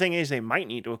 the thing is, they might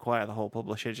need to acquire the whole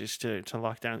publisher just to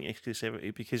lock down the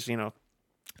exclusivity, because, you know,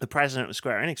 the president of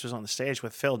Square Enix was on the stage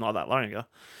with Phil not that long ago.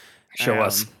 Sure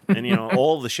was. And, you know,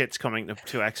 all the shit's coming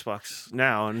to Xbox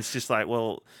now, and it's just like,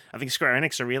 well, I think Square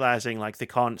Enix are realizing, like, they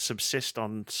can't subsist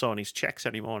on Sony's checks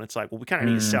anymore, and it's like, well, we kind of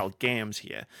need to sell games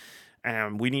here.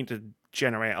 We need to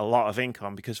generate a lot of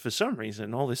income, because for some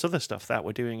reason all this other stuff that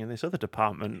we're doing in this other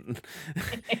department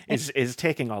is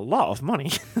taking a lot of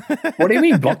money. What do you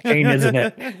mean blockchain, isn't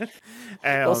it?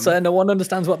 Also, no one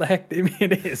understands what the heck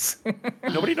it is.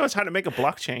 Nobody knows how to make a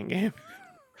blockchain game.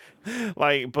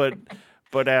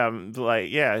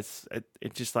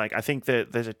 It's just like, I think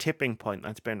that there's a tipping point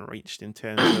that's been reached in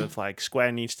terms of like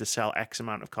Square needs to sell X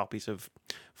amount of copies of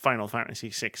Final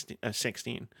Fantasy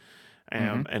 16.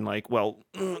 And like, well,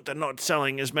 they're not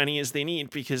selling as many as they need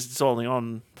because it's only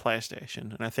on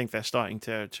PlayStation. And I think they're starting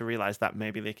to realize that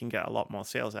maybe they can get a lot more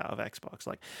sales out of Xbox.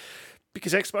 Like,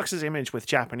 because Xbox's image with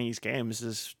Japanese games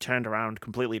has turned around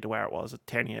completely to where it was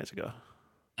 10 years ago.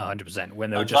 100%,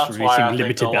 when they were just releasing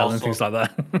limited builds and things like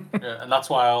that. Yeah, and that's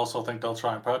why I also think they'll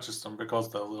try and purchase them,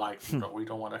 because they're like, no, we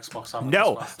don't want Xbox having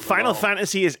No, Final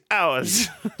Fantasy is ours.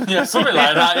 Yeah, something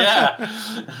like that,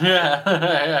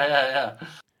 yeah.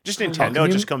 Just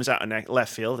Nintendo just comes out of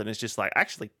left field and it's just like,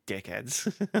 actually,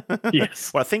 dickheads.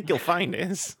 Yes. What I think you'll find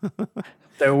is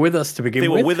they were with us to begin with.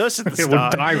 They were with us at the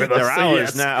start. They're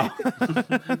ours now.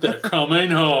 They're coming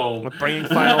home. We're bringing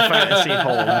Final Fantasy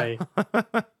home.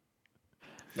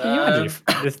 Can you imagine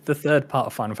if the third part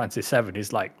of Final Fantasy VII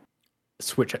is like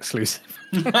Switch exclusive?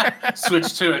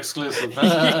 Switch 2 exclusive.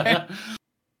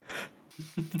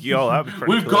 Yo, that'd be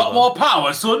pretty We've cool, got more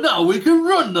power, so now we can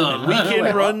run them. We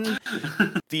can run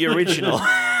the original.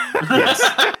 Yes.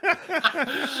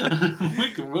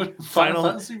 We can run Final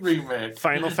Fantasy Remake.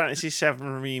 Final Fantasy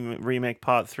VII Remake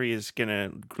Part 3 is going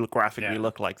to graphically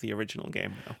look like the original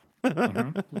game now.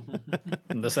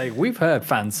 And they say, we've heard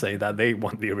fans say that they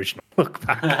want the original look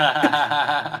back.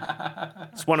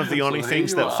 It's one of the only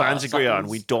things that fans agree on.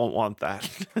 We don't want that.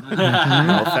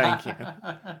 No, thank you.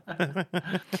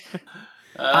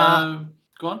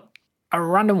 Go on. A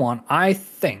random one. I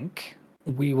think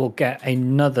we will get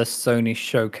another Sony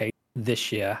showcase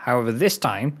this year. However, this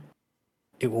time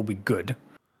it will be good.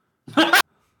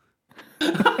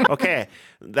 Okay,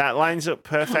 that lines up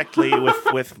perfectly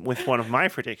with one of my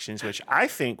predictions, which I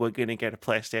think we're going to get a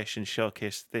PlayStation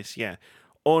showcase this year.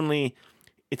 Only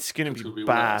it's going to be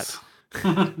bad.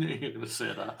 You're going to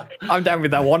say that. I'm down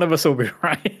with that. One of us will be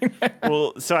right.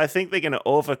 Well, so I think they're going to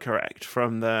overcorrect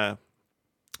from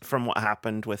what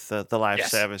happened with the live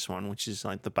service one, which is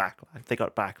like the backlash. They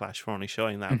got backlash for only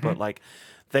showing that, but like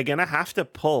they're going to have to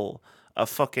pull a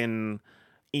fucking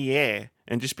EA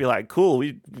and just be like, cool,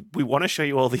 we want to show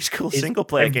you all these cool single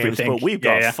player games, but we've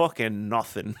got fucking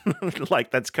nothing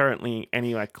like that's currently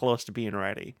anywhere close to being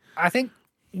ready. I think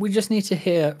we just need to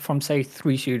hear from, say,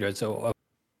 3 studios.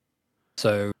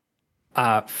 For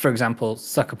example,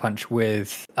 Sucker Punch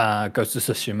with Ghost of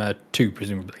Tsushima 2,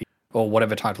 presumably, or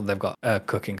whatever title they've got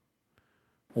cooking.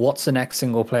 What's the next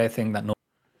single player thing that nobody's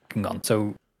working on?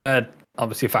 So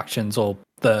obviously Factions or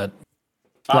the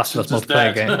Last of Us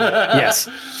multiplayer game. Yes,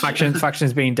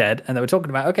 Factions being dead, and they were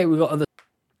talking about, okay, we've got other.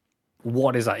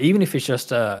 What is that? Even if it's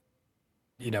just a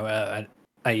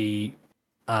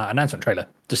announcement trailer,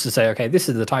 just to say, okay, this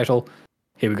is the title,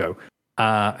 here we go,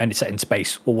 and it's set in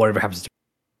space or whatever it happens to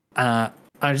be.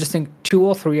 I just think 2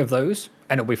 or 3 of those,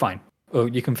 and it'll be fine. Or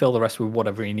you can fill the rest with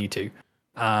whatever you need to.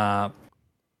 But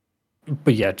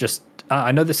yeah, just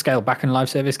I know they scale back in live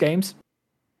service games.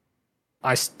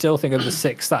 I still think of the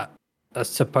 6 that are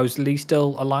supposedly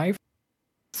still alive,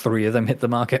 3 of them hit the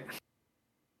market.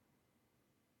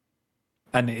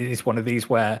 And it is one of these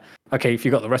where, okay, if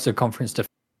you got the rest of the conference to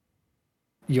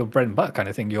your bread and butter kind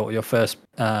of thing, your first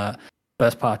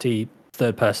party,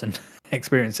 third person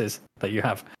experiences that you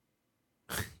have.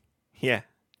 Yeah.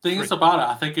 Things about it,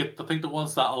 I think the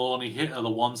ones that will only hit are the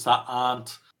ones that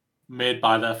aren't made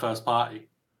by their first party.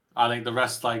 I think the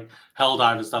rest, like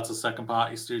Helldivers, that's a second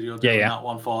party studio doing that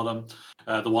one for them.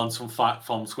 The ones from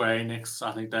Square Enix,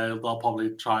 I think they'll probably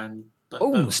try and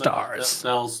stars.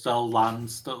 They'll still land,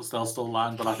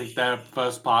 but I think they're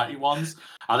first party ones.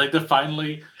 I think they're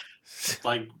finally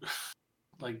like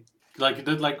we're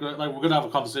gonna have a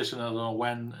conversation. I don't know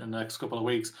when in the next couple of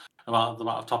weeks about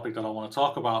a topic that I want to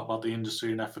talk about the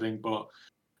industry and everything. But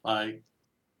like,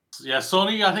 yeah,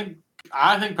 Sony.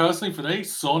 I think personally for me,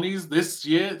 Sony's this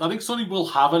year. I think Sony will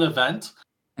have an event,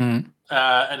 and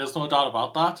there's no doubt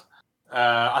about that.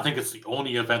 I think it's the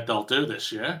only event they'll do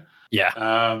this year. Yeah.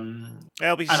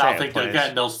 They'll be. And I think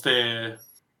again they'll stay.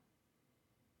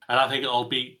 And I think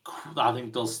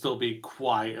they'll still be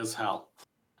quiet as hell,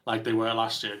 like they were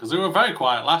last year, because they were very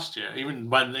quiet last year. Even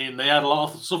when they had a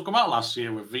lot of stuff come out last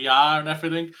year with VR and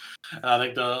everything. And I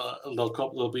think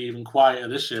they'll be even quieter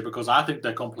this year because I think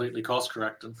they're completely course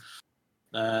correcting.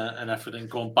 And everything,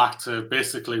 going back to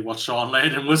basically what Sean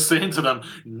Layden was saying to them.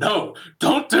 No,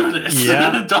 don't do this.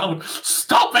 Yeah. Don't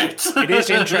stop it. It is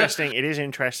interesting. It is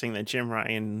interesting that Jim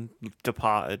Ryan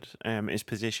departed his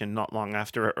position not long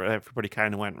after everybody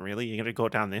kind of went, really? You're going to go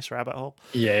down this rabbit hole?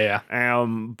 Yeah.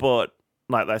 But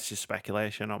like, that's just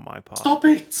speculation on my part. Stop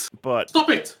it. But stop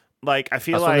it. Like, I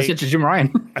feel That's what they said to Jim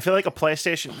Ryan. I feel like a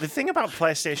PlayStation. The thing about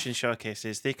PlayStation Showcase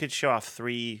is they could show off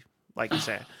 3, like you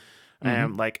said.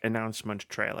 Like announcement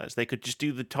trailers. They could just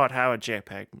do the Todd Howard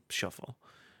JPEG shuffle.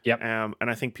 Yep. And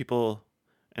I think people,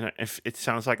 and if it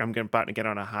sounds like I'm about to get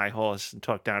on a high horse and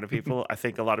talk down to people, I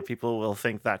think a lot of people will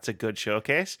think that's a good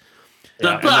showcase.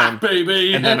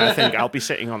 Baby. And then I think I'll be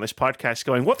sitting on this podcast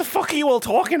going, "What the fuck are you all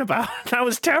talking about? That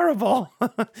was terrible." Yeah,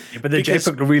 but the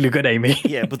JPEG were really good, Amy.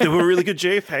 Yeah, but they were really good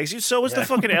JPEGs. So was the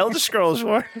fucking Elder Scrolls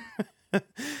one.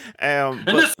 And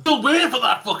they're still waiting for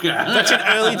that fucker. That's in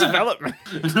early development.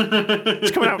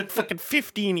 It's coming out fucking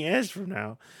 15 years from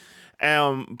now.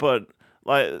 But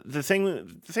like the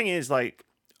thing is, like,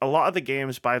 a lot of the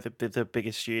games by the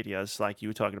biggest studios, like you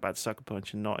were talking about Sucker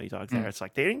Punch and Naughty Dog there, it's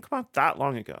like they didn't come out that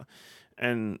long ago.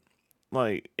 And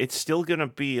like it's still gonna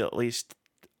be at least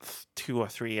 2 or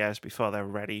 3 years before they're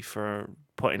ready for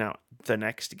putting out the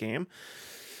next game.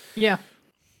 Yeah.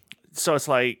 So it's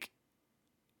like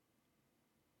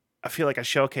I feel like a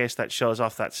showcase that shows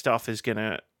off that stuff is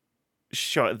gonna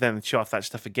show off that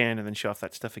stuff again and then show off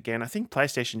that stuff again. I think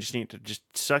PlayStation just need to just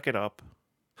suck it up,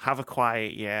 have a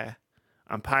quiet year.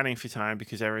 I'm panning for time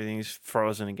because everything's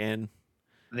frozen again.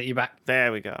 That you back?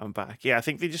 There we go. I'm back. Yeah, I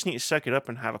think they just need to suck it up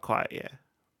and have a quiet year,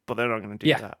 but they're not going to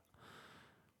do that.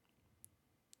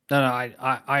 No,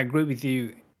 I agree with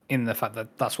you in the fact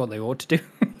that that's what they ought to do.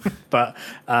 But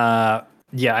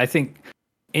yeah, I think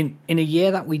in a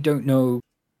year that we don't know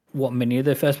what many of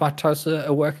the first party titles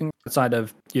are working outside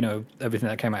of everything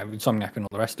that came out of Insomniac and all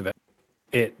the rest of it,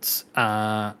 it's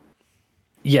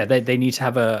they need to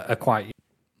have a quiet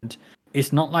year.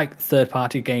 It's not like third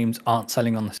party games aren't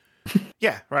selling on the.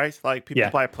 Yeah, right. Like people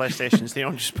buy PlayStations, they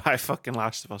don't just buy fucking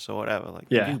Last of Us or whatever. Like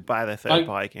they do buy their third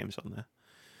party games on there.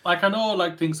 Like I know,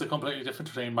 like things are completely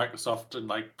different between Microsoft and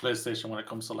like PlayStation when it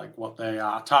comes to like what they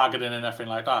are targeting and everything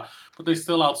like that. But they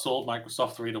still outsold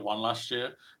Microsoft 3-1 last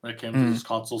year when it came to just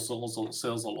console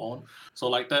sales alone. So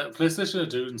like the PlayStation are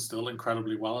doing still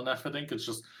incredibly well and everything. It's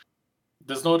just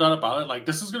there's no doubt about it. Like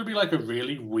this is going to be like a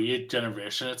really weird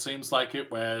generation. It seems like it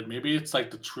where maybe it's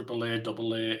like the AAA,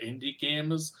 AA indie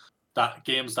games that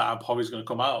are probably going to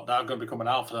come out that are going to be coming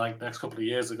out for like the next couple of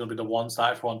years are going to be the ones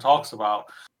that everyone talks about.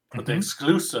 But the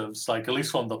exclusives, like at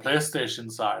least from the PlayStation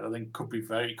side, I think could be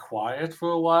very quiet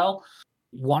for a while.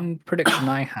 One prediction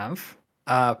I have: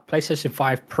 PlayStation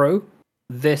 5 Pro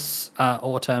this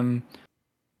autumn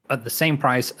at the same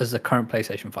price as the current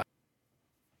PlayStation 5.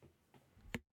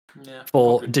 Yeah,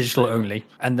 for digital only,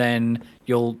 and then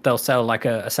they'll sell like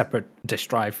a separate disc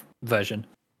drive version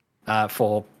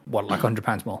for what, like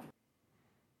 £100 more.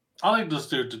 I think just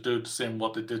do the same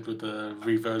what they did with the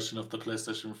reversion of the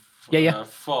PlayStation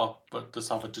 4, but just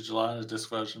have a digital and a disc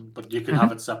version, but you can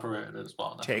have it separated as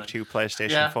well. Take 2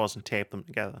 PlayStation 4s and tape them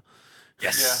together.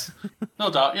 Yes. Yeah. No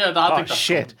doubt. Yeah, I think that's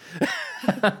shit.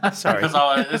 Sorry.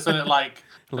 Because isn't it like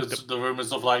the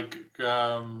rumors of like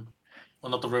well,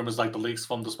 not the rumors, like the leaks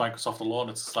from this Microsoft alone.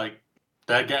 It's just like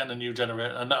they're getting a new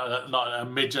generation, not a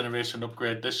mid-generation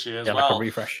upgrade this year as well. Like a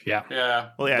refresh. Yeah.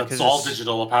 Well, yeah, it's all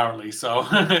digital apparently. So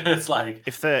it's like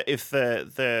if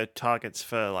the targets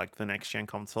for like the next gen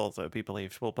consoles that we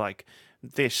believe will be like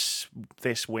this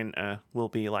winter will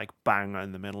be like bang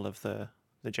in the middle of the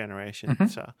generation.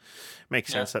 So it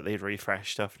makes sense that they'd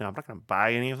refresh stuff. Now I'm not going to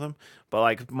buy any of them, but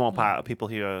like more part of people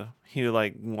who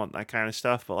like want that kind of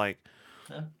stuff. But like.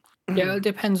 Yeah, it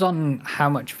depends on how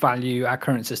much value our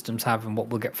current systems have and what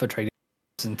we'll get for trading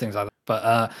and things like that.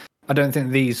 But I don't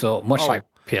think these, or much like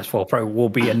PS4 Pro, will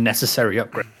be a necessary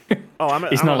upgrade.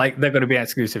 It's not like they're going to be an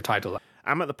exclusive title.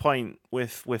 I'm at the point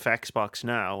with Xbox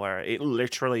now where it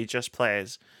literally just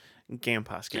plays Game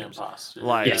Pass games.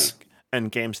 And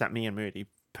games that me and Moody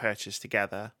purchase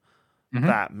together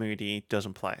that Moody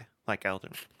doesn't play, like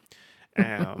Elden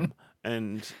Ring.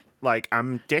 And like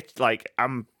I'm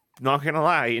not gonna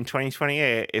lie, in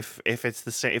 2028, if it's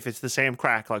the same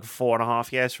crack like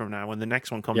 4.5 years from now, when the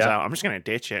next one comes out, I'm just gonna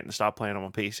ditch it and start playing on my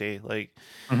PC. Like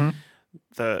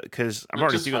because I'm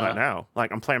already doing that now.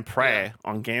 Like I'm playing Prey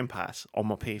on Game Pass on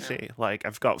my PC. Like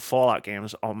I've got Fallout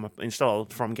games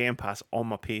installed from Game Pass on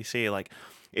my PC. Like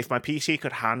if my PC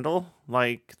could handle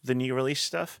like the new release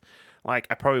stuff, like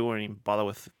I probably wouldn't even bother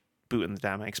with booting the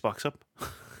damn Xbox up.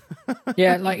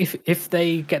 Yeah, like if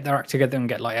they get their act together and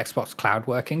get like Xbox Cloud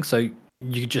working, so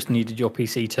you just needed your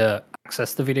PC to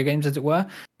access the video games, as it were,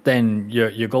 then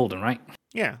you're golden, right?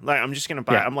 Yeah, like I'm just gonna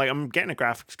buy. Yeah. I'm getting a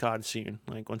graphics card soon.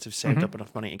 Like once I've saved up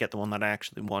enough money to get the one that I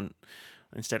actually want,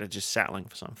 instead of just settling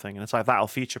for something. And it's like that'll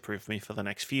future-proof me for the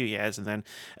next few years. And then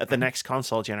at the next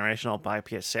console generation, I'll buy a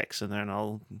PS6, and then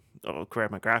I'll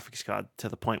upgrade my graphics card to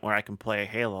the point where I can play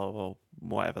Halo or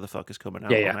whatever the fuck is coming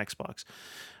out on Xbox.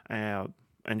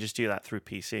 And just do that through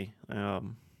PC.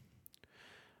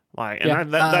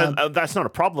 That's not a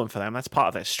problem for them. That's part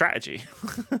of their strategy.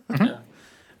 The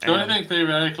only thing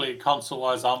theoretically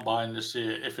console-wise I'm buying this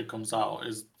year, if it comes out,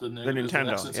 is the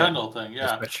Nintendo thing.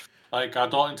 Yeah, like I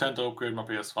don't intend to upgrade my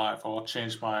PS5 or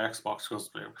change my Xbox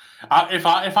because if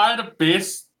I had a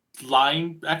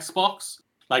baseline Xbox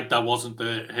like that wasn't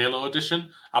the Halo edition,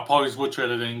 I probably would trade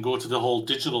it in and go to the whole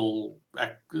digital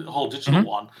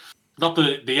one. Not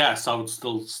the S, I would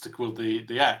still stick with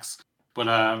the X. But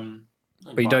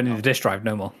you don't need the disc drive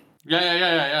no more.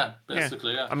 Yeah.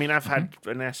 Basically, yeah. I mean, I've had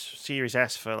an Series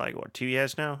S for like 2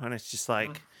 years now, and it's just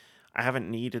like I haven't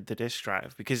needed the disc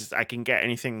drive because I can get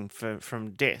anything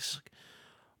from disc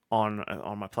on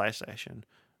my PlayStation,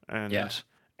 and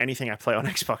anything I play on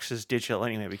Xbox is digital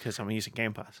anyway because I'm using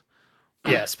Game Pass.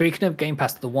 Yeah, speaking of Game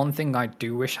Pass, the one thing I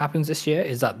do wish happens this year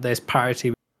is that there's parity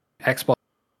with Xbox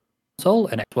console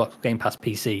and Xbox Game Pass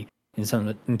PC in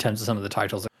terms of some of the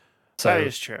titles. So that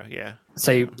is true, yeah.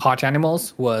 Say Party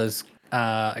Animals was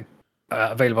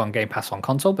available on Game Pass on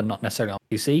console, but not necessarily on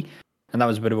PC, and that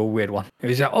was a bit of a weird one. It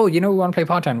was like, oh, we want to play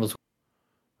Party Animals.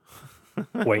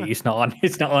 Wait, it's not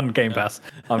on Game Pass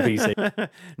on PC.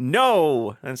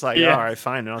 No, and it's like, all right,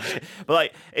 fine. But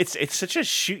like, it's such a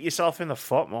shoot yourself in the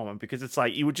foot moment because it's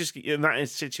like you would just in that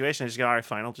situation, just go, all right,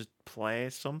 fine, I'll just play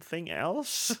something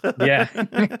else. Yeah.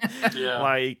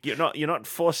 Like you're not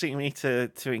forcing me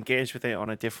to engage with it on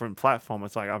a different platform.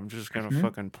 It's like I'm just gonna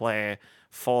fucking play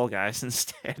Fall Guys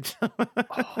instead.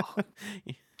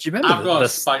 Do you remember the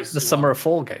summer of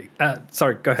Fall Guys?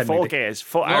 Sorry, go ahead. Fall Guys.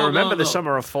 I remember the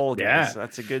summer of Fall Guys. Yeah.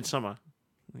 That's a good summer.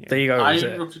 Yeah. There you go. I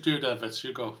interrupted you, David.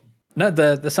 You go. No,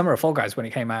 the summer of Fall Guys when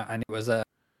it came out, and it was a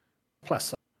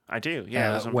Plus. I do.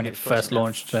 Yeah. When it first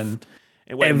launched, and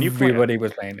everybody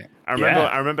was playing it. I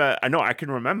remember. I know. I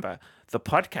can remember the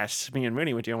podcasts me and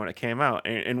Rooney were doing when it came out,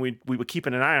 and we were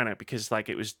keeping an eye on it because like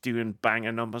it was doing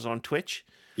banger numbers on Twitch.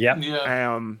 Yeah.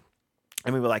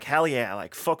 And we were like, hell yeah,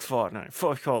 like, fuck Fortnite,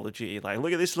 fuck Call of Duty. Like,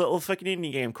 look at this little fucking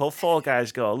indie game called Fall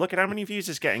Guys Go. Look at how many views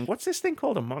it's getting. What's this thing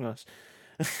called? Among Us.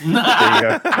 There you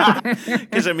go.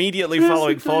 Because immediately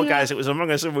following Fall Guys, it was Among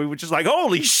Us, and we were just like,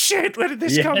 holy shit, where did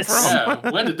this come from?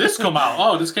 Yeah, when did this come out?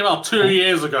 Oh, this came out 2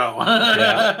 years ago.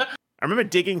 I remember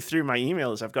digging through my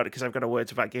emails. I've got a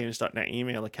wordsaboutgames.net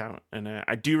email account, and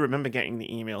I do remember getting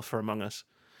the email for Among Us.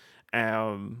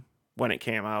 When it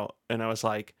came out, and I was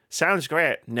like, sounds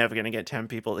great, never gonna get 10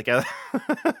 people together.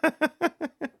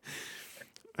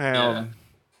 But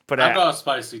I've got a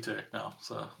spicy take now,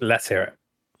 so let's hear it.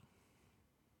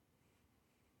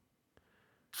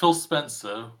 Phil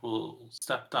Spencer will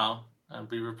step down and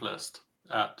be replaced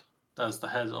as the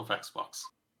head of Xbox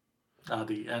at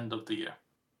the end of the year.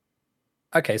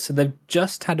 Okay, so they've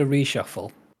just had a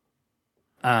reshuffle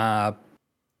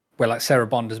where like Sarah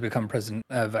Bond has become president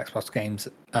of Xbox Games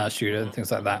Studio and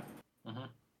things like that. Mm-hmm.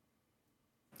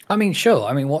 I mean, sure.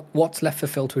 I mean, what's left for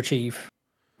Phil to achieve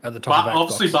at the top of Xbox?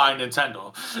 Obviously buying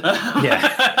Nintendo.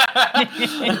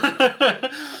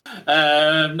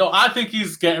 No, I think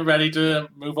he's getting ready to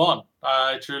move on.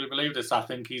 I truly believe this. I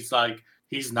think he's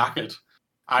knackered.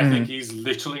 I think he's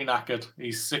literally knackered.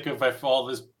 He's sick of all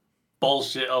this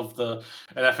bullshit and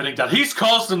everything that he's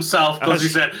caused himself because he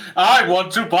said, I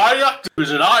want to buy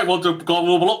Activision, I want to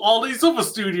gobble up all these other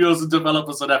studios and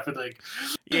developers and everything.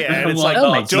 Yeah, and it's like,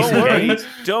 oh,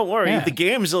 don't worry, the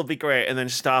games will be great. And then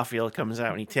Starfield comes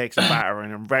out and he takes a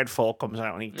battering, and Redfall comes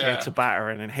out and he takes a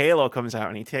battering, and Halo comes out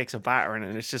and he takes a battering,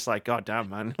 and it's just like, god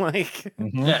damn, man. Like,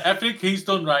 yeah, everything he's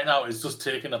done right now is just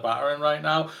taking a battering right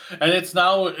now, and it's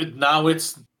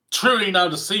it's truly now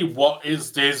to see what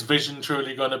is his vision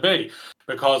truly going to be,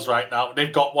 because right now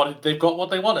they've got what they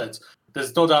wanted.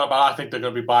 There's no doubt about it. I think they're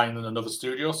going to be buying in another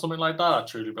studio or something like that. I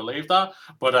truly believe that.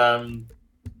 But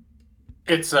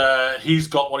it's he's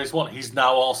got what he's wanted. He's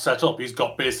now all set up. He's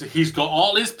got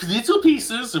all his little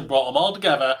pieces and brought them all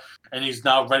together, and he's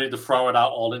now ready to throw it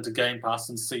out all into Game Pass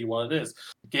and see what it is.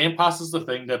 Game Pass is the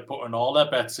thing they're putting all their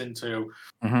bets into.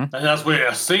 And as we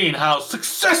are seeing how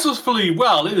successfully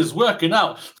well it is working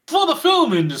out for the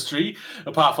film industry,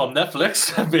 apart from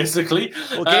Netflix, basically.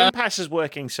 Well, Game Pass is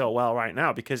working so well right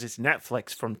now because it's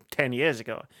Netflix from 10 years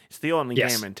ago. It's the only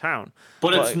game in town.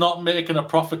 But it's not making a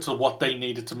profit to what they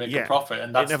needed to make a profit,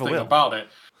 and that's the thing about it.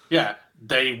 Yeah,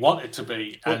 they want it to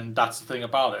be, and that's the thing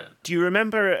about it. Do you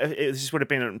remember, this would have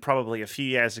been probably a few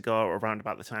years ago, around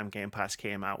about the time Game Pass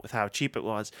came out, with how cheap it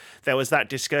was, there was that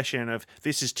discussion of,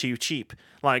 this is too cheap.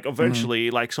 Like,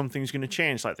 eventually, like, something's going to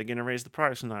change, like, they're going to raise the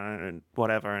price and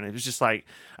whatever, and it was just like,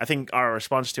 I think our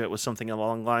response to it was something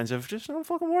along the lines of, just don't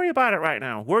fucking worry about it right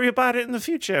now. Worry about it in the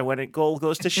future when it all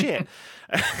goes to shit.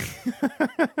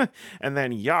 And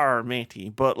then, yar, matey.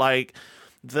 But, like,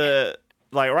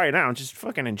 right now, just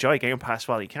fucking enjoy Game Pass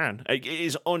while you can. It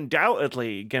is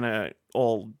undoubtedly gonna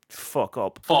all fall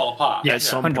apart at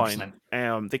some point.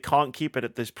 They can't keep it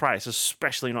at this price,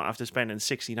 especially not after spending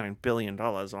 $69 billion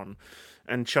on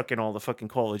and chucking all the fucking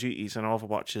Call of Duties and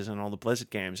Overwatches and all the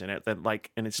Blizzard games in it. That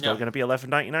and it's still gonna be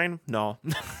 $11.99. No,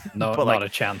 but not a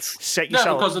chance. Set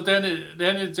yourself. Because at the end of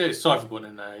the day, sorry for going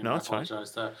in there. No, it's fine.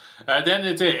 At the end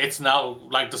of the day, it's now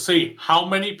like to see how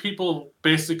many people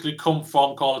basically come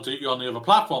from Call of Duty on the other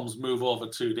platforms move over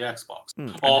to the Xbox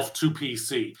or to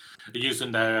PC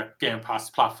using their Game Pass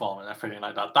platform and everything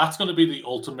like that. That's going to be the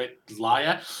ultimate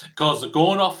liar, because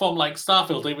going off from like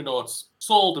Starfield, even though it's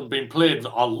sold and been played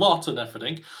a lot and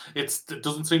everything, it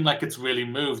doesn't seem like it's really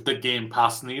moved the Game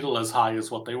Pass needle as high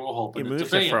as what they were hoping. It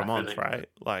moved it for a month, right?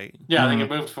 Like, yeah, I think it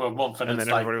moved for a month, and it's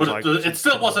like, but it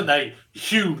still wasn't a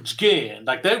huge gain.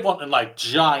 Like, they wanted like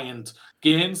giant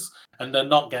gains, and they're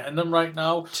not getting them right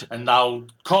now. And now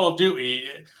Call of Duty,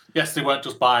 yes, they weren't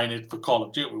just buying it for Call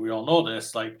of Duty. We all know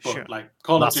this. Like, but like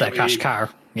Call of Duty, that's a cash cow.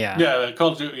 Yeah, Call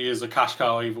of Duty is a cash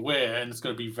cow either way, and it's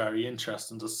going to be very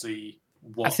interesting to see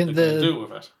what they're going to do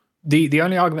with it. The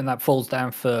only argument that falls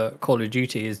down for Call of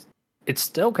Duty is it's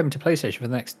still coming to PlayStation for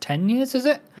the next 10 years, is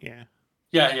it? Yeah.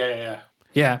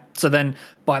 Yeah. So then,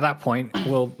 by that point,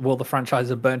 will the franchise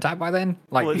have burnt out by then?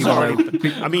 Like,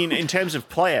 I mean, in terms of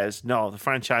players, no, the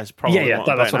franchise probably won't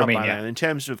that's what I burn mean. out by then. In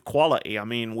terms of quality, I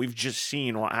mean, we've just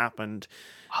seen what happened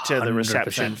to the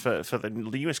reception for the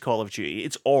newest Call of Duty.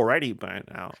 It's already burnt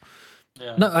out.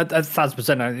 Yeah. No,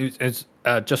 1,000%. It's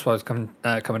just what I was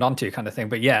coming on to, kind of thing.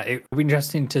 But yeah, it would be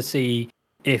interesting to see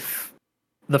if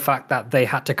the fact that they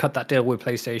had to cut that deal with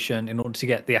PlayStation in order to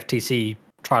get the FTC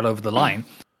trial over the line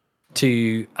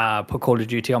to put Call of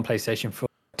Duty on PlayStation for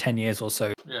 10 years or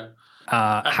so.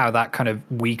 How that kind of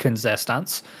weakens their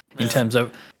stance in terms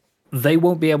of they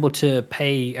won't be able to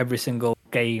pay every single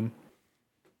game,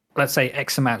 let's say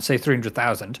X amount, say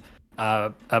 300,000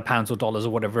 pounds or dollars or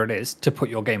whatever it is, to put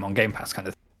your game on Game Pass kind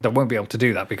of thing. They won't be able to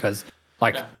do that because,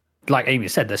 like Amy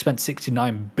said, they spent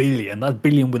 69 billion. That's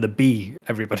billion with a B,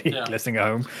 everybody listening at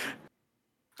home.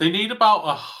 They need about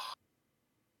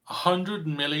 100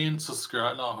 million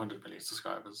subscribers. Not 100 million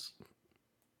subscribers.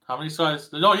 How many subscribers?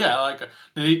 Oh yeah, like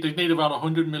they need around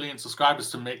 100 million subscribers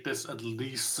to make this at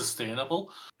least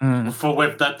sustainable. For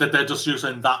with that they're just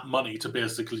using that money to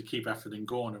basically keep everything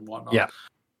going and whatnot. Yeah,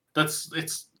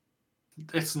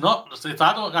 it's not.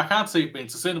 I can't see it being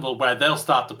sustainable where they'll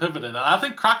start to pivot in, and I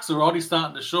think cracks are already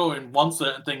starting to show in one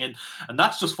certain thing, and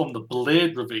that's just from the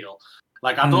Blade reveal.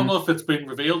 Like, I don't know if it's been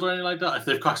revealed or anything like that, if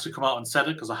they've actually come out and said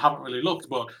it, because I haven't really looked,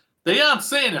 but they aren't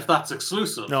saying if that's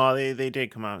exclusive. No, they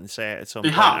did come out and say it at some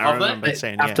point. Have they?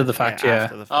 Saying, after the fact,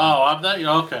 After the fact. Oh, have they?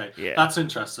 Okay. Yeah. That's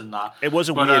interesting, that. It was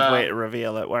a weird way to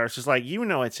reveal it, where it's just like, you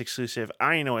know it's exclusive,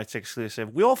 I know it's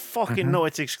exclusive, we all fucking know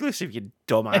it's exclusive, you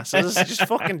dumbasses. Just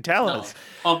fucking tell us.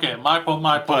 Okay, my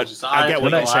apologies. But I get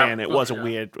what you're saying. It was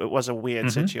a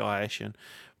weird situation.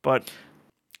 But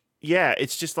yeah,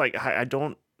 it's just like, I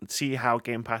don't see how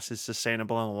Game Pass is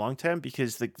sustainable in the long term,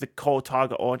 because the core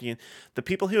target audience, the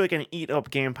people who are going to eat up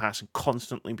Game Pass and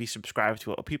constantly be subscribed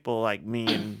to it, are people like me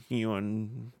and you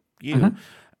and you.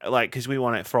 Like, because we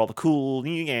want it for all the cool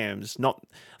new games. Not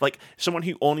like someone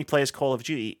who only plays Call of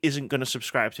Duty isn't going to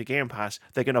subscribe to Game Pass.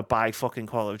 They're going to buy fucking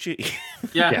Call of Duty.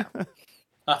 Yeah.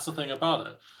 That's the thing about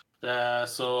it.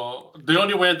 So the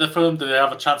only way the film they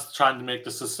have a chance to try and make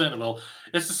this sustainable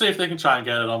is to see if they can try and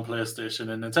get it on PlayStation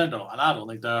and Nintendo, and I don't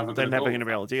think they're never going to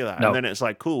be able to do that. No. And then it's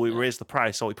like, cool, we raised the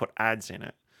price, so we put ads in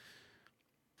it.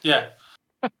 Yeah.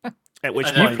 At which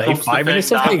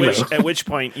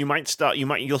point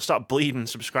you'll start bleeding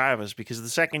subscribers, because the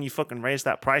second you fucking raise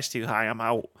that price too high, I'm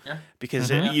out. Yeah.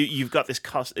 Because you've got this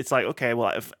cost. It's like, okay, well,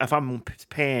 if I'm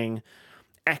paying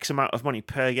X amount of money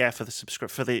per year for the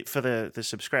subscription, for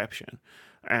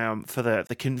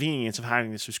the convenience of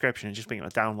having the subscription and just being able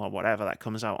to download whatever that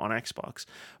comes out on Xbox.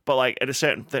 But like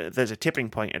there's a tipping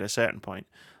point at a certain point,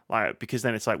 like, because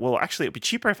then it's like, well, actually it'd be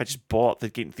cheaper if I just bought the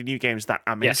new games that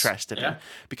I'm interested in,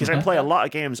 because I play a lot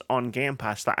of games on Game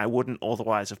Pass that I wouldn't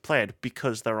otherwise have played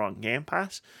because they're on Game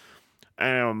Pass.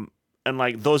 And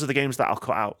like, those are the games that I'll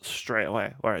cut out straight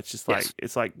away, where it's just like,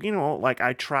 it's like, like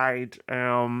I tried,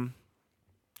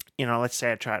 let's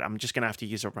say I tried, I'm just going to have to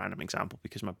use a random example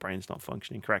because my brain's not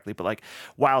functioning correctly, but like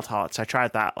Wild Hearts, I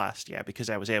tried that last year because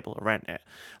I was able to rent it.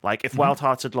 Like, if Wild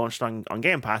Hearts had launched on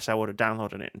Game Pass, I would have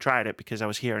downloaded it and tried it because I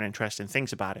was hearing interesting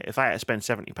things about it. If I had to spend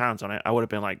 £70 on it, I would have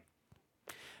been like,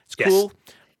 it's cool.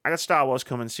 I got Star Wars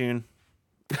coming soon.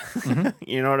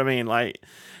 You know what I mean? Like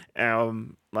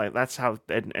that's how,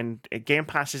 and Game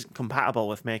Pass isn't compatible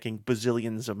with making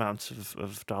bazillions amounts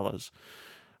of dollars.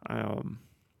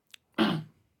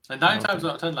 And 9 times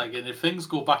out of 10, like, and if things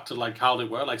go back to like how they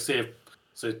were, like say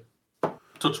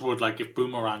touch wood, like if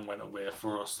Boomerang went away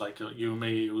for us, like you and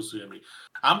me,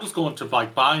 I'm just going to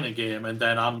like buying a game and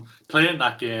then I'm playing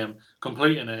that game,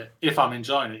 completing it if I'm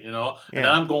enjoying it, and then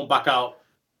I'm going back out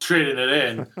trading it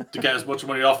in to get as much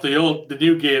money off the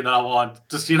new game that I want.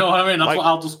 Just, you know what I mean? That's what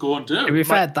I'll just go and do. To be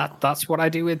fair, that's what I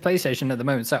do with PlayStation at the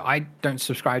moment. So I don't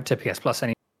subscribe to PS Plus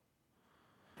anymore.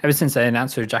 ever since they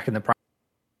announced Jack in the Price,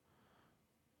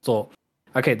 thought,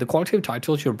 okay, the quality of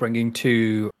titles you're bringing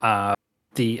to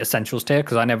the Essentials tier,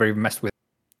 because I never even messed with.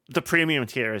 The premium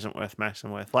tier isn't worth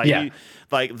messing with. Like,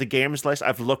 like the games list,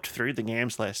 I've looked through the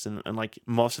games list, and like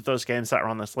most of those games that are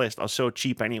on this list are so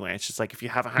cheap anyway. It's just like if you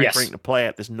have a hankering to play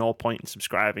it, there's no point in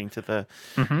subscribing to the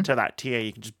to that tier.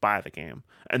 You can just buy the game,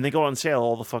 and they go on sale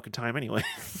all the fucking time anyway.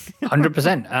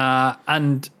 100%.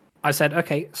 And I said,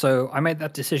 okay, so I made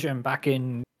that decision back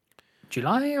in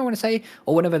July, I want to say,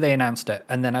 or whenever they announced it,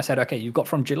 and then I said, okay, you've got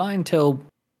from July until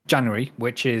January,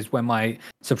 which is when my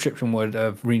subscription would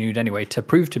have renewed anyway, to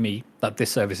prove to me that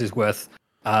this service is worth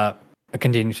a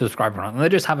continued subscriber on. And they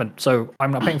just haven't, so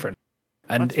I'm not paying for it.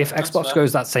 And if Xbox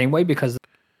goes that same way because they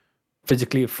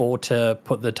physically afford to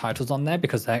put the titles on there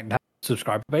because they have a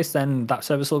subscriber base, then that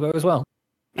service will go as well.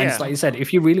 And it's like you said,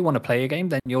 if you really want to play a game,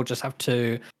 then you'll just have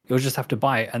to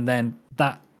buy it, and then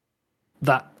that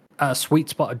sweet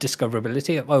spot of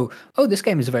discoverability of this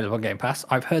game is available on Game Pass.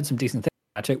 I've heard some decent things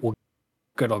about it. Well,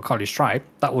 good old college try,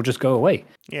 that will just go away.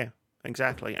 Yeah,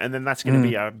 exactly. And then that's going to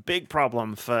be a big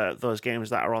problem for those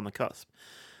games that are on the cusp.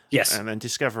 Yes. And then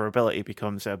discoverability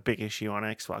becomes a big issue on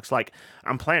Xbox. Like,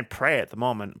 I'm playing Prey at the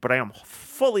moment, but I am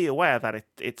fully aware that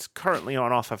it's currently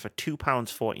on offer for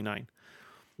 £2.49.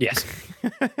 Yes.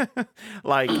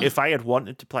 Like, if I had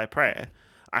wanted to play Prey,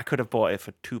 I could have bought it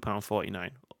for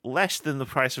 £2.49. Less than the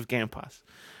price of Game Pass.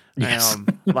 Yes.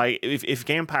 Like if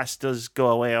Game Pass does go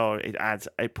away, or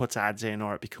it puts ads in,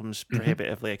 or it becomes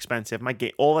prohibitively expensive,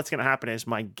 all that's going to happen is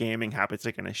my gaming habits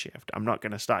are going to shift. I'm not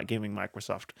going to start giving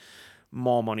Microsoft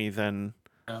more money than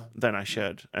I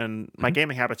should, and my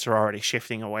gaming habits are already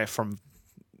shifting away from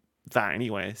that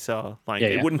anyway. So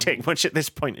it wouldn't take much at this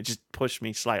point to just push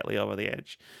me slightly over the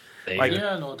edge.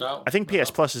 No doubt. I think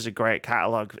PS Plus is a great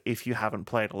catalog if you haven't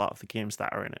played a lot of the games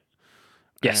that are in it.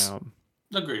 Yes.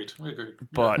 Agreed.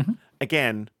 But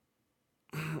again,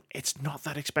 it's not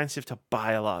that expensive to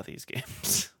buy a lot of these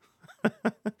games.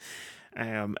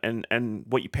 And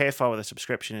what you pay for with a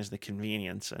subscription is the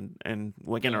convenience, and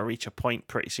we're going to reach a point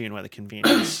pretty soon where the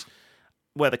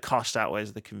cost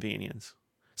outweighs the convenience.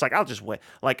 It's like, I'll just wait.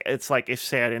 Like, it's like if,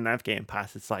 say, I didn't have Game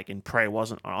Pass, it's like in Prey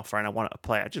wasn't on offer and I wanted to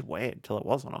play, I just wait until it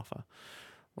was on offer.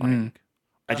 Go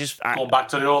back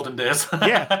to the olden days.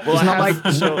 Yeah, well,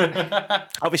 so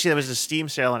obviously there was a Steam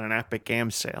sale and an Epic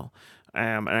Games sale,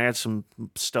 and I had some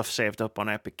stuff saved up on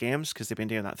Epic Games because they've been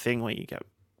doing that thing where you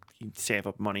save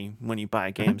up money when you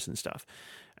buy games and stuff.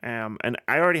 And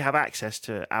I already have access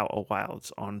to Outer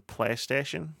Wilds on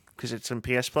PlayStation because it's on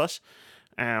PS Plus.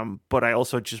 But I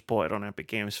also just bought it on Epic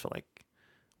Games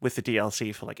with the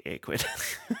DLC for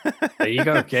 £8. There you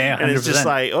go. Yeah, 100%. And it's just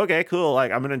like, okay, cool.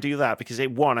 Like, I'm gonna do that because I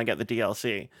get the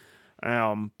DLC,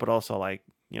 but also am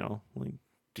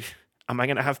I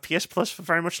gonna have PS Plus for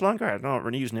very much longer? I don't know. It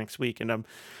renews next week, and I'm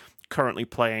currently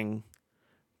playing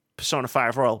Persona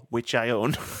 5 Royal, which I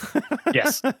own.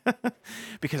 Yes,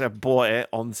 because I bought it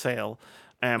on sale.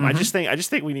 I just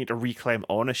think we need to reclaim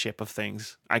ownership of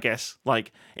things, I guess,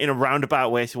 like in a roundabout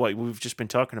way to what we've just been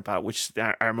talking about, which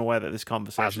I'm aware that this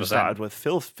conversation started with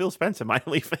Phil Spencer might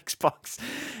leave Xbox.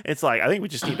 It's like, I think we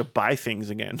just need to buy things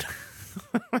again.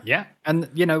 Yeah. And,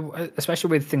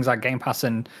 especially with things like Game Pass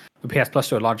and PS Plus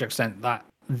to a large extent, that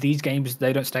these games,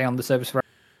 they don't stay on the service forever.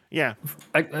 Yeah.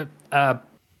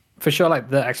 For sure,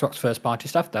 like the Xbox first party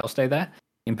stuff, they'll stay there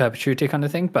in perpetuity kind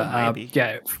of thing. But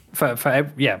for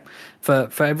every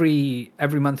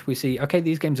month we see, okay,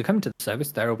 these games are coming to the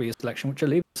service, there will be a selection which will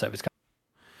leave the service,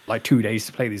 like 2 days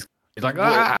to play these. It's like,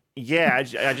 yeah,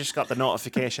 I just got the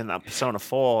notification that Persona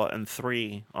 4 and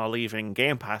 3 are leaving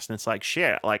Game Pass, and it's like,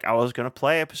 shit, like I was going to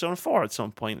play Persona 4 at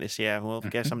some point this year. Well, I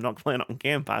guess I'm not playing it on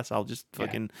Game Pass. I'll just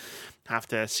fucking have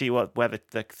to see where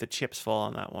the chips fall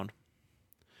on that one.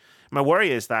 My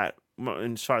worry is that,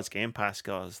 as far as Game Pass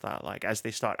goes, that like as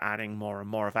they start adding more and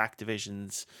more of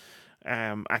Activision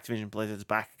Blizzard's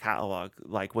back catalog,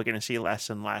 like we're going to see less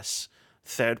and less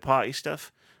third party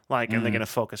stuff, and they're going to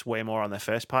focus way more on their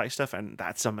first party stuff, and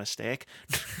that's a mistake.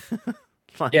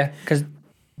 Because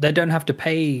they don't have to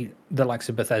pay the likes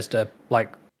of Bethesda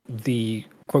like the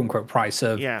quote unquote price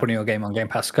of putting your game on Game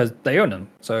Pass because they own them,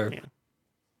 so. Yeah.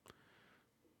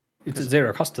 It's a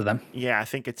zero cost to them. Yeah, I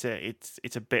think it's a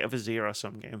bit of a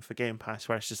zero-sum game for Game Pass,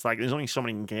 where it's just like there's only so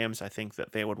many games I think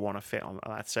that they would want to fit on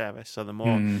that service. So the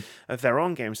more of their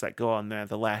own games that go on there,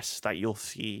 the less that you'll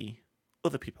see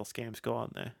other people's games go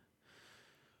on there.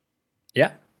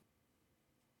 Yeah.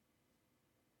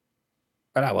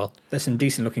 But well, there's some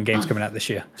decent-looking games coming out this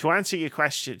year. To answer your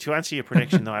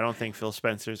prediction, though, I don't think Phil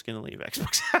Spencer is going to leave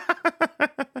Xbox.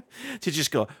 To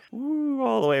just go, ooh,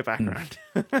 all the way back around.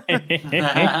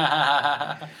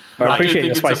 I appreciate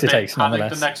your spicy takes, nonetheless. I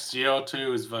think the next year or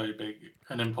two is very big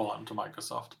and important to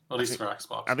Microsoft, at least for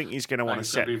Xbox. I think he's going to want to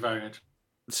set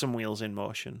some wheels in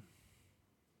motion.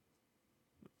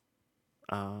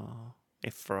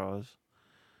 It froze.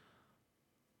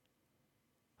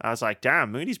 I was like,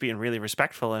 damn, Moody's being really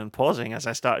respectful and pausing as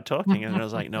I started talking, and I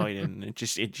was like, no, he didn't. It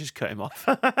just cut him off.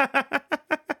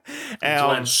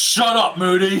 Shut up,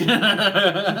 Moody.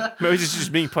 Maybe it's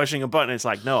just me pushing a button. It's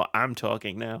like, no, I'm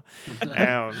talking now.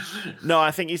 No,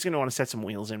 I think he's going to want to set some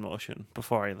wheels in motion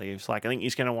before he leaves. Like, I think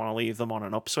he's going to want to leave them on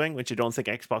an upswing, which I don't think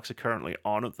Xbox are currently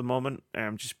on at the moment.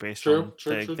 Just based on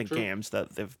the games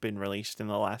that they've been released in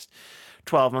the last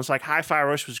 12 months. Like, Hi-Fi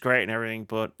Rush was great and everything,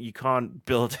 but you can't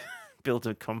build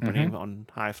a company on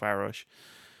Hi-Fi Rush.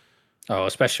 Oh,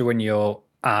 especially when you're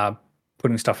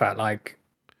putting stuff out like,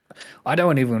 I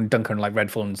don't even dunk on like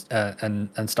Redfall and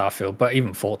Starfield, but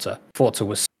even Forza. Forza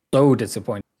was so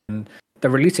disappointing. And they're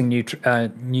releasing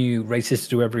new races to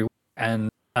do every week, and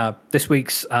this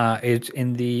week's is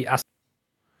in the Aston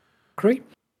Creed,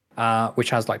 which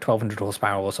has like 1,200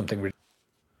 horsepower or something.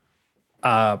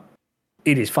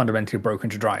 It is fundamentally broken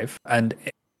to drive, and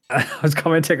I was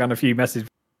commenting on a few messages.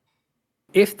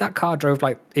 If that car drove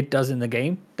like it does in the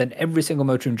game, then every single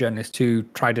motoring journalist who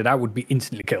tried it out would be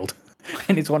instantly killed.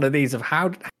 And it's one of these of how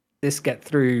did this get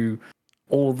through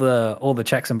all the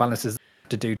checks and balances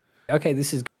to do. Okay,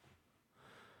 this is,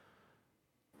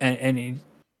 and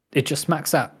it just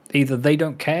smacks that either they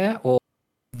don't care or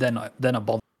they're not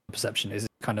bothered. Perception is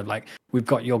kind of like, we've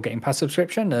got your Game Pass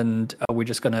subscription and we're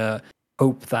just gonna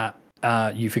hope that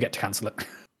you forget to cancel it.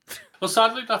 Well,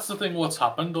 sadly, that's the thing. What's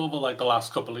happened over like the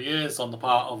last couple of years on the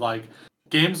part of like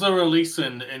games are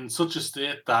releasing in such a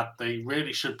state that they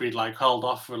really should be like held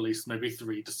off for at least maybe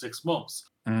 3 to 6 months.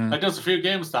 Like there's a few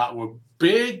games that were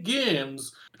big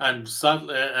games and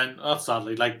not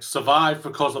sadly, like survived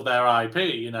because of their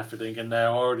IP and everything and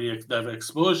their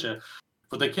exposure.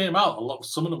 But they came out,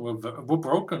 some of them were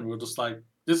broken. We're just like,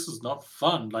 this is not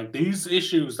fun. Like these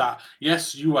issues that,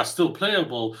 yes, you are still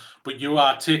playable, but you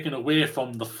are taken away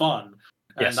from the fun.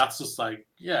 And that's just like,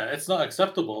 yeah, it's not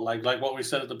acceptable. Like what we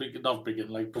said at the beginning,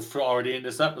 like before already in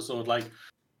this episode, like,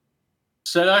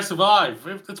 said I survive.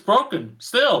 It's broken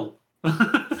still.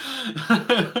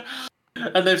 And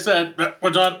they've said,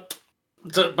 we're done.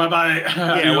 Bye-bye.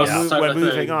 Yeah, we're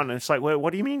moving on. It's like,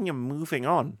 what do you mean you're moving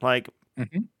on? Like,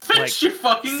 fix your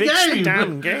fucking fix game. the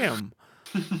damn game.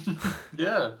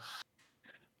 Yeah.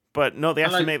 But no, they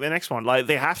have to make the next one. Like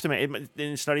they have to make it.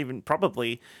 It's not even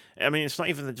probably. I mean, it's not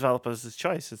even the developers'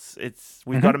 choice. It's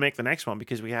we've got to make the next one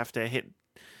because we have to hit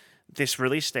this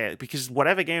release date. Because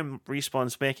whatever game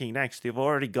Respawn's making next, they've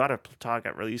already got a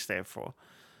target release date for.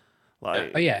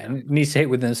 Like, and it needs to hit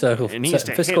within a certain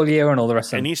fiscal year and all the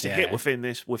rest of it. It needs to hit within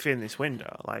this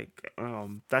window. Like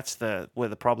that's where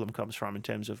the problem comes from in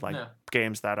terms of like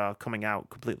games that are coming out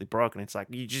completely broken. It's like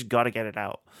you just got to get it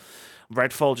out.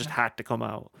 Redfall just had to come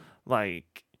out.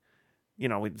 Like, you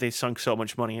know, they sunk so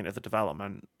much money into the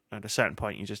development. At a certain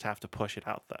point, you just have to push it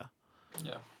out there.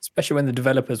 Yeah. Especially when the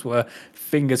developers were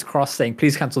fingers crossed saying,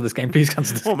 please cancel this game, please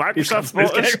cancel this game. Oh, Microsoft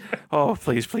bought us. Oh,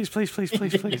 please.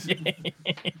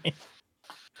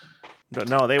 But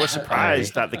no, they were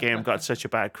surprised that the game got such a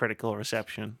bad critical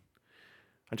reception.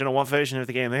 I don't know what version of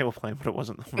the game they were playing, but it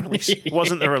wasn't the release. It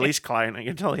wasn't the release client, I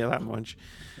can tell you that much.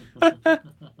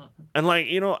 And like,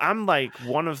 you know, I'm like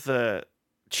one of the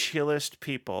chillest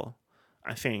people,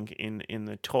 I think, in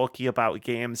the talky about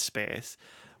game space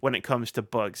when it comes to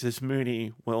bugs, as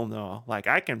Mooney will know. Like,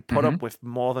 I can put up with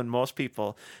more than most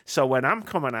people. So when I'm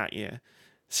coming at you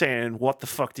saying, what the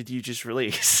fuck did you just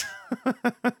release?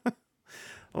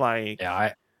 Like,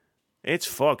 it's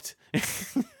fucked.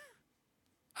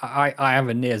 I have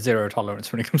a near zero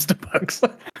tolerance when it comes to bugs.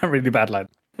 I'm really bad lad.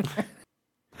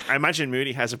 I imagine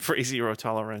Moody has a pretty zero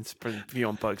tolerance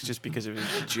beyond bugs just because of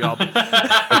his job.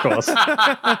 Of course.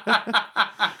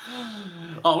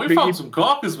 Oh, we found some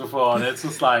corkers before, and it's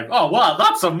just like, oh wow,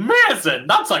 that's amazing.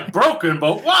 That's like broken,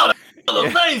 but wow, that's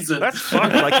amazing. That's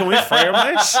fun. Like, can we frame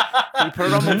this? Can we put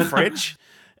it on the fridge?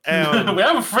 We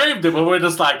haven't framed it, but we're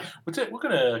just like, we're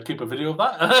gonna keep a video of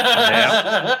that.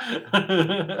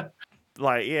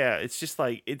 Like, yeah, it's just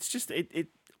like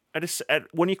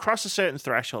when you cross a certain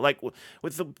threshold, like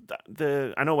with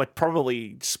the I know we're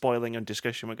probably spoiling a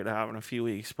discussion we're gonna have in a few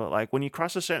weeks, but like when you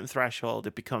cross a certain threshold,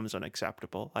 it becomes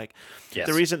unacceptable. Like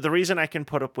the reason I can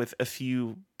put up with a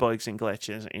few bugs and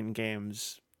glitches in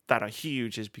games that are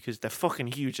huge is because they're fucking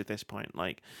huge at this point.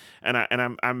 Like,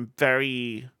 I'm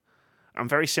very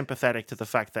sympathetic to the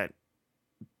fact that,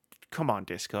 come on,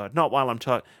 Discord, not while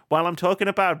I'm talking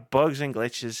about bugs and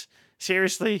glitches.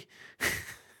 Seriously.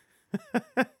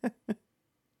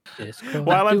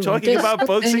 While I'm talking about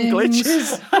bugs and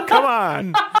glitches, come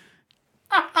on.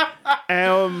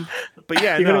 But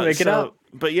yeah, You're gonna make it up.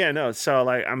 But yeah, no. So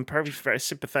like, I'm very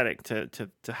sympathetic to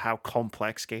how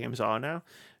complex games are now.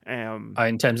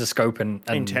 In terms of scope and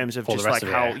in terms of just like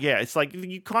how, it's like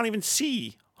you can't even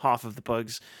see half of the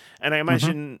bugs, and I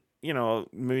imagine. You know,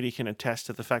 Moody can attest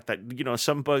to the fact that, you know,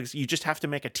 some bugs, you just have to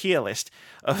make a tier list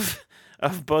of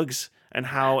bugs and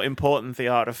how important they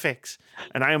are to fix.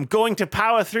 And I am going to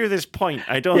power through this point.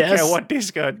 I don't care what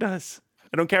Discord does.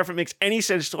 I don't care if it makes any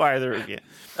sense to either of you.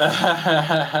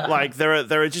 Like, there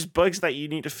are just bugs that you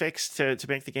need to fix to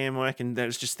make the game work, and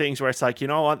there's just things where it's like, you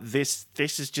know what, this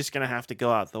is just going to have to go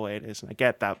out the way it is, and I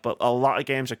get that, but a lot of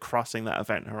games are crossing that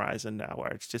event horizon now, where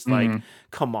it's just like,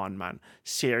 come on, man,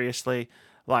 seriously?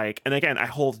 Like, and again, I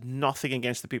hold nothing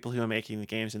against the people who are making the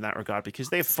games in that regard, because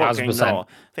they fucking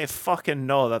 100%.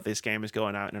 know that this game is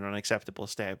going out in an unacceptable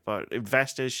state. But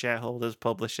investors, shareholders,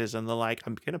 publishers, and the like,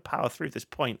 I'm gonna power through this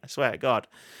point. I swear to God.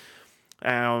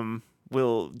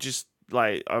 Will just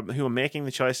like who are making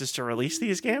the choices to release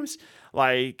these games,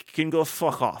 like, can go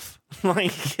fuck off.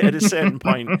 Like, at a certain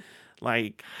point,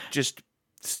 like, just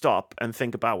stop and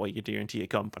think about what you're doing to your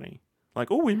company. Like,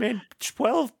 oh, we made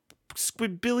 $12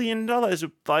 billion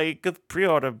of like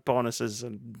pre-order bonuses,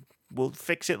 and we'll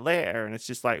fix it later. And it's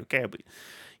just like, okay, but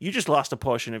you just lost a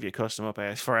portion of your customer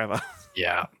base forever.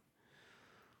 Yeah,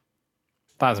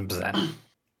 1000%.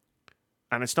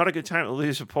 And it's not a good time to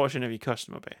lose a portion of your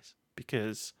customer base,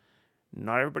 because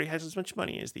not everybody has as much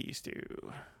money as they used to,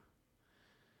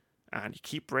 and you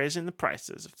keep raising the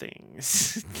prices of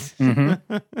things.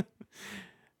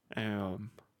 Oh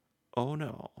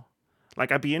no.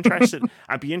 Like, I'd be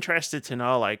interested to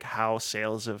know, like, how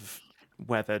sales have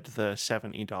weathered the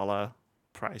 $70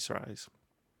 price rise.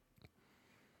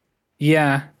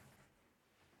 Yeah.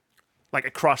 Like,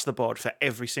 across the board for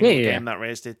every single game that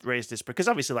raised this, because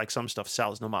obviously, like, some stuff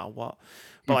sells no matter what.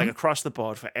 But like, across the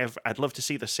board for I'd love to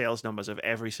see the sales numbers of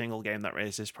every single game that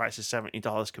raised this price of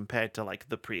 $70 compared to like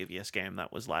the previous game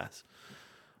that was less.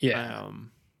 Yeah.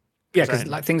 Because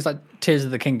like things like Tears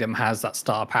of the Kingdom has that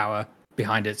star power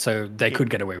behind it, so they could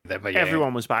get away with it. But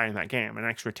everyone was buying that game. An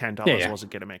extra $10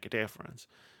 wasn't going to make a difference.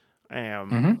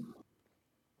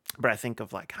 But I think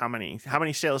of like how many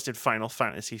sales did Final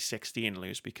Fantasy 16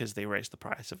 lose because they raised the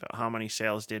price of it? How many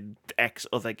sales did X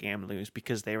other game lose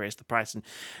because they raised the price? And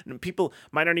people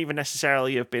might not even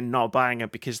necessarily have been not buying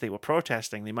it because they were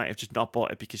protesting. They might have just not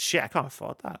bought it because, shit, I can't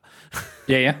afford that.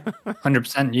 Yeah,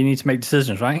 100%. You need to make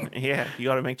decisions, right? Yeah, you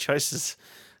got to make choices.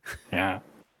 Yeah.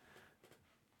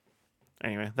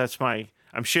 Anyway,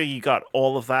 I'm sure you got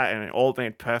all of that, and it all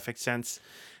made perfect sense.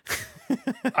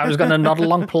 I was going to nod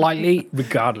along politely,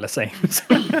 regardless, Ames.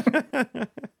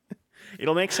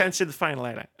 It'll make sense in the final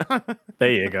edit.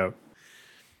 There you go.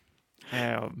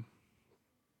 Yeah,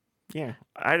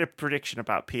 I had a prediction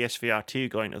about PSVR 2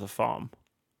 going to the farm.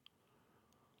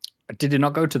 Did it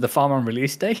not go to the farm on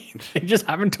release day? They just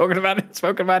haven't spoken about it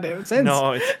since.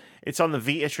 No, it's on the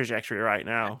Vita trajectory right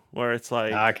now, where it's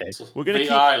like, okay, we're gonna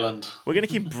Island. We're gonna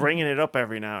keep bringing it up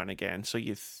every now and again. So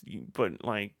but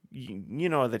like you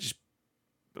know, they're just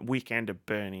Weekend of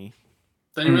Bernie.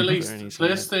 They released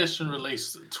PlayStation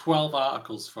released 12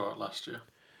 articles for it last year.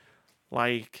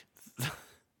 Like,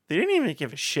 they didn't even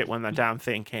give a shit when that damn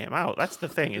thing came out. That's the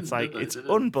thing. It's like, it's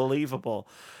unbelievable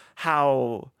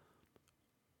how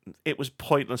it was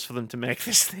pointless for them to make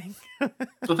this thing.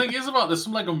 The thing is there's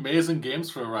some like amazing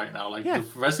games for it right now. Like the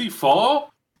Resi 4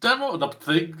 demo, the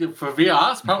thing for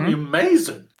VR is probably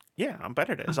amazing. Yeah, I bet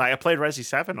it is. I played Resi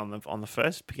 7 on the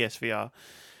first PSVR.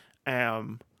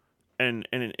 And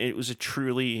it was a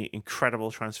truly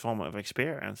incredible transformative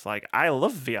experience. Like, I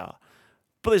love VR,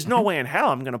 but there's no way in hell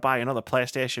I'm going to buy another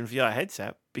PlayStation VR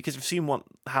headset because I've seen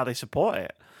how they support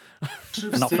it.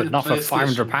 Not for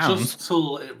 £500. Just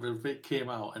till it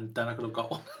came out, and then I could have got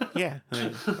one. Yeah,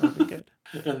 that'd be good.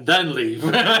 And then leave.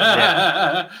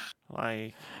 Like,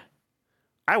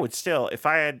 I would still, if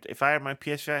I had my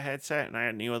PSVR headset and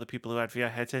I knew other people who had VR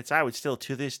headsets, I would still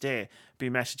to this day be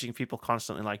messaging people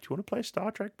constantly like, "Do you want to play Star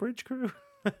Trek Bridge Crew?"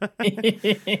 Like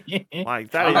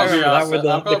that. That with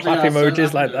the clap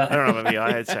emojis like that. I don't have a VR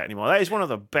headset anymore. That is one of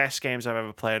the best games I've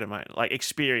ever played in my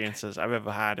experiences I've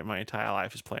ever had in my entire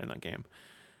life is playing that game.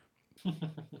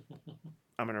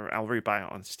 I'll rebuy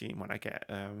it on Steam when I get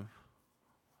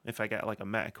if I get like a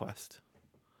Meta Quest.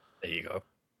 There you go.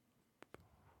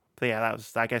 But yeah,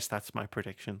 I guess that's my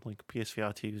prediction. Like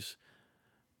PSVR 2's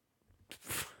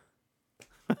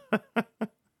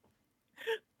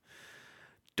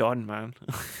done, man.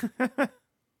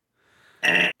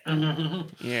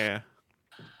 Yeah.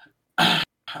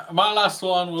 My last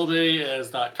one will be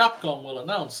is that Capcom will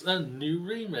announce a new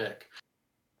remake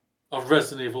of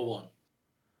Resident Evil 1.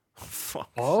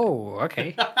 Oh,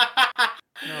 okay.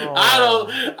 I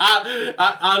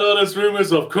know there's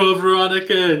rumors of Code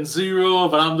Veronica and Zero,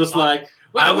 but I'm just like,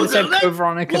 well, I would have said Code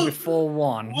Veronica before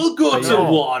 1. We'll go to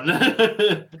 1.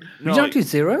 You don't do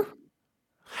 0?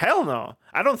 Hell no.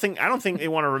 I don't think they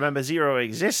want to remember 0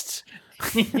 exists.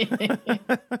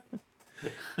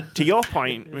 To your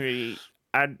point, you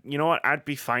know what? I'd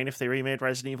be fine if they remade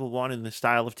Resident Evil 1 in the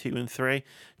style of 2 and 3.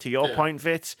 To your point,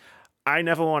 Vitz, I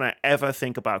never want to ever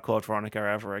think about Code Veronica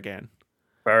ever again.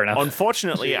 Fair enough.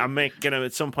 Unfortunately, I'm gonna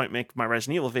at some point make my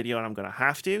Resident Evil video, and I'm gonna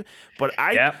have to. But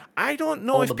I don't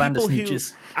know if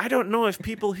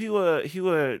people who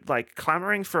are like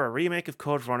clamoring for a remake of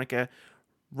Code Veronica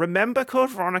remember Code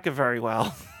Veronica very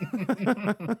well.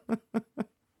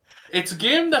 It's a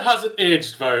game that hasn't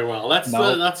aged very well. That's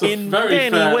a in very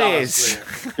many fair ways.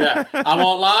 Yeah, I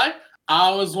won't lie. I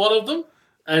was one of them.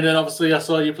 And then obviously I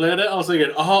saw you played it. I was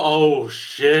thinking, oh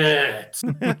shit.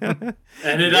 And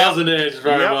it hasn't aged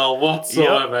very well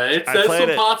whatsoever. There's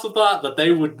some parts of that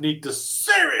they would need to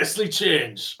seriously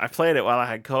change. I played it while I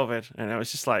had COVID, and I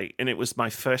was just like, and it was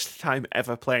my first time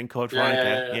ever playing Code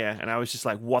Veronica. Yeah. And I was just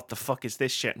like, what the fuck is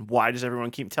this shit? And why does everyone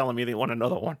keep telling me they want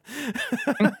another one?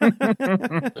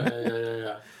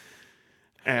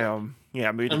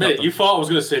 You thought I was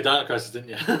going to say Dino Crisis, didn't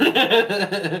you?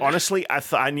 Honestly, I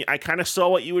kind of saw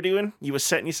what you were doing. You were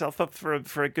setting yourself up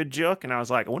for a good joke, and I was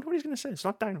like, I wonder what he's going to say. It's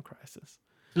not Dino Crisis.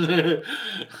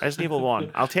 Resident Evil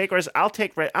 1. I'll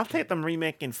take them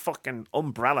remaking fucking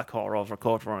Umbrella Corps over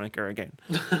Code Veronica again.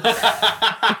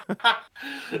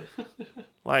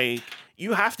 Like,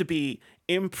 you have to be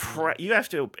you have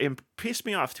to piss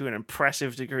me off to an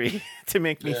impressive degree to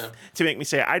make me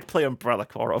say I'd play Umbrella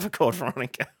Corps over Code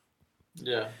Veronica.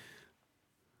 Yeah.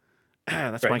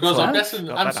 That's my because I'm guessing,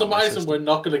 I'm surmising we're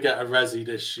not going to get a Resi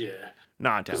this year.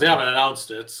 No, because they haven't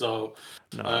announced it. So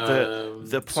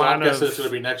the plan it's going to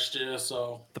be next year.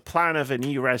 So the plan of a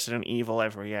new Resident Evil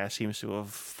every year seems to have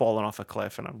fallen off a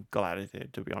cliff, and I'm glad it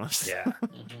did. To be honest, yeah.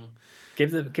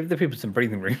 Give the people some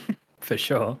breathing room for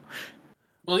sure.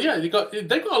 Well, yeah, they got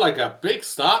like a big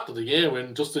start to the year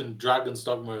when just in Dragon's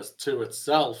Dogma 2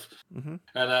 itself, and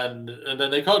then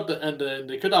they could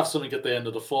have something at the end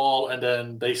of the fall, and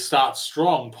then they start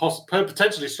strong,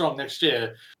 potentially strong next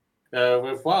year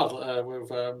with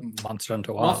Monster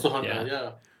Hunter Wild. Monster Hunter,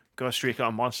 yeah. Ghost Recon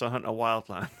on Monster Hunter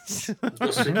Wildlands.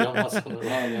 Ghost Recon on Monster Hunter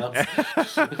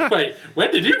Wildlands. Wait,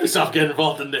 when did Ubisoft get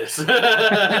involved in this?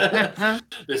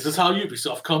 This is how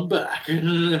Ubisoft come back.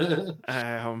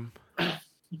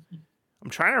 I'm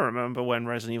trying to remember when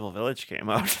Resident Evil Village came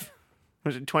out.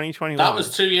 Was it 2021? That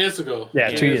was 2 years ago.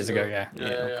 Yeah, 2 years ago. Yeah.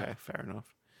 Okay, fair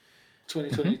enough.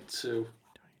 2022.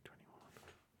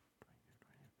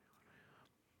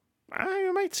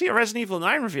 I might see a Resident Evil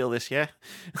 9 reveal this year.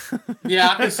 Yeah,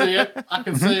 I can see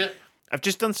it. I've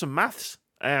just done some maths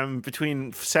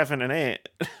between 7 and 8.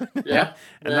 Yeah.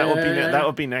 And that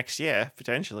would be next year,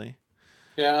 potentially.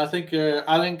 Yeah, I think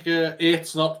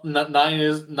 8's not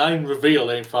 9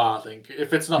 reveal ain't far. I think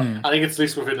if it's not, I think it's at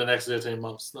least within the next 18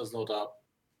 months. There's no doubt.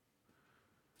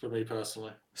 For me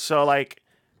personally. So like,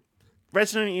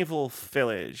 Resident Evil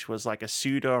Village was like a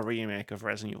pseudo remake of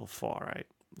Resident Evil 4, right?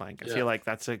 Like, I feel like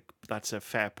that's a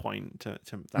fair point to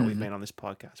that we've made on this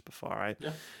podcast before, right?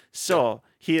 Yeah. So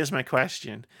here's my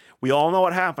question: we all know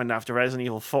what happened after Resident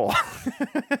Evil 4.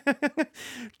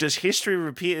 Does history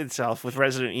repeat itself with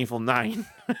Resident Evil 9?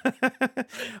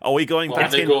 Are we going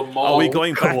back in? Are we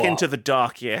going back into the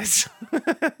dark yet?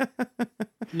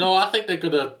 No, I think they're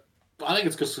gonna. I think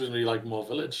it's just gonna be like more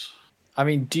Village. I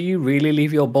mean, do you really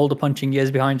leave your boulder punching years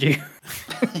behind you?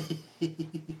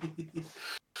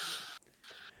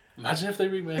 Imagine if they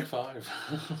remake 5.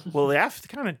 Well, they have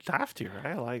to,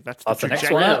 right? Like that's the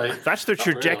trajectory. That's the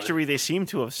trajectory they seem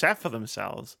to have set for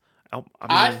themselves.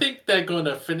 I think they're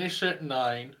gonna finish at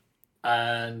 9,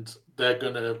 and they're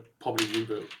gonna probably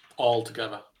reboot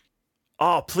altogether.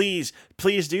 Oh, please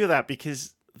do that,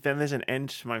 because then there's an end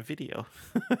to my video.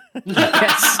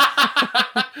 Yes.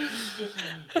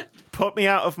 Put me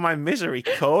out of my misery,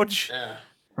 coach. Yeah.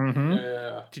 Mm-hmm.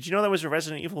 Yeah. Did you know there was a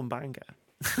Resident Evil manga?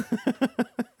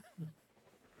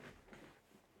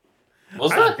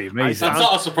 Was that? That's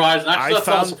not a surprise. Actually, that's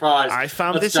not a surprise. I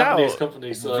found that's this Japanese out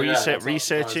company, so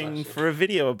researching for a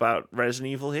video about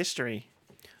Resident Evil history.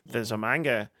 There's a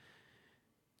manga.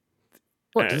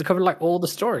 What, does it cover like all the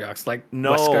story arcs? Like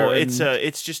no, Wesker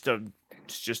it's just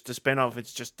a spin-off.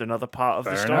 It's just another part of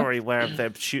the story where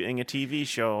they're shooting a TV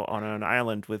show on an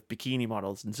island with bikini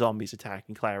models and zombies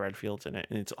attacking Claire Redfield's in it,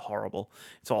 and it's horrible.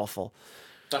 It's awful.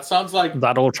 That sounds like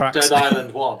that all tracks. Dead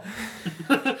Island 1.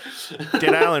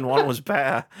 Dead Island 1 was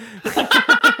better.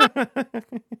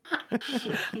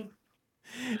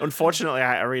 Unfortunately,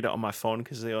 I had to read it on my phone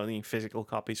because the only physical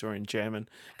copies were in German,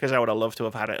 because I would have loved to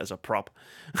have had it as a prop.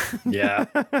 Yeah.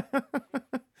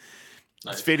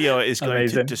 This video is going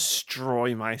to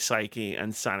destroy my psyche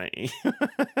and sanity.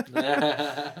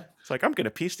 It's like, I'm going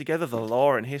to piece together the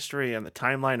lore and history and the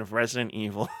timeline of Resident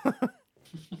Evil.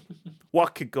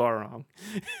 What could go wrong?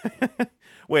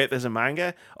 Wait, there's a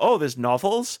manga? Oh, there's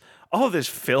novels? Oh, there's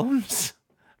films?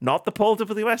 Not the Paul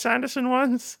W.S. Anderson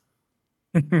ones?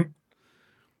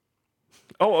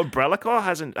 Oh, Umbrella Corps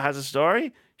has a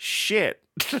story? Shit.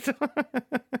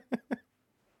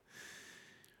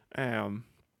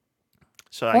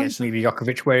 So I guess Mila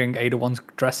Jovovich wearing Ada Wong's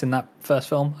dress in that first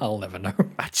film? I'll never know.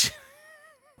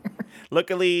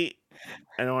 Luckily,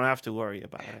 I don't have to worry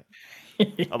about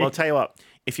it. I'll tell you what,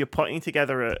 if you're putting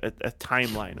together a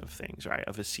timeline of things, right,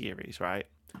 of a series, right,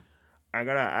 I'm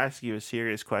going to ask you a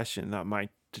serious question that might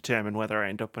determine whether I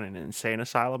end up in an insane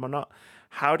asylum or not.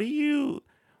 How do you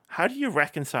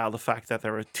reconcile the fact that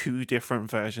there are two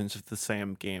different versions of the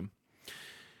same game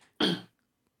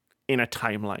in a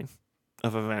timeline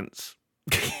of events?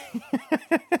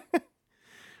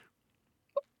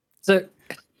 So,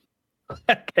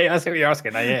 okay, I see what you're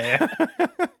asking. Yeah.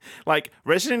 Like,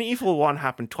 Resident Evil 1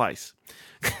 happened twice.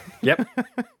 Yep.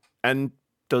 And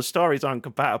those stories aren't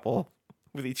compatible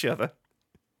with each other.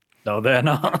 No, they're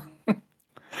not.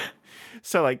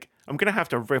 So, like, I'm going to have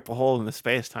to rip a hole in the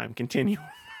space-time continuum.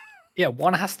 Yeah,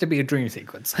 one has to be a dream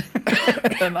sequence.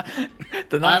 then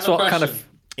that's what kind of...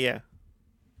 Yeah.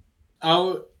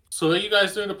 So are you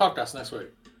guys doing the podcast next week?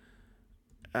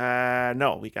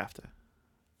 No, week after.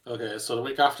 Okay, so the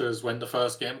week after is when the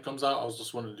first game comes out. I was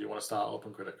just wondering, do you want to start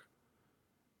Open Critic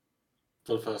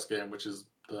for the first game, which is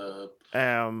the...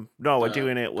 No, we're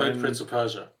doing it when... Prince of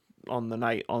Persia. On the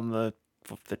night, on the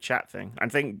chat thing. I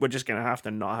think we're just going to have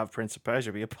to not have Prince of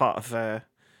Persia be a part of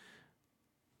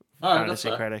Fantasy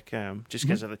Critic, just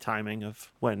because of the timing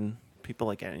of when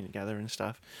people are getting together and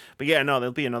stuff. But yeah, no,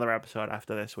 there'll be another episode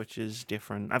after this, which is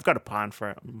different. I've got a plan for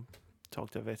it.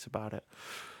 Talk to Vitz about it.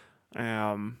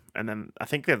 And then I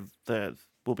think that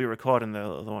we'll be recording the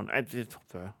other one.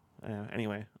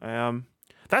 Anyway,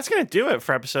 that's going to do it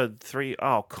for episode 3.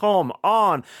 Oh, come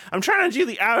on. I'm trying to do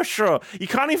the outro. You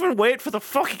can't even wait for the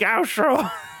fucking outro.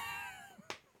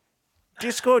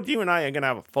 Discord, you and I are going to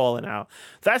have a falling out.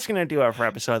 That's going to do it for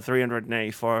episode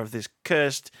 384 of this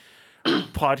cursed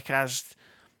podcast.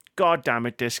 God damn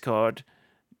it, Discord.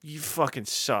 You fucking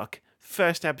suck.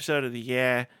 First episode of the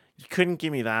year. You couldn't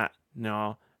give me that.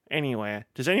 No. Anyway,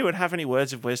 does anyone have any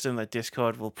words of wisdom that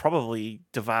Discord will probably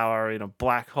devour in a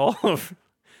black hole of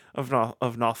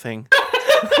nothing?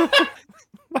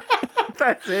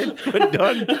 That's it. We're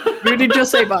done. Rudy,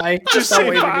 just say bye. Just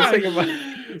say bye. Bye.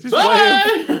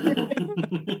 Bye.